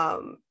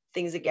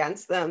things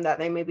against them that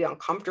they may be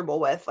uncomfortable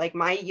with. Like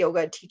my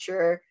yoga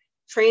teacher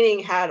training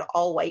had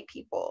all white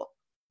people.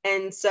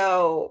 And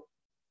so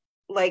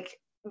like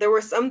there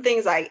were some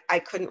things I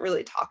couldn't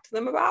really talk to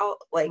them about,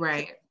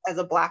 like as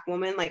a Black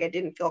woman, like I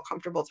didn't feel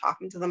comfortable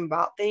talking to them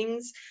about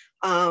things.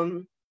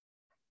 I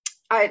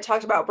had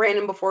talked about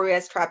Brandon before we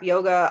had trap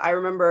yoga. I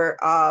remember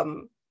I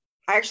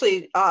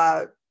actually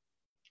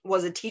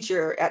was a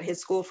teacher at his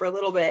school for a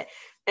little bit.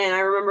 And I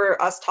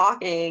remember us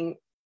talking,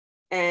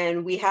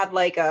 and we had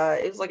like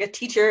it was like a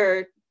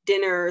teacher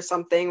dinner or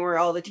something where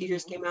all the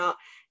teachers came out.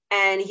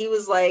 And he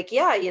was like,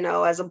 yeah, you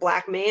know, as a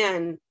Black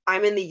man,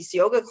 I'm in these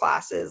yoga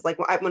classes. Like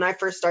when I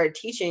first started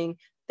teaching,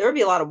 there would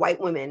be a lot of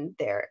white women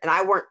there, and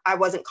I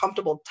wasn't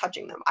comfortable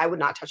touching them. I would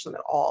not touch them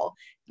at all.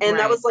 And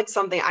that was like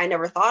something I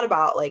never thought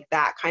about, like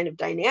that kind of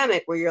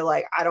dynamic where you're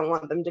like, I don't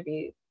want them to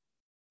be,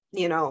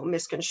 you know,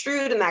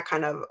 misconstrued, and that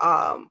kind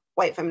of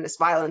white feminist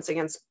violence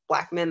against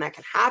Black men that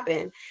can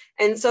happen.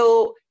 And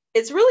so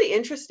it's really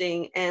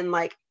interesting, and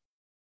like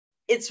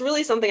it's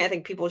really something I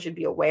think people should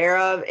be aware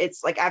of.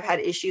 It's like I've had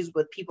issues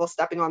with people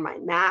stepping on my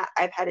mat.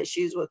 I've had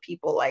issues with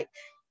people like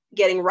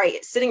sitting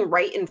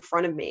right in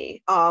front of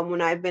me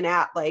when I've been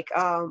at like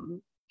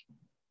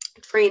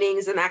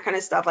trainings and that kind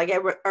of stuff. Like I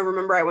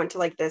remember I went to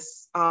like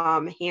this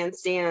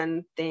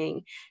handstand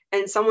thing,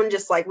 and someone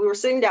just like, we were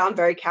sitting down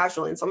very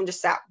casually, and someone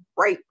just sat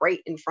right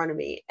in front of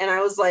me. And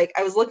I was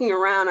looking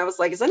around, I was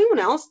like, is anyone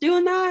else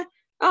doing that?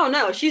 Oh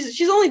no,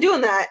 she's only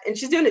doing that, and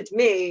she's doing it to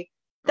me.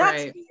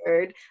 That's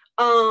weird.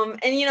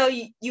 And you know,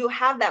 you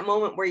have that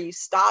moment where you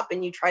stop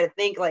and you try to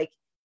think like,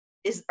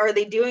 are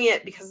they doing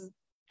it because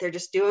they're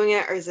just doing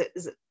it, or is it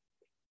because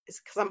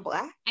I'm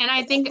Black? And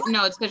I think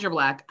no, it's because you're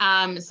Black.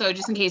 So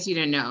just in case you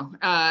didn't know,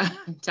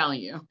 I'm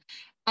telling you.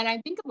 And I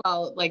think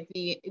about like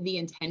the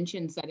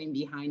intention setting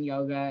behind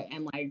yoga,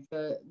 and like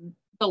the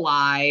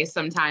lie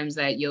sometimes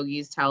that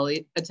yogis tell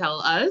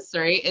us,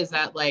 right, is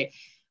that like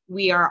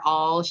we are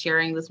all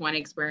sharing this one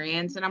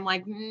experience. And I'm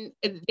like,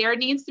 there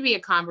needs to be a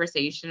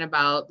conversation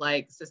about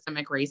like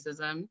systemic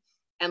racism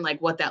and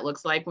like what that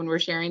looks like when we're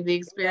sharing the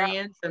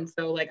experience. And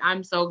so like,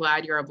 I'm so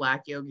glad you're a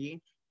Black yogi.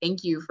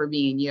 Thank you for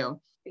being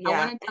you. I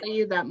want to tell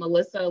you that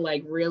Melissa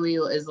like really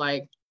is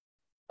like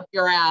up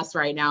your ass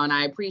right now, and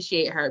I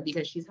appreciate her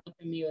because she's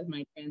helping me with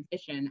my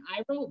transition.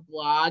 I wrote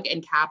blog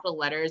in capital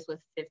letters with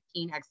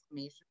 15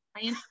 exclamation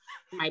points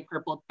in my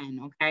purple pen,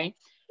 okay?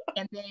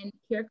 And then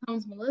here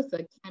comes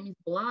Melissa. Kami's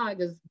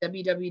blog is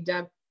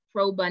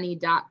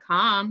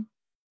www.probunny.com.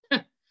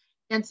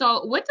 And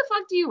so what the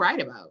fuck do you write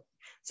about?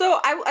 So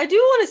I do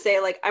want to say,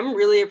 like, I'm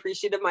really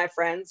appreciative of my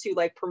friends who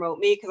like promote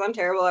me, because I'm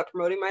terrible at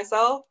promoting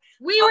myself.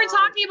 We were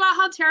talking about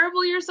how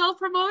terrible your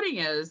self-promoting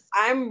is.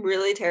 I'm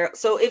really terrible.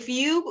 So if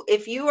you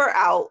are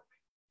out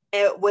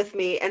with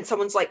me and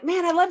someone's like,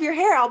 man, I love your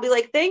hair, I'll be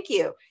like, thank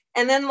you.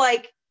 And then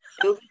like,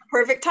 it would be the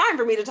perfect time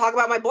for me to talk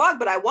about my blog,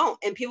 but I won't.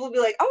 And people will be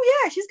like,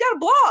 oh yeah, she's got a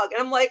blog.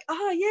 And I'm like,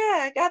 oh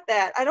yeah, I got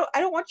that. I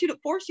don't want you to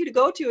force you to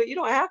go to it. You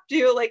don't have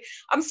to. Like,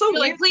 I'm so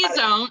like, please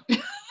don't.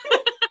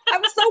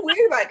 I'm so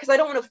weird about it because I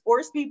don't want to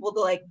force people to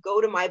like go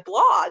to my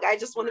blog. I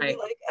just want to be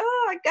like,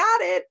 oh, I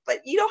got it, but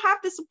you don't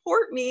have to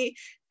support me.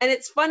 And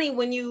it's funny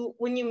when you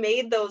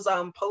made those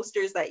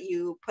posters that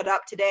you put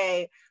up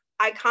today,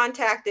 I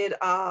contacted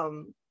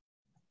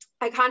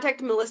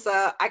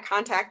Melissa, I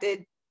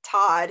contacted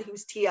Todd,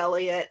 who's T.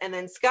 Elliott, and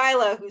then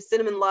Skyla, who's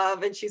Cinnamon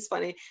Love, and she's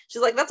funny.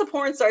 She's like, that's a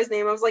porn star's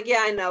name. I was like,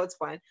 yeah, I know, it's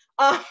fine.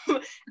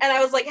 And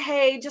I was like,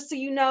 hey, just so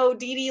you know,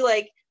 DiDi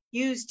like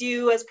used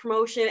you as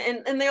promotion,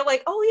 and they're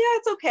like, oh yeah,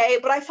 it's okay.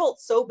 But I felt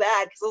so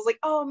bad because I was like,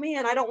 oh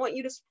man, I don't want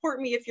you to support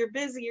me if you're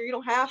busy or you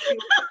don't have to.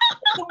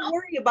 Don't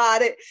worry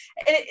about it.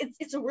 And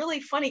it's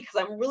really funny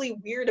because I'm really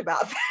weird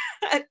about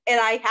that,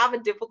 and I have a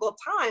difficult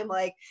time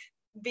like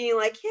being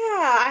like,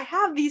 yeah, I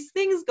have these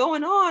things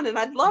going on, and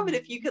I'd love it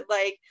if you could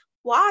like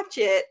watch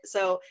it.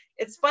 So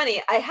it's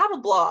funny. I have a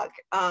blog.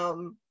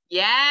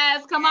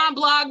 Yes, come on,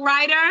 blog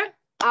writer.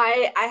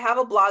 I have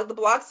a blog. The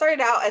blog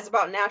started out as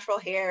about natural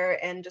hair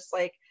and just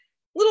like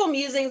little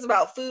musings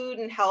about food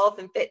and health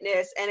and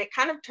fitness. And it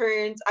kind of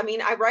turns, I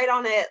mean, I write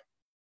on it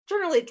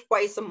generally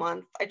twice a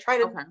month. I try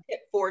to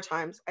hit 4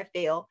 times. I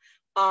fail.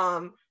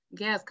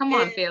 Yes, come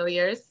on,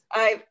 failures.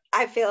 I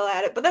fail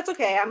at it, but that's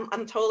okay.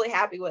 I'm totally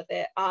happy with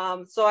it.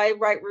 So I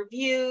write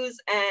reviews,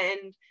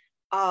 and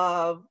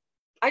I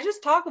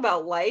just talk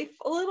about life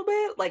a little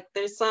bit. Like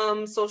there's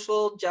some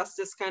social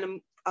justice kind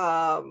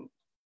of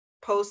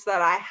posts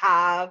that I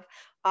have.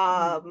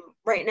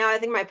 Right now, I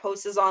think my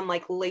post is on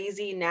like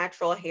lazy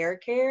natural hair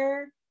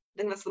care. I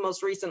think that's the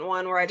most recent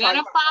one where I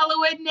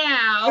follow it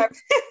now.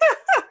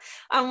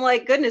 I'm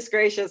like, goodness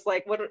gracious,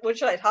 like what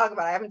should I talk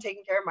about? I haven't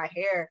taken care of my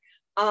hair.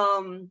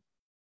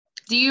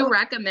 Do you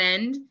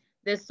recommend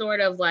this sort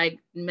of like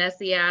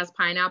messy ass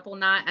pineapple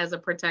knot as a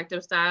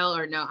protective style,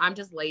 or no? I'm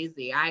just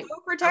lazy.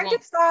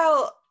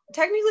 Style.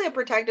 Technically, a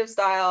protective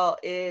style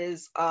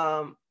is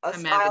a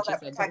style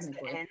that protects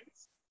the ends.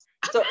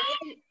 So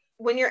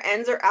when your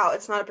ends are out,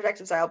 it's not a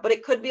protective style, but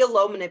it could be a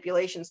low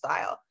manipulation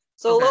style.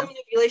 So low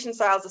manipulation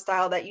style is a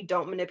style that you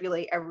don't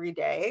manipulate every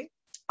day.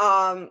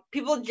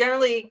 People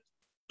generally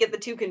get the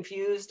two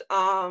confused.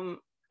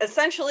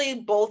 Essentially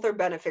both are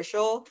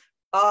beneficial.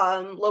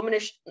 Low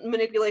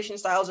manipulation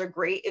styles are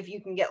great if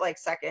you can get like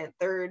second,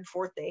 third,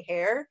 fourth day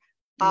hair.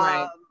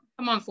 Right.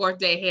 Come on, fourth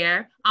day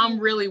hair. I'm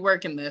really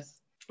working this.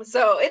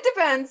 So it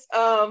depends.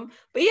 But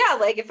yeah,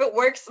 like if it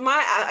works,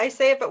 I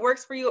say if it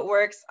works for you, it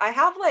works. I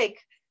have like,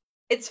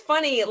 it's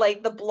funny,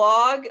 like the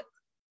blog,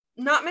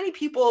 not many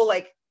people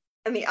like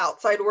in the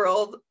outside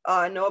world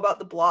know about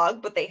the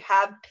blog, but they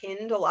have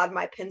pinned a lot of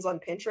my pins on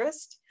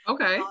Pinterest.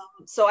 Okay.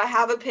 So I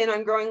have a pin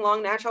on growing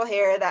long natural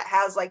hair that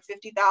has like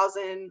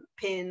 50,000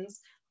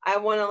 pins. I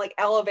want to like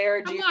aloe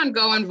vera juice. Come on,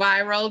 going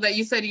viral that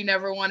you said you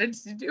never wanted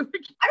to do.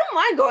 I don't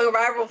mind going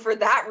viral for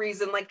that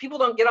reason. Like people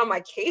don't get on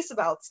my case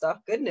about stuff.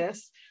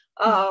 Goodness.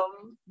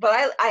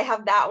 But I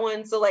have that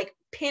one. So like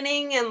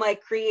pinning and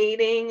like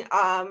creating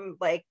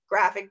like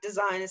graphic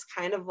design is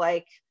kind of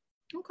like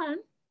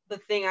the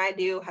thing I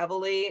do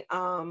heavily.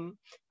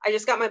 I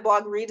just got my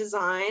blog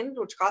redesigned,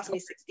 which cost me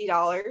 $60.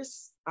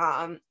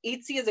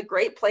 Etsy is a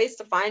great place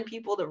to find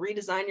people to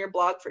redesign your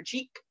blog for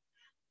cheap.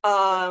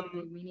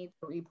 We need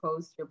to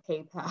repost your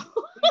PayPal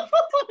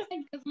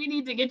because we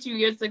need to get you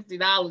your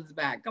 $60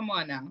 back. Come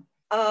on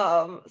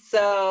now.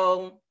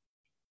 So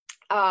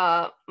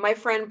my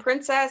friend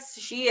Princess,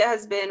 she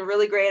has been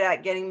really great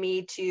at getting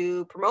me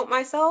to promote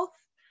myself.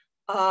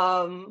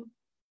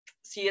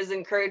 She has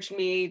encouraged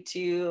me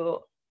to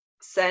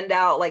send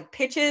out like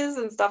pitches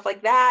and stuff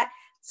like that.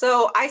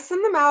 So I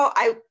send them out.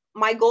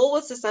 My goal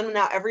was to send them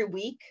out every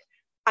week.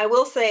 I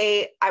will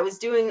say I was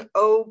doing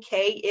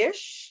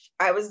okay-ish.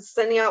 I was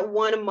sending out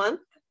one a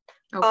month.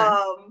 Okay.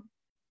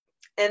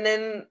 And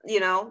then, you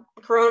know,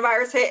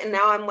 coronavirus hit, and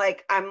now I'm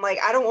like,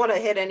 I don't want to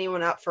hit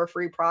anyone up for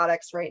free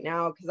products right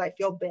now because I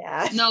feel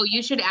bad. No,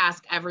 you should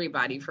ask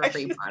everybody for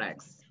free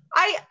products.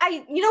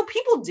 You know,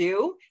 people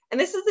do. And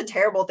this is the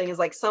terrible thing is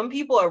like, some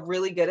people are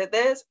really good at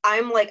this.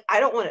 I'm like, I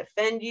don't want to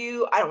offend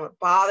you. I don't want to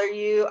bother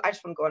you. I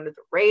just want to go under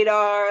the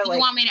radar. You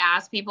want me to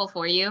ask people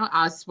for you?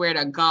 I swear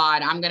to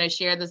God, I'm going to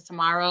share this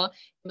tomorrow.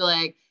 Be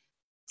like,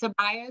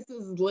 Tobias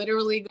is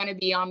literally going to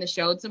be on the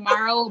show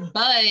tomorrow,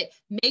 but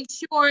make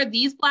sure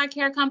these black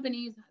hair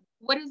companies,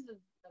 what is the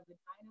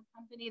vagina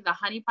company, the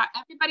honey pot,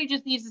 everybody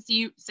just needs to see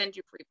you, send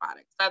you free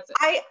products. That's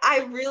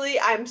it.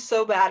 I'm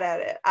so bad at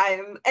it.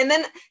 And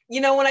then,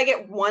 you know, when I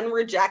get one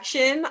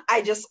rejection,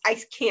 I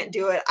can't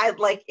do it.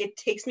 It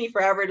takes me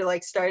forever to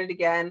like start it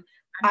again.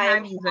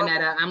 I'm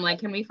Zanetta. I'm like,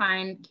 can we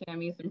find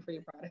Kami some free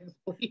products,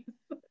 please?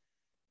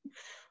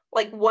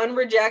 Like one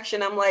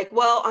rejection, I'm like,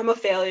 well, I'm a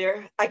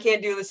failure. I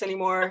can't do this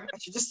anymore. I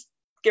should just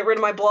get rid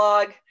of my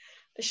blog.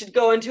 I should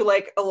go into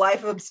like a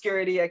life of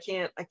obscurity. I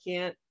can't.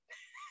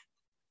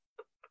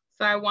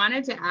 So I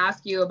wanted to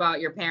ask you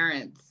about your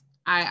parents.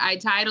 I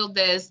titled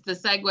this The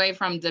Segue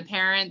from the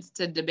Parents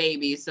to the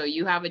Baby. So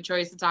you have a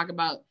choice to talk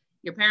about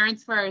your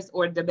parents first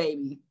or the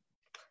baby.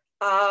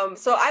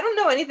 So I don't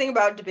know anything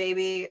about the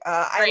baby.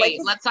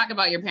 Let's talk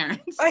about your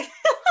parents. I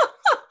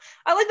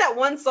like that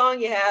one song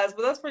he has,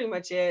 but that's pretty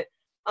much it.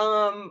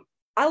 I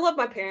love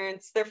my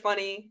parents. They're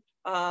funny.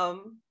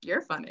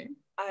 You're funny.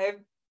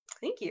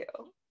 Thank you.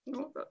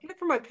 Good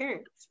for my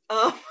parents.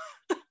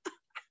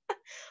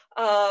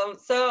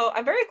 So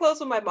I'm very close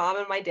with my mom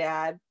and my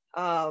dad.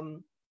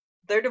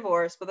 They're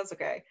divorced, but that's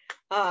okay.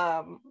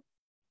 I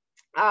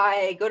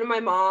go to my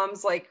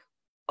mom's like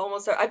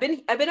almost. I've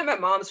been at my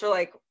mom's for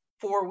like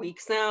 4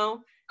 weeks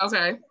now.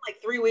 Okay.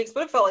 Like 3 weeks,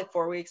 but it felt like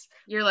 4 weeks.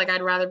 You're like,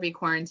 I'd rather be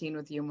quarantined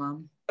with you,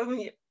 Mom.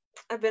 Yeah.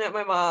 I've been at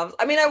my mom's.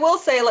 I mean, I will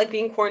say, like,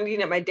 being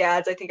quarantined at my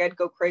dad's, I think I'd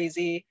go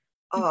crazy.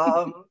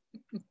 I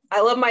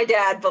love my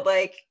dad, but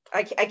like,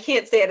 I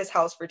can't stay at his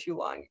house for too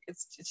long.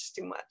 It's just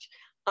too much.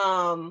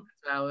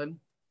 Valid.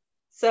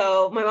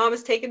 So my mom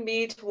has taken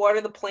me to water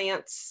the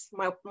plants,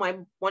 my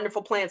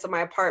wonderful plants in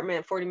my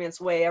apartment, 40 minutes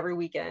away every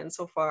weekend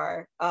so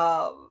far.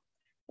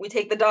 We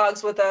take the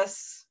dogs with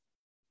us,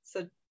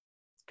 so it's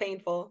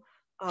painful.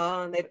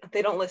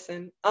 They don't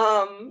listen.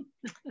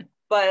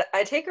 But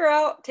I take her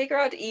out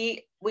to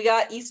eat. We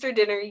got Easter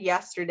dinner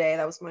yesterday.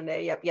 That was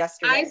Monday. Yep,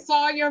 yesterday. I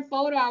saw your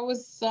photo. I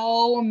was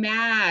so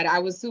mad. I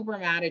was super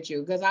mad at you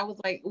because I was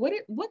like, what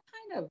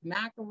kind of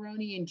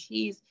macaroni and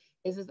cheese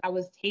is this? I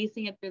was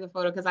tasting it through the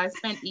photo because I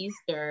spent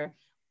Easter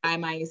by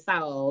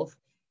myself.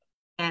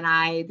 And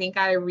I think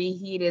I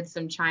reheated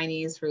some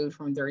Chinese food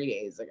from 3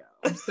 days ago.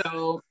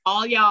 So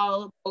all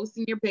y'all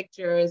posting your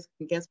pictures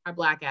and guess my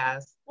black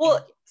ass.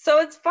 Well, so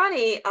it's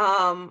funny.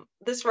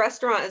 This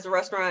restaurant is a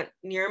restaurant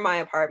near my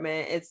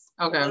apartment. It's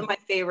one of my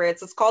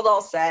favorites. It's called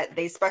All Set.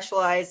 They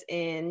specialize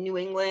in New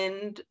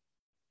England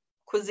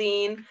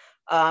cuisine.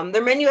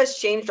 Their menu has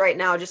changed right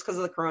now just because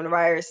of the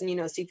coronavirus, and you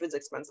know, seafood's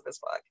expensive as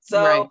fuck.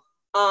 So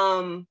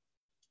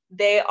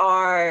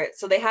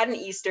they had an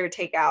Easter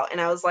takeout, and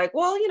I was like,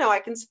 well, you know, I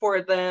can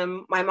support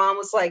them. My mom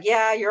was like,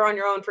 yeah, you're on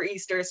your own for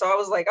Easter. So I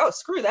was like, oh,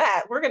 screw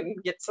that. We're going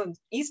to get some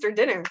Easter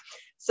dinner.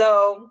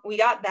 So we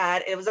got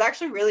that. It was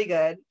actually really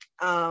good.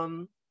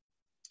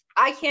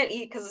 I can't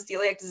eat because of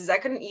celiac disease. I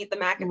couldn't eat the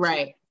mac and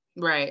cheese.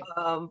 Right.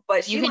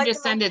 But you can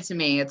just send it to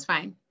me. It's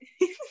fine.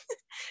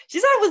 She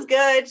said it was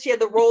good. She had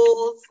the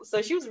rolls.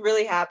 So she was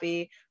really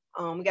happy.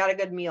 We got a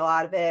good meal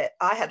out of it.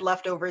 I had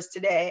leftovers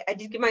today. I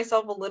did give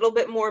myself a little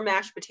bit more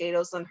mashed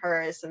potatoes than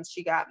hers since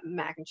she got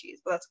mac and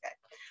cheese, but that's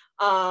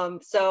okay.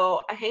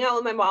 So I hang out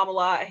with my mom a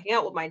lot. I hang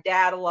out with my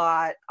dad a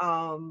lot.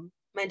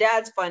 My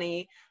dad's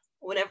funny.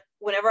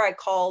 Whenever I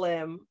call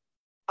him,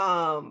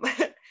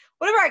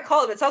 whenever I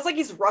call him, it sounds like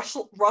he's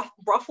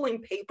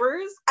ruffling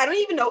papers. I don't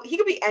even know. He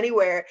could be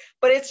anywhere,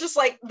 but it's just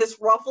like this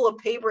ruffle of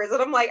papers.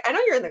 And I'm like, I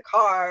know you're in the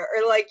car,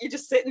 or like you're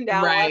just sitting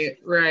down.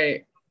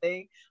 Right.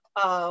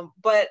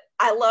 But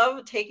I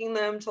love taking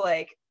them to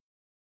like,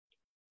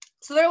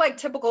 so they're like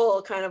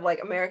typical kind of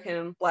like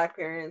American Black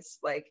parents.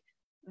 Like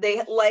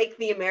they like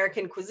the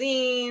American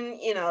cuisine,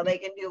 you know, they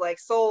can do like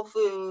soul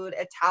food,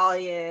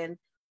 Italian,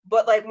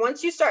 but like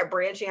once you start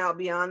branching out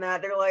beyond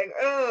that, they're like,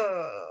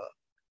 oh.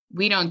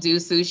 We don't do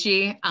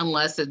sushi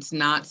unless it's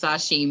not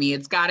sashimi.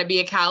 It's got to be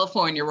a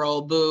California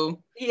roll,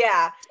 boo.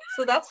 Yeah.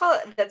 So that's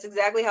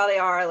exactly how they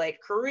are. Like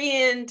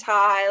Korean,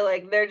 Thai,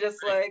 like they're just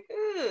like,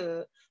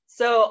 ugh.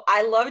 So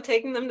I love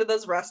taking them to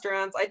those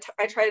restaurants.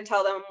 I try to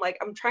tell them, like,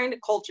 I'm trying to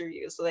culture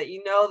you so that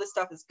you know the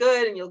stuff is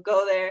good and you'll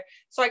go there.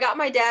 So I got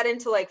my dad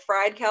into like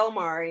fried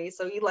calamari.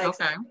 So he likes,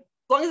 okay.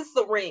 As long as it's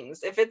the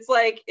rings. If it's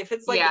like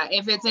yeah,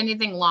 if it's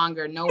anything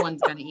longer, no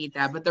one's gonna eat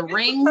that. But the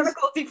rings,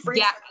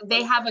 yeah,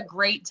 they have a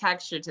great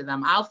texture to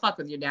them. I'll fuck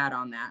with your dad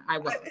on that. I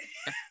will.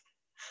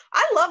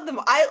 I love them.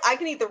 I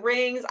can eat the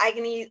rings. I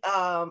can eat.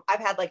 I've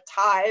had like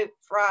Thai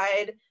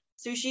fried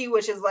sushi,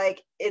 which is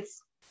like it's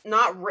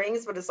not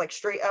rings, but it's like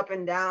straight up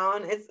and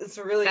down. It's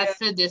really that's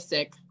good.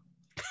 Sadistic.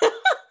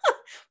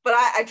 But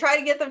I try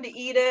to get them to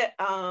eat it.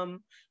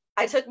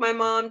 I took my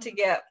mom to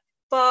get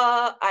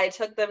pho. I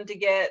took them to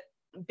get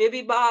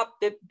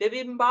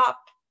bibimbap,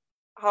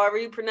 however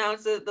you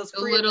pronounce it. Those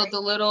the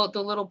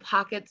little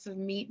pockets of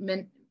meat,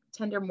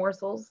 tender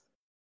morsels.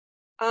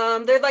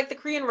 They're like the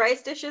Korean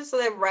rice dishes. So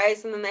they have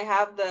rice, and then they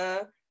have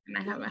And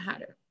I haven't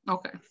had it.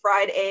 Okay.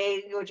 Fried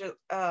egg, which is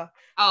oh,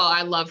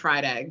 I love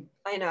fried egg.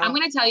 I know. I'm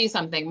gonna tell you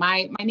something.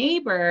 My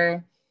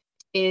neighbor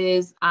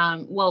is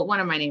one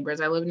of my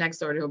neighbors, I live next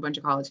door to a bunch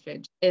of college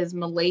kids, is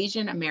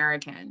Malaysian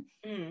American.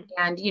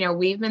 And you know,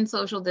 we've been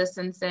social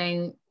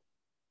distancing.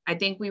 I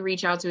think we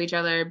reach out to each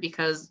other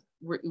because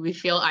we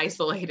feel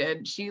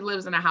isolated. She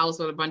lives in a house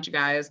with a bunch of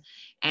guys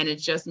and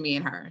it's just me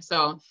and her.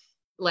 So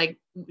like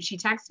she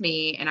texts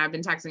me and I've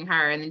been texting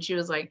her, and then she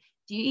was like,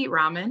 do you eat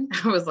ramen?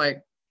 I was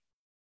like,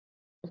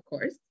 of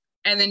course.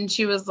 And then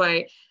she was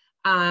like,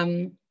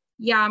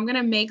 yeah, I'm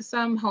gonna make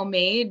some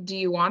homemade. Do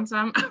you want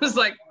some? I was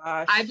like,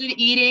 I've been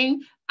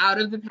eating out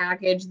of the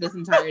package this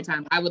entire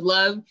time. I would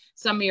love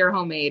some of your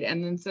homemade.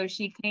 And then so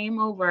she came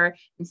over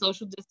and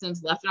social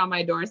distance, left it on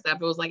my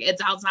doorstep. It was like,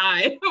 it's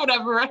outside,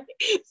 whatever. Right?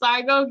 So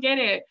I go get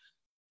it.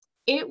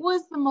 It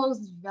was the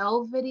most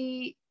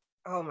velvety.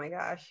 Oh my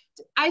gosh.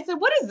 I said,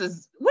 what is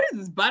this? What is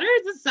this, butter?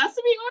 Is this sesame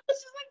oil?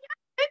 She's like,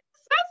 yeah, it's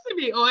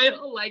sesame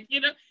oil. Like, you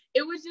know,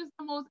 it was just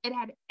the most, it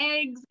had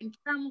eggs and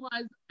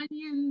caramelized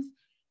onions.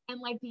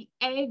 And like the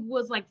egg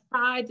was like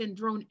fried and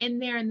thrown in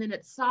there, and then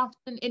it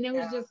softened. And it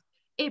was just,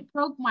 it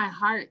broke my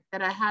heart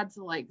that I had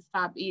to like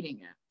stop eating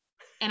it.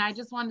 And I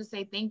just wanted to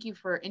say thank you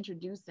for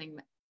introducing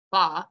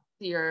pho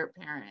to your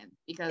parents,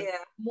 because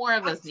more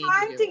of us need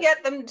to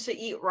get them to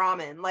eat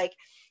ramen. Like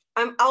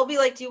I'll be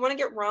like, do you want to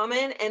get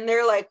ramen? And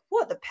they're like,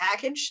 what, the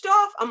packaged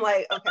stuff? I'm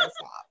like, okay,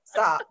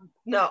 stop.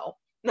 No,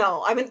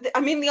 I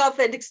mean the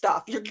authentic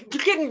stuff. You're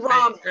getting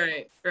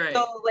ramen. Right.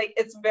 So like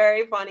it's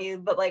very funny,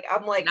 but like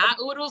I'm like, not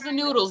oodles and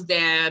noodles,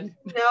 Dad.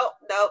 No,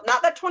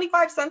 not that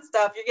 25-cent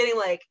stuff. You're getting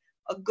like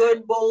a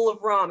good bowl of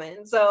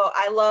ramen. So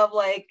I love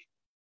like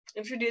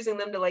introducing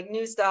them to like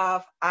new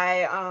stuff.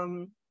 I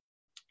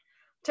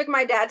took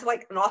my dad to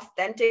like an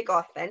authentic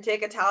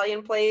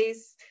Italian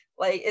place.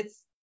 Like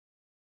it's,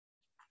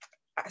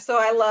 so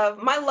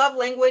my love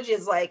language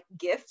is like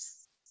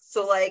gifts.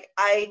 So like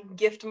I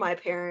gift my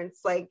parents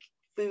like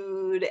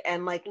food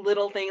and like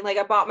little things. Like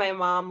I bought my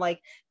mom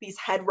like these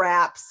head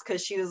wraps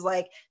because she was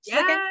like,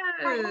 head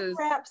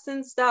wraps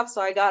and stuff. So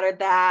I got her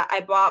that.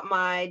 I bought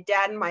my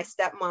dad and my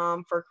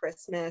stepmom for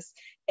Christmas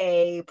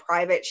a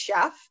private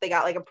chef. They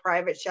got like a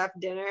private chef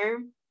dinner.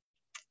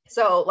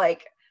 So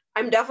like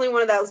I'm definitely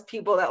one of those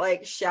people that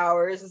like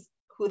showers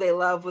who they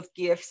love with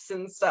gifts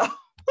and stuff.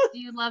 Do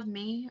you love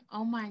me?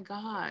 Oh my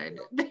God.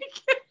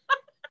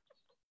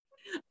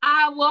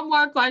 I have one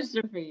more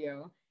question for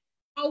you.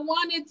 I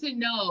wanted to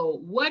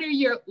know, what are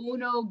your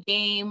Uno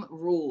game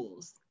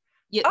rules?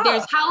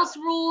 There's house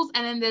rules,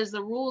 and then there's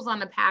the rules on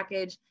the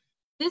package.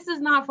 This is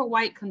not for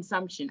white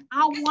consumption.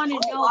 I want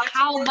to know,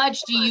 how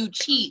much do you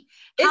cheat?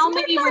 How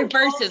many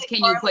reverses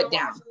can you put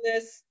down?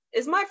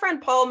 Is my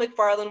friend Paul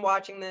McFarland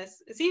watching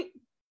this? Is he?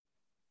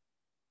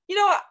 You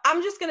know what?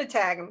 I'm just going to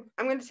tag him.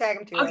 I'm going to tag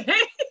him too. Okay.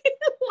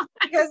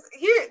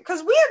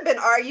 Because we have been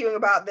arguing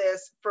about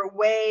this for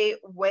way.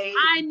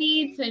 I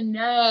need to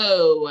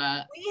know.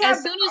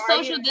 As soon as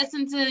social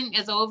distancing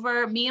is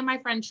over, me and my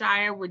friend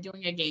Shire, we're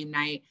doing a game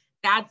night.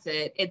 That's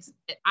it.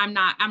 I'm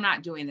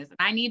not doing this. And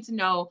I need to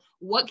know,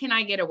 what can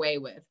I get away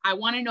with? I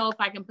want to know if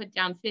I can put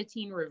down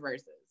 15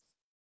 reverses.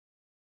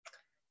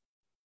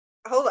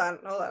 Hold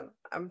on.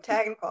 I'm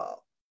tagging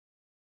Paul.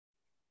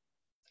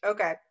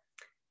 Okay.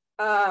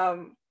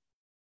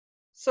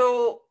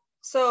 So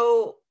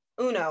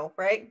Uno,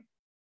 right?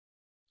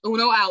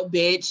 Uno out,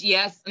 bitch.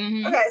 Yes.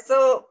 Mm-hmm. Okay,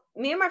 so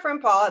me and my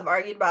friend Paul have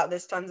argued about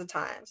this tons of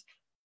times.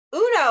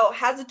 Uno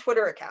has a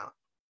Twitter account.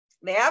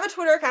 They have a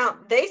Twitter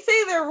account. They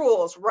say their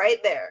rules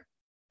right there.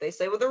 They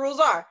say what the rules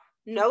are.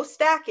 No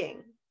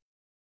stacking.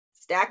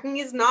 Stacking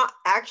is not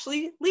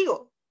actually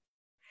legal.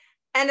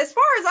 And as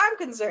far as I'm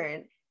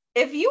concerned,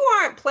 if you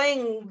aren't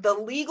playing the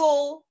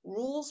legal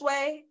rules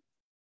way,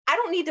 I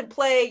don't need to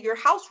play your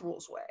house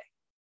rules way.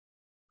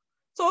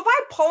 So if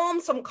I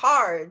palm some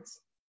cards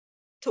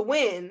to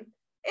win,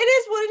 it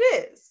is what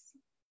it is.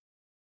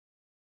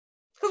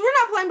 Because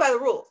we're not playing by the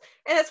rules.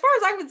 And as far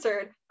as I'm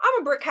concerned,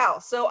 I'm a brick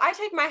house. So I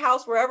take my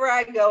house wherever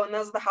I go, and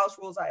those are the house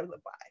rules I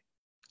live by.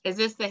 Is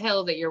this the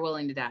hill that you're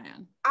willing to die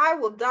on? I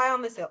will die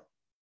on this hill.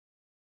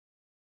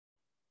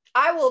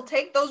 I will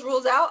take those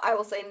rules out. I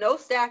will say no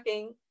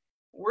stacking.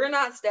 We're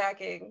not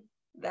stacking.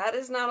 That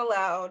is not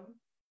allowed.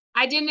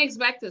 I didn't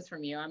expect this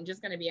from you. I'm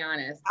just going to be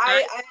honest.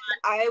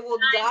 I will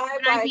die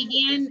by. When I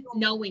began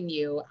knowing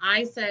you,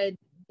 I said,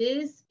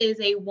 this is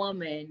a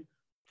woman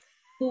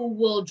who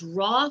will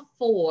draw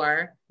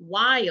 4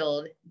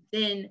 wild,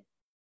 then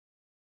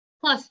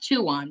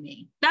 +2 on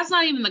me. That's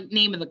not even the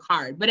name of the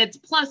card, but it's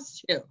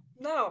 +2.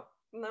 No.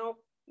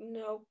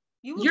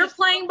 You're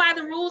playing by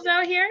the rules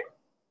out here?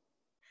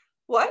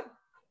 What?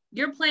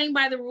 You're playing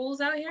by the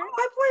rules out here? Oh,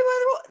 I play by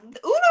the rules.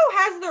 Uno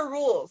has their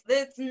rules.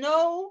 There's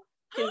no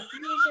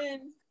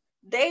confusion.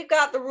 They've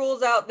got the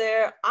rules out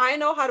there. I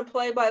know how to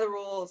play by the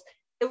rules.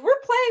 If we're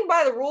playing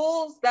by the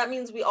rules, that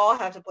means we all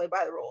have to play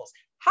by the rules.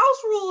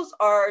 House rules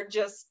are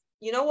just,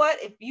 you know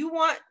what? If you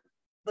want,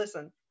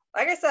 listen,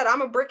 like I said,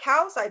 I'm a brick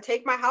house. I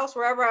take my house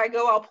wherever I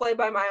go. I'll play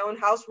by my own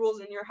house rules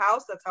in your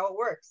house. That's how it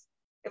works.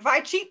 If I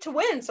cheat to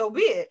win, so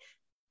be it.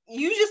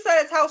 You just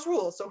said it's house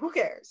rules, so who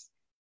cares?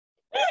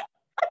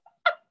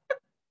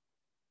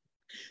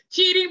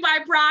 Cheating by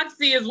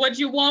proxy is what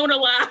you won't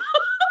allow.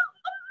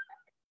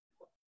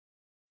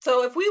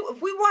 So if we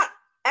want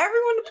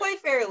everyone to play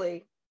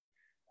fairly,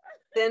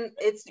 then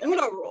it's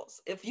Uno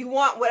rules. If you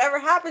want whatever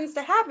happens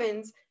to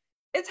happens,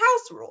 it's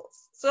house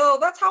rules. So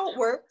that's how it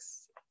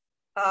works.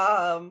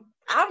 I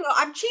don't know.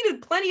 I've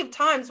cheated plenty of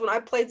times when I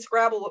played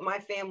Scrabble with my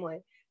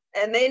family,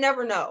 and they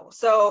never know.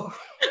 So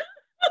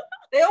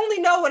they only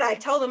know when I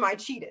tell them I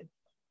cheated,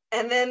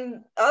 and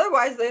then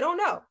otherwise they don't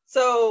know.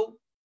 So,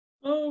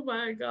 oh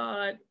my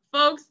God.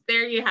 Folks,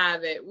 there you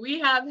have it. We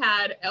have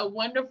had a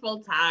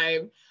wonderful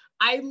time.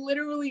 I'm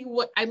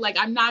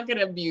not going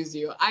to abuse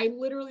you. I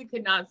literally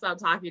could not stop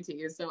talking to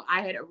you. So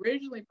I had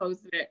originally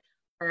posted it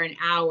for an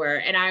hour.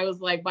 And I was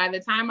like, by the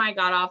time I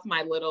got off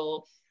my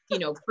little,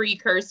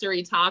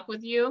 precursory talk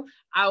with you,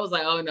 I was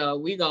like, oh no,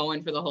 we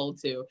going for the whole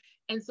 2.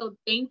 And so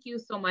thank you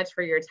so much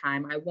for your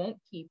time. I won't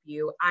keep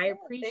you. I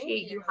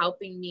appreciate you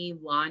helping me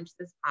launch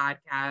this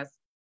podcast.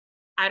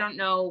 I don't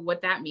know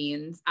what that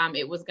means.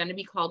 It was going to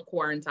be called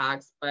Quarant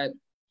Talks, but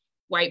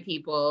white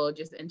people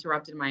just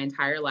interrupted my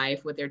entire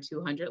life with their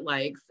 200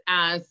 likes.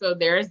 So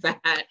there's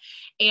that.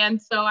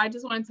 And so I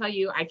just want to tell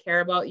you, I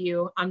care about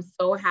you. I'm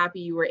so happy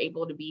you were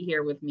able to be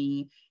here with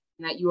me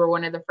and that you were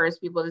one of the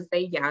first people to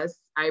say yes.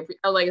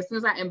 As soon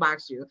as I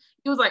inboxed you,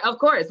 he was like, of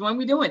course, when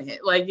we doing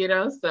it?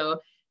 So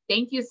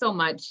thank you so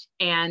much.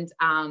 And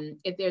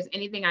if there's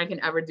anything I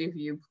can ever do for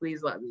you,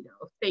 please let me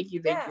know. Thank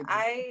you.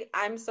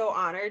 I'm so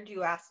honored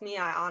you asked me.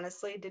 I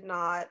honestly did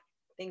not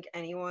think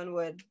anyone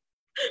would.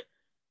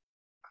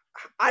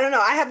 I don't know.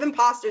 I have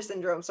imposter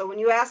syndrome. So when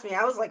you asked me,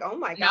 I was like, oh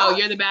my God. No,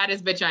 you're the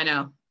baddest bitch I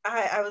know.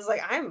 I was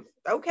like, I'm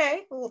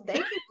okay. Well,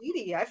 thank you,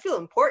 DiDi. I feel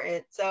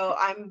important. So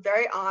I'm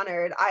very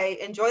honored. I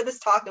enjoyed this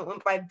talk. It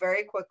went by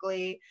very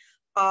quickly.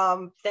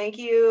 Thank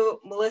you,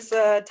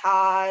 Melissa,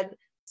 Todd,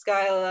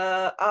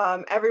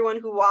 Skyla, everyone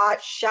who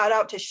watched. Shout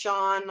out to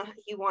Sean.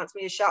 He wants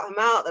me to shout him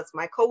out. That's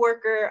my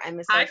coworker. I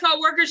miss Hi,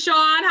 coworker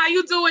Sean. How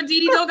you doing?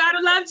 DiDi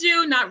Delgado loves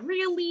you. Not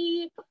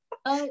really.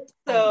 But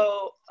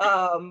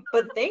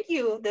thank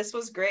you. This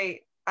was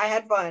great. I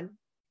had fun.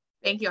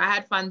 Thank you. I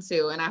had fun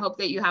too. And I hope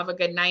that you have a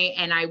good night.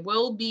 And I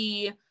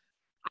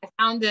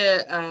found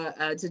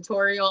a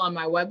tutorial on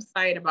my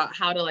website about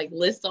how to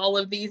list all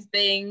of these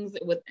things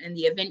in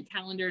the event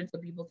calendar so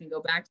people can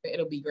go back to it.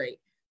 It'll be great.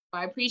 So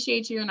I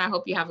appreciate you and I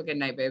hope you have a good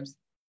night, babes.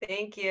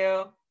 Thank you.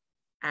 All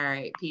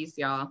right. Peace,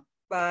 y'all.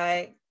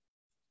 Bye.